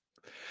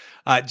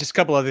 Just a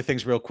couple other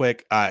things real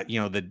quick.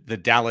 The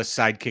Dallas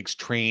Sidekicks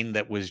train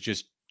that was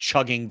just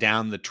chugging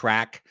down the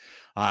track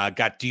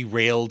got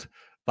derailed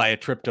by a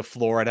trip to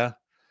Florida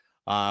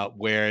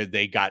where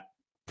they got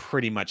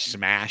pretty much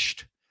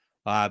smashed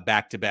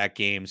back-to-back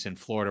games, and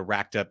Florida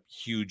racked up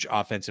huge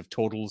offensive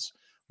totals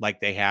like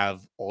they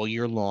have all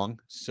year long.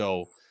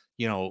 So,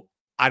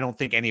 I don't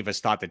think any of us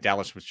thought that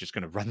Dallas was just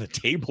going to run the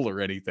table or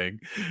anything,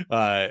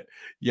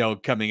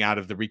 coming out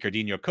of the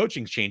Ricardinho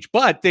coaching change,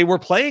 but they were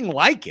playing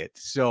like it.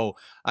 So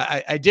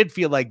I did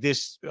feel like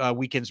this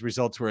weekend's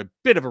results were a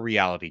bit of a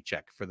reality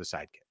check for the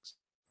Sidekicks.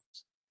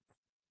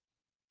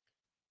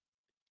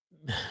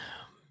 Man,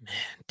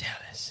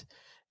 Dallas.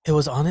 It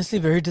was honestly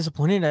very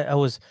disappointing. I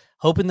was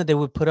hoping that they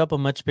would put up a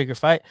much bigger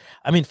fight.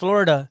 I mean,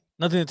 Florida,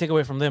 nothing to take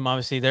away from them.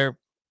 Obviously, they're,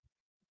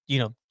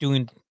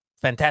 doing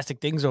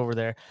fantastic things over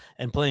there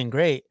and playing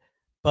great.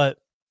 But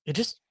it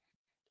just,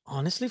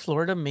 honestly,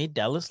 Florida made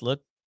Dallas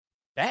look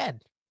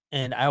bad.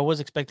 And I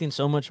was expecting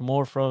so much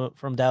more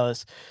from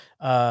Dallas.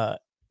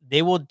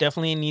 They will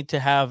definitely need to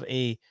have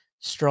a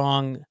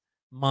strong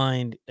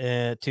mind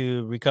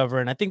to recover.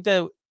 And I think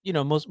that,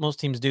 most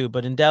teams do.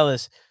 But in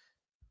Dallas,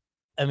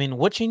 I mean,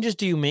 what changes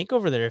do you make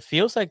over there? It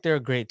feels like they're a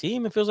great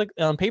team. It feels like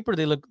on paper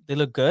they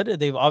look good.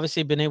 They've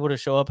obviously been able to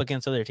show up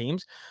against other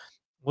teams.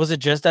 Was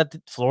it just that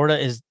Florida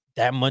is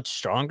that much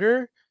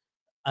stronger?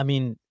 I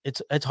mean,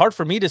 it's hard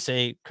for me to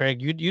say, Craig.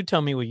 You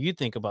tell me what you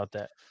think about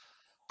that.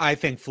 I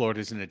think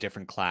Florida's in a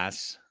different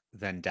class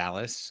than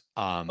Dallas.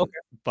 Okay.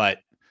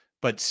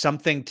 But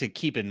something to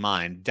keep in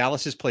mind,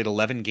 Dallas has played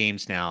 11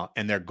 games now,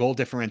 and their goal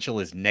differential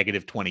is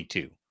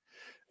 -22.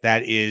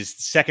 That is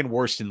second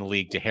worst in the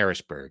league to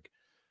Harrisburg,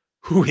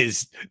 who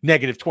is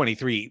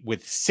 -23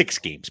 with 6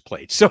 games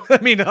played. So,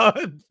 I mean,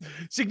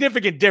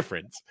 significant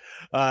difference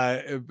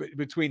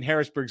between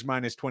Harrisburg's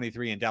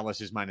 -23 and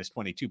Dallas's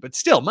 -22. But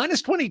still,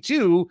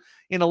 -22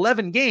 in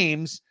 11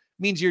 games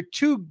means you're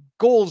 2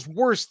 goals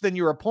worse than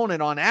your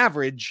opponent on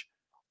average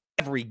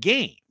every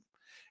game.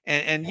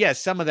 And yes,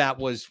 some of that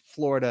was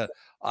Florida,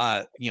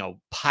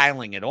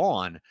 piling it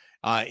on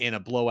in a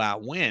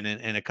blowout win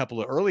and a couple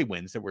of early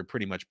wins that were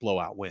pretty much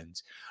blowout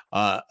wins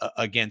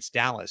against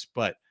Dallas.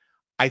 But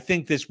I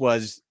think this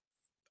was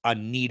a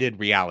needed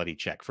reality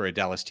check for a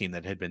Dallas team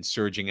that had been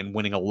surging and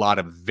winning a lot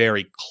of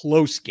very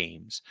close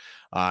games.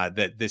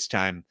 That this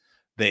time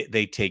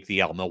they take the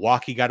L.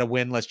 Milwaukee got a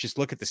win. Let's just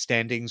look at the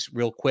standings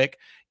real quick.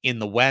 In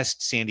the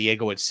West, San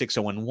Diego at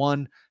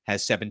 6-0-1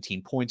 has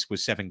 17 points with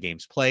 7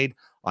 games played.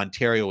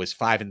 Ontario is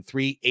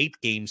 5-3, 8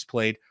 games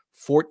played,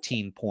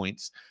 14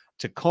 points.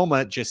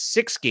 Tacoma, just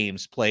 6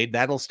 games played.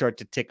 That'll start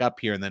to tick up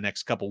here in the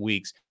next couple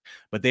weeks,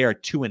 but they are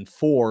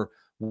 2-4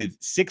 with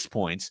 6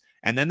 points.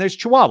 And then there's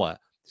Chihuahua,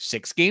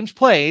 6 games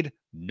played,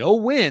 no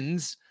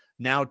wins,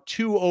 now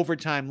 2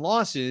 overtime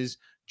losses,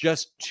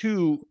 just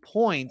 2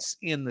 points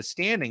in the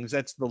standings.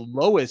 That's the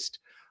lowest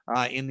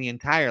in the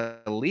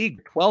entire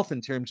league, 12th in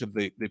terms of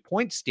the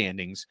point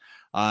standings,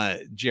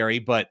 Jerry.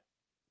 But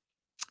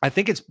I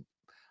think it's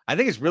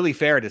really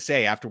fair to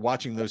say, after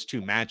watching those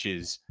 2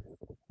 matches,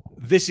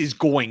 this is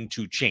going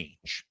to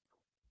change.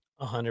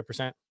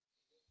 100%.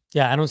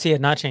 Yeah, I don't see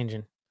it not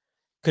changing.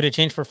 Could it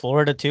change for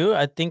Florida too?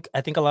 I think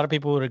a lot of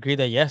people would agree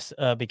that yes,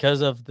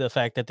 because of the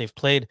fact that they've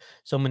played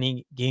so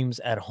many games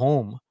at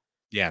home.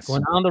 Yes.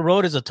 Going on the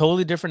road is a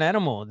totally different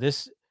animal.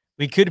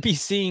 We could be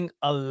seeing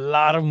a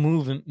lot of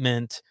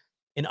movement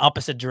in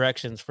opposite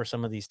directions for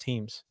some of these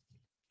teams.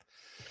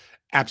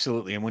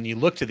 Absolutely. And when you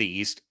look to the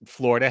East,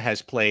 Florida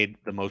has played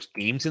the most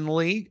games in the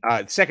league,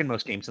 second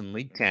most games in the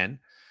league, 10.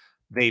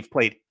 They've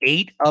played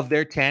 8 of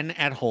their 10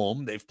 at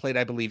home. They've played,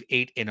 I believe,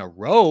 8 in a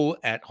row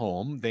at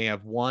home. They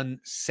have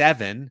won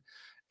 7,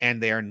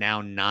 and they are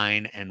now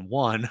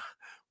 9-1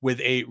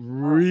 with a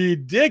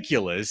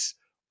ridiculous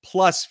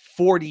plus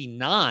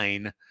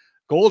 49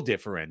 goal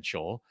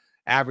differential,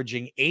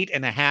 averaging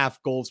 8.5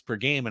 goals per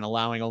game and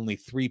allowing only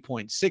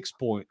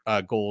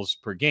 3.6 goals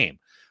per game.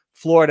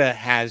 Florida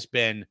has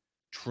been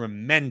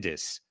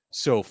tremendous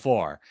so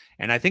far.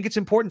 And I think it's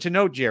important to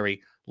note,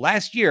 Jerry,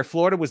 last year,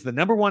 Florida was the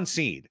number 1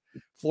 seed.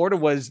 Florida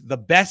was the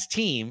best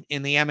team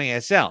in the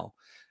MASL.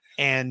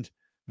 And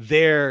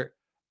their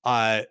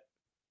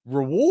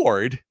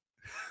reward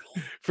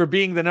for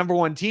being the number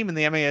 1 team in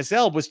the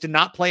MASL was to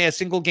not play a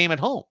single game at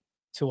home.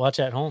 To watch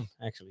at home,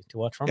 actually, to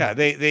watch from home.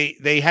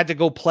 They had to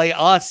go play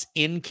us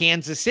in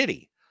Kansas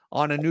City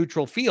on a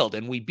neutral field.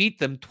 And we beat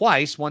them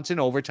twice, once in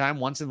overtime,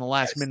 once in the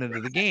last minute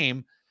of the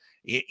game,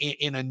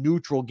 in a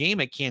neutral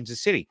game at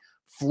Kansas City.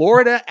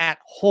 Florida at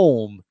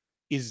home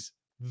is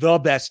the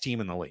best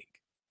team in the league.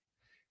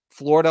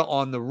 Florida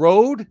on the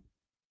road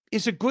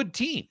is a good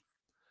team,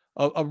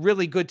 a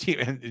really good team.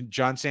 And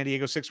John San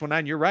Diego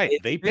 619, you're right.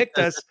 They picked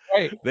us.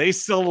 Right. They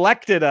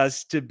selected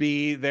us to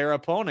be their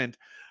opponent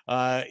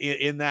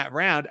in that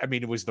round. I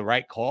mean, it was the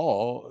right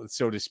call,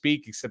 so to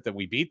speak, except that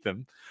we beat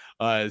them.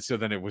 So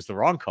then it was the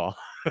wrong call,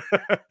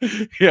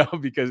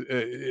 because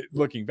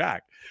looking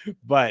back.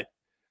 But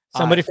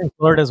somebody from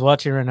Florida is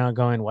watching right now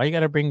going, why you got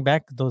to bring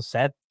back those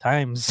sad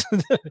times?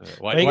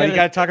 why you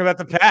got to talk about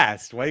the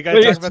past? Why you got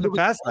to talk about the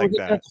past like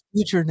that? The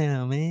future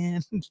now,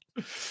 man.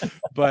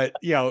 But,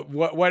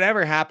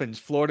 whatever happens,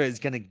 Florida is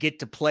going to get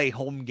to play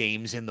home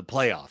games in the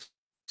playoffs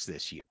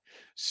this year.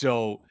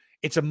 So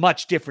it's a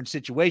much different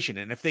situation.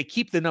 And if they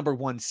keep the number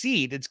 1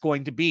 seed, it's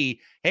going to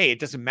be, hey, it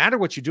doesn't matter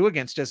what you do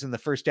against us in the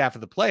first half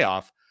of the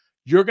playoff.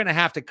 You're going to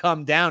have to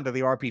come down to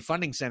the RP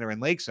Funding Center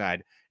in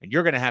Lakeside, and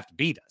you're going to have to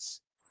beat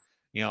us.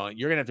 You're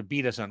going to have to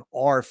beat us on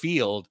our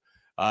field,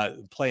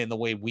 playing the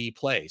way we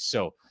play.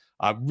 So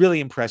really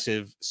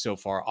impressive so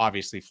far.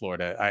 Obviously,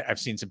 Florida. I've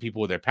seen some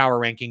people with their power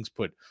rankings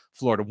put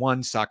Florida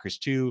 1, Sockers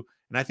 2,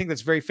 and I think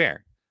that's very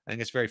fair. I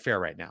think it's very fair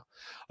right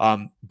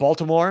now.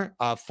 Baltimore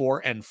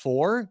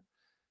 4-4.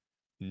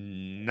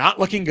 Not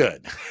looking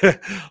good.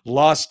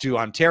 Lost to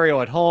Ontario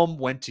at home,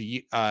 went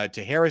to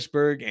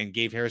Harrisburg and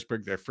gave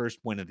Harrisburg their first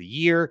win of the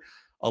year.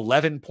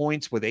 11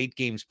 points with 8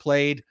 games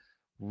played.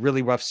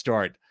 Really rough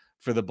start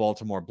for the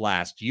Baltimore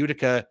Blast.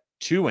 Utica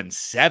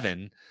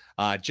 2-7,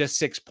 just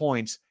 6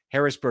 points.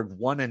 Harrisburg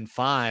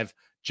 1-5,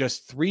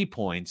 just 3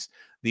 points.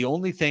 The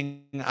only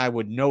thing I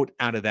would note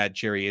out of that,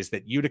 Jerry, is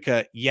that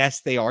Utica,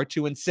 yes, they are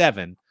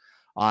 2-7.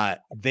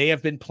 They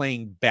have been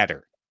playing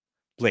better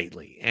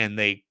lately, and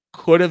they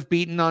could have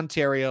beaten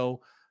Ontario.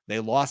 They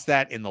lost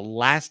that in the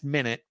last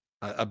minute.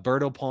 A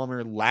Berto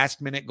Palmer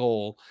last-minute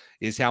goal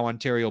is how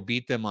Ontario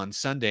beat them on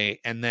Sunday.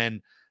 And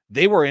then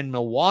they were in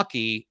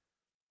Milwaukee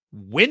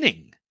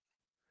winning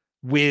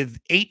with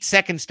 8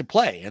 seconds to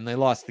play, and they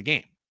lost the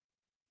game.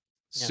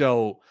 Yeah.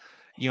 So,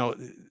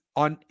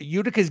 on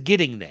Utica's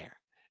getting there.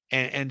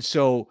 And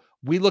so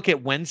we look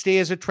at Wednesday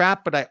as a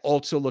trap, but I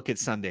also look at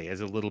Sunday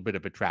as a little bit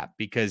of a trap,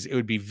 because it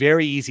would be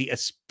very easy,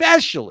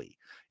 especially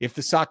if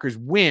the Sockers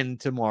win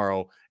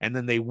tomorrow and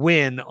then they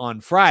win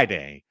on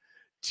Friday,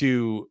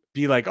 to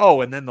be like,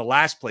 oh, and then the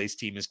last place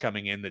team is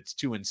coming in that's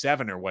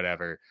 2-7 or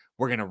whatever.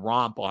 We're going to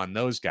romp on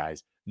those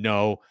guys.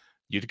 No,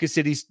 Utica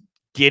City's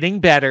getting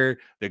better.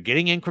 They're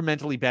getting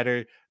incrementally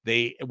better.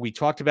 We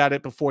talked about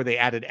it before. They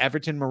added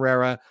Everton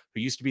Morera,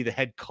 who used to be the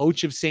head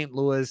coach of St.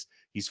 Louis.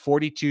 He's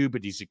 42,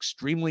 but he's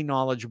extremely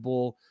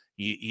knowledgeable.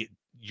 You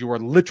are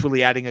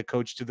literally adding a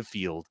coach to the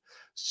field.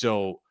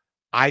 So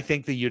I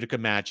think the Utica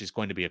match is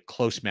going to be a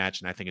close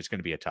match, and I think it's going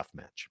to be a tough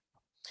match.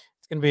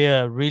 It's going to be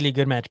a really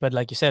good match. But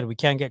like you said, we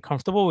can't get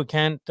comfortable. We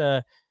can't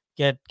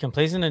get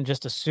complacent and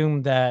just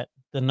assume that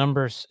the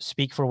numbers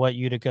speak for what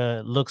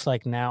Utica looks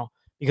like now,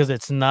 because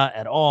it's not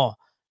at all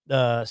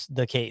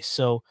the case.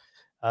 So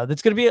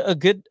that's going to be a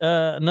good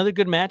another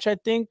good match, I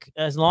think,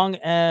 as long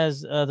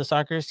as the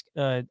Sockers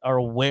are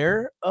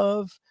aware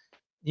of,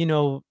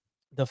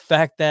 the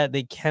fact that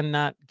they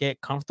cannot get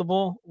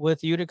comfortable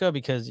with Utica,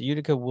 because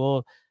Utica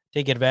will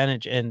take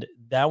advantage. And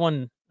that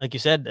one, like you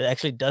said, it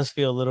actually does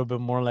feel a little bit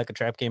more like a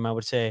trap game, I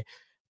would say.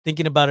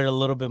 Thinking about it a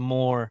little bit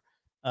more,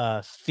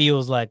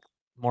 feels like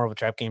more of a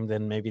trap game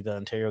than maybe the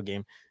Ontario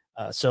game.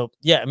 So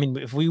yeah, I mean,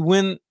 if we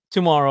win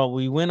tomorrow,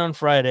 we win on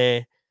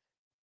Friday,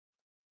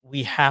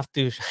 we have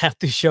to have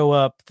to show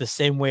up the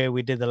same way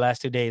we did the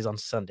last 2 days on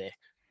Sunday.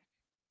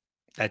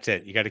 That's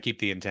it. You got to keep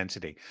the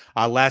intensity.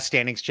 Last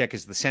standings check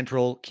is the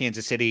Central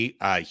Kansas City.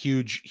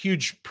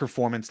 Huge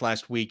performance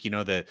last week. You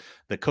know, the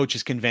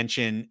coaches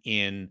convention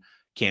in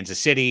Kansas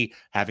City,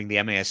 having the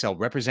MASL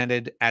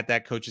represented at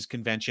that coaches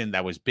convention.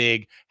 That was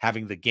big.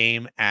 Having the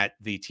game at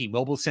the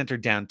T-Mobile Center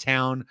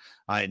downtown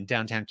in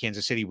downtown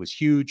Kansas City was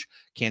huge.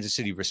 Kansas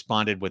City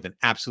responded with an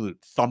absolute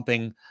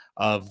thumping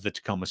of the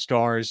Tacoma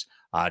Stars,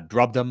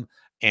 drubbed them,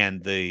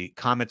 and the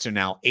Comets are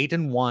now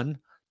 8-1.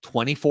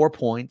 24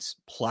 points,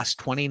 plus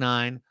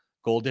 29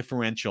 goal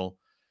differential.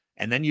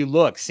 And then you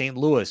look, St.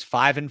 Louis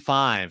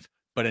 5-5,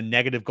 but a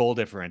negative goal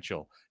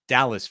differential.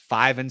 Dallas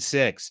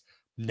 5-6,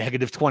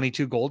 negative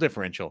 22 goal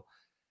differential.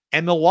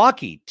 And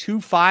Milwaukee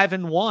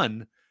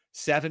 2-5-1,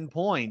 7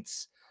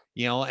 points.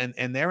 You know,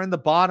 and they're in the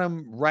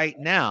bottom right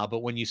now.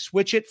 But when you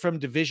switch it from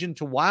division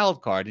to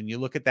wild card and you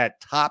look at that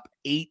top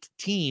 8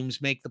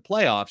 teams make the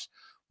playoffs,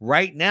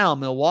 right now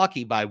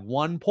Milwaukee by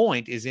 1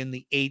 point is in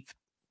the 8th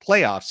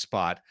playoff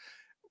spot.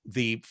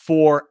 The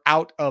 4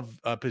 out of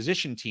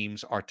position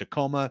teams are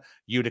Tacoma,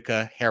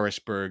 Utica,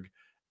 Harrisburg,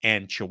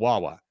 and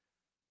Chihuahua.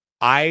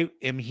 I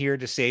am here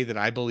to say that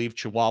I believe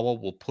Chihuahua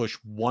will push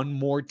one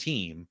more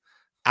team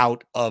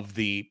out of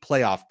the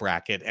playoff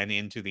bracket and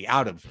into the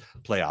out of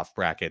playoff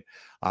bracket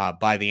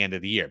by the end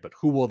of the year. But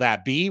who will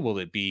that be? Will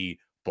it be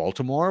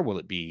Baltimore? Will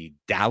it be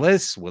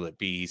Dallas? Will it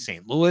be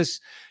St. Louis?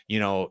 You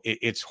know,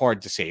 it's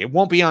hard to say. It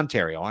won't be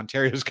Ontario.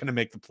 Ontario is going to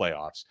make the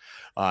playoffs.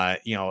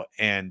 You know,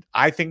 and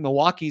I think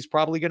Milwaukee's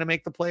probably going to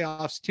make the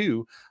playoffs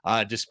too,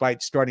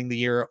 despite starting the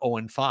year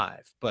 0-5.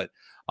 But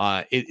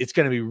it's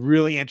going to be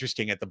really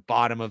interesting at the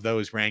bottom of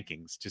those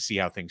rankings to see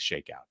how things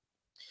shake out.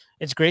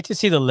 It's great to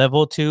see the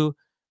level too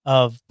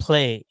of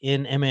play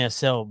in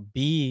MASL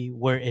be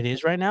where it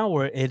is right now,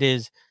 where it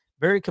is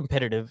very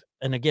competitive.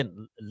 And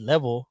again,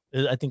 level,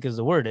 I think is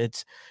the word.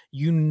 It's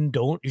you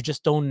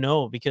just don't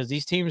know, because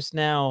these teams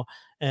now,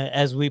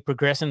 as we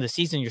progress in the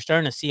season, you're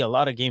starting to see a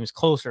lot of games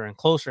closer and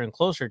closer and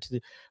closer to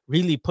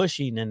really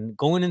pushing and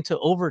going into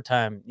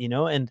overtime, you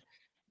know, and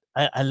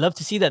I love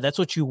to see that. That's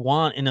what you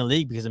want in a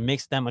league, because it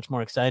makes it that much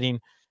more exciting.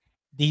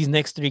 These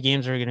next 3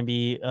 games are going to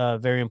be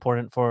very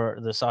important for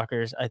the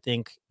Sockers, I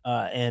think,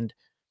 and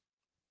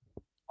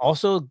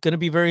also going to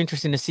be very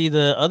interesting to see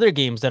the other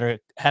games that are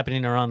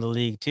happening around the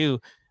league too.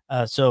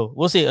 So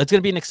we'll see. It's going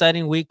to be an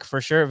exciting week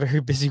for sure. A very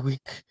busy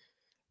week.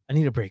 I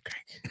need a break,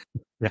 Greg.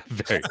 Yeah,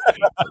 very.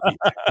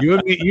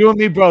 you and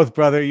me both,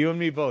 brother. You and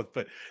me both.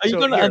 But Are you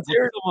going to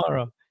Ontario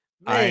tomorrow?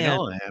 I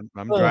know.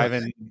 I'm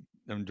driving.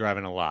 I'm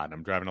driving a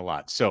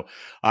lot. So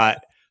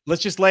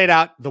let's just lay it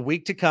out. The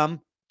week to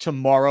come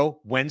tomorrow,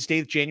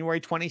 Wednesday, January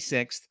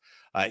 26th.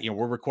 You know,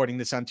 we're recording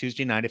this on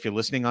Tuesday night. If you're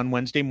listening on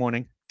Wednesday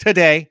morning,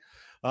 today,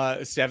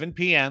 7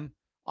 p.m.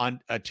 on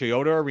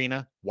Toyota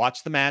Arena.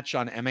 Watch the match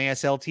on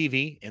MASL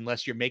TV,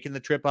 unless you're making the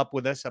trip up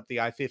with us up the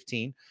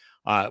I-15.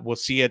 We'll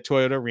see you at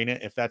Toyota Arena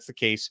if that's the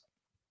case.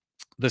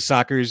 The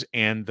Sockers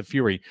and the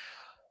Fury.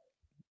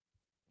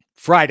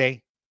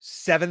 Friday,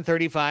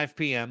 7:35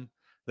 p.m.,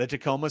 the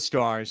Tacoma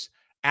Stars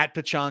at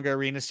Pechanga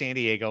Arena, San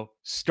Diego.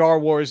 Star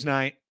Wars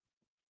night,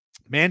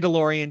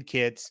 Mandalorian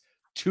kits,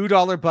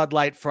 $2 Bud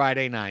Light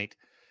Friday night,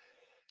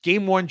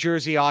 game-worn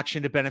jersey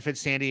auction to benefit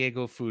San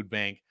Diego Food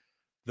Bank,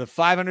 the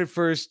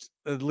 501st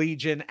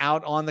Legion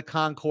out on the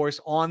concourse,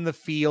 on the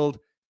field,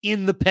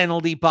 in the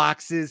penalty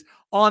boxes,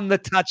 on the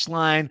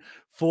touchline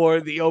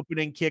for the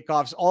opening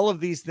kickoffs. All of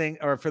these things,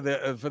 or for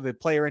the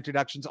player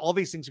introductions, all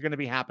these things are going to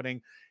be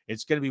happening.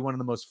 It's going to be one of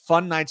the most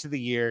fun nights of the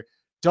year.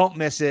 Don't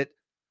miss it.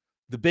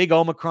 The big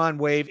Omicron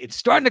wave, it's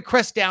starting to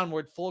crest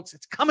downward, folks.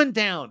 It's coming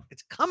down.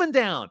 It's coming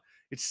down.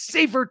 It's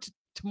safer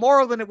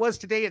tomorrow than it was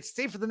today. It's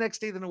safer the next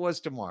day than it was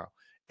tomorrow.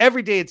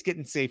 Every day it's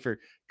getting safer.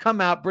 Come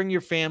out, bring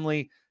your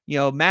family. You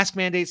know, mask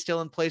mandate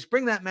still in place.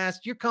 Bring that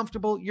mask. You're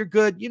comfortable. You're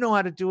good. You know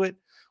how to do it.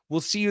 We'll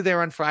see you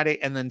there on Friday.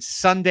 And then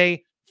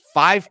Sunday,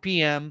 5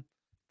 p.m.,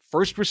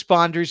 First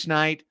Responders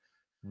Night,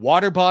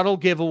 water bottle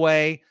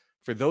giveaway.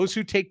 For those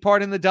who take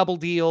part in the double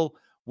deal,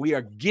 we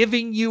are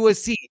giving you a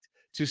seat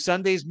to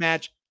Sunday's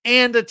match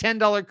and a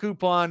 $10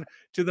 coupon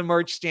to the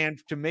merch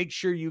stand to make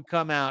sure you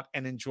come out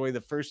and enjoy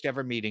the first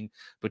ever meeting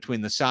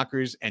between the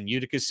Sockers and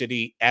Utica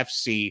City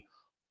FC.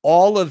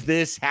 All of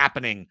this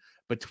happening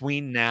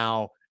between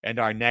now and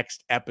our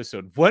next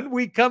episode. When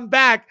we come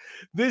back,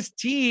 this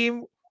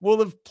team will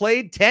have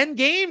played 10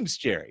 games,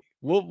 Jerry.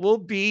 We'll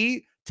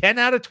be 10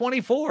 out of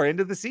 24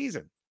 into the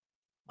season.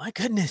 My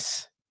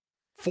goodness.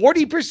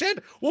 40%.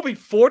 We'll be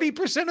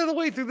 40% of the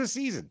way through the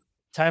season.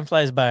 Time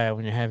flies by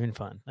when you're having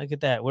fun. Look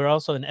at that. We're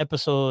also in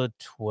episode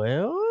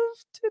 12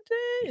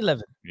 today.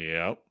 11.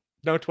 Yep.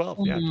 No, 12.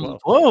 Yeah,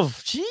 12. 12.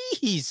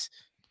 Jeez.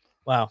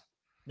 Wow.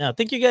 Now,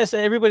 thank you guys,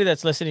 everybody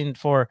that's listening,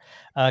 for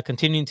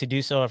continuing to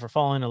do so, for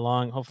following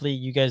along. Hopefully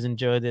you guys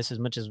enjoy this as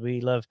much as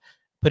we love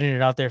putting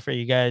it out there for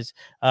you guys.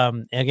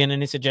 Again,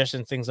 any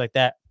suggestions, things like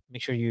that,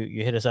 make sure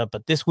you hit us up.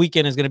 But this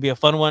weekend is going to be a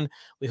fun one.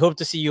 We hope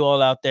to see you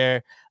all out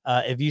there.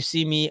 If you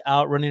see me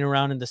out running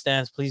around in the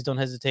stands, please don't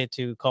hesitate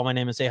to call my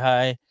name and say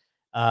hi.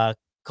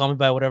 Call me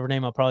by whatever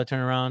name, I'll probably turn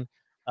around.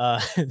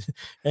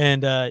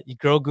 And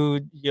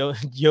Grogu,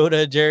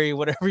 Yoda, Jerry,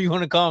 whatever you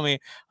want to call me,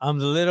 I'm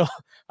the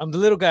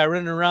little guy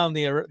running around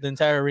the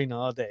entire arena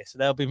all day. So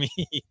that'll be me.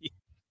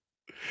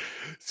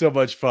 So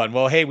much fun.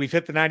 Well, hey, we've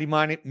hit the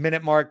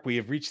 90-minute mark. We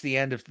have reached the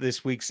end of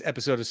this week's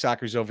episode of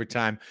Soccer's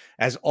Overtime.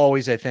 As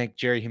always, I thank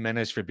Jerry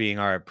Jimenez for being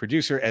our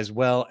producer as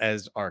well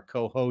as our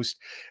co-host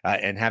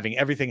and having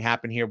everything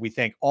happen here. We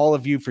thank all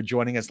of you for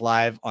joining us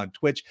live on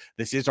Twitch.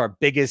 This is our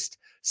biggest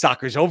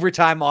Soccer's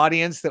Overtime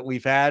audience that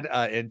we've had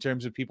in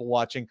terms of people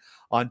watching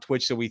on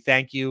Twitch. So we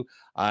thank you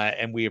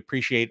and we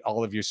appreciate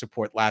all of your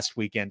support last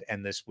weekend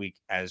and this week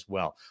as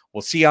well.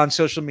 We'll see you on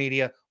social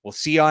media. We'll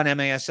see you on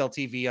MASL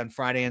TV on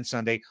Friday and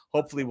Sunday.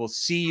 Hopefully we'll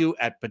see you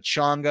at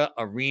Pechanga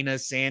Arena,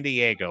 San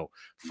Diego,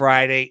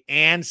 Friday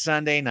and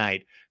Sunday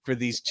night for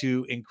these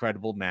two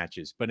incredible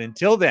matches. But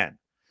until then,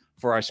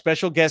 for our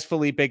special guest,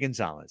 Felipe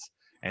Gonzalez,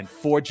 and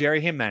for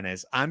Jerry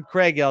Jimenez, I'm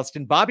Craig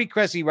Elston. Bobby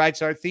Cressy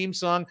writes our theme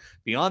song,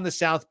 Beyond the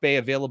South Bay,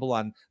 available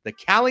on the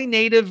Cali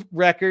Native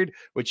record,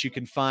 which you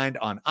can find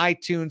on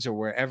iTunes or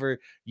wherever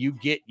you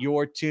get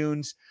your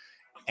tunes.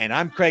 And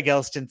I'm Craig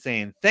Elston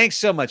saying thanks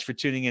so much for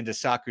tuning into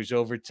Soccer's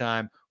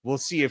Overtime. We'll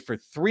see you for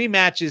 3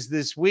 matches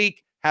this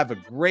week. Have a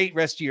great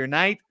rest of your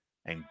night,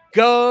 and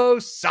go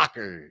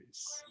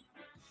Sockers!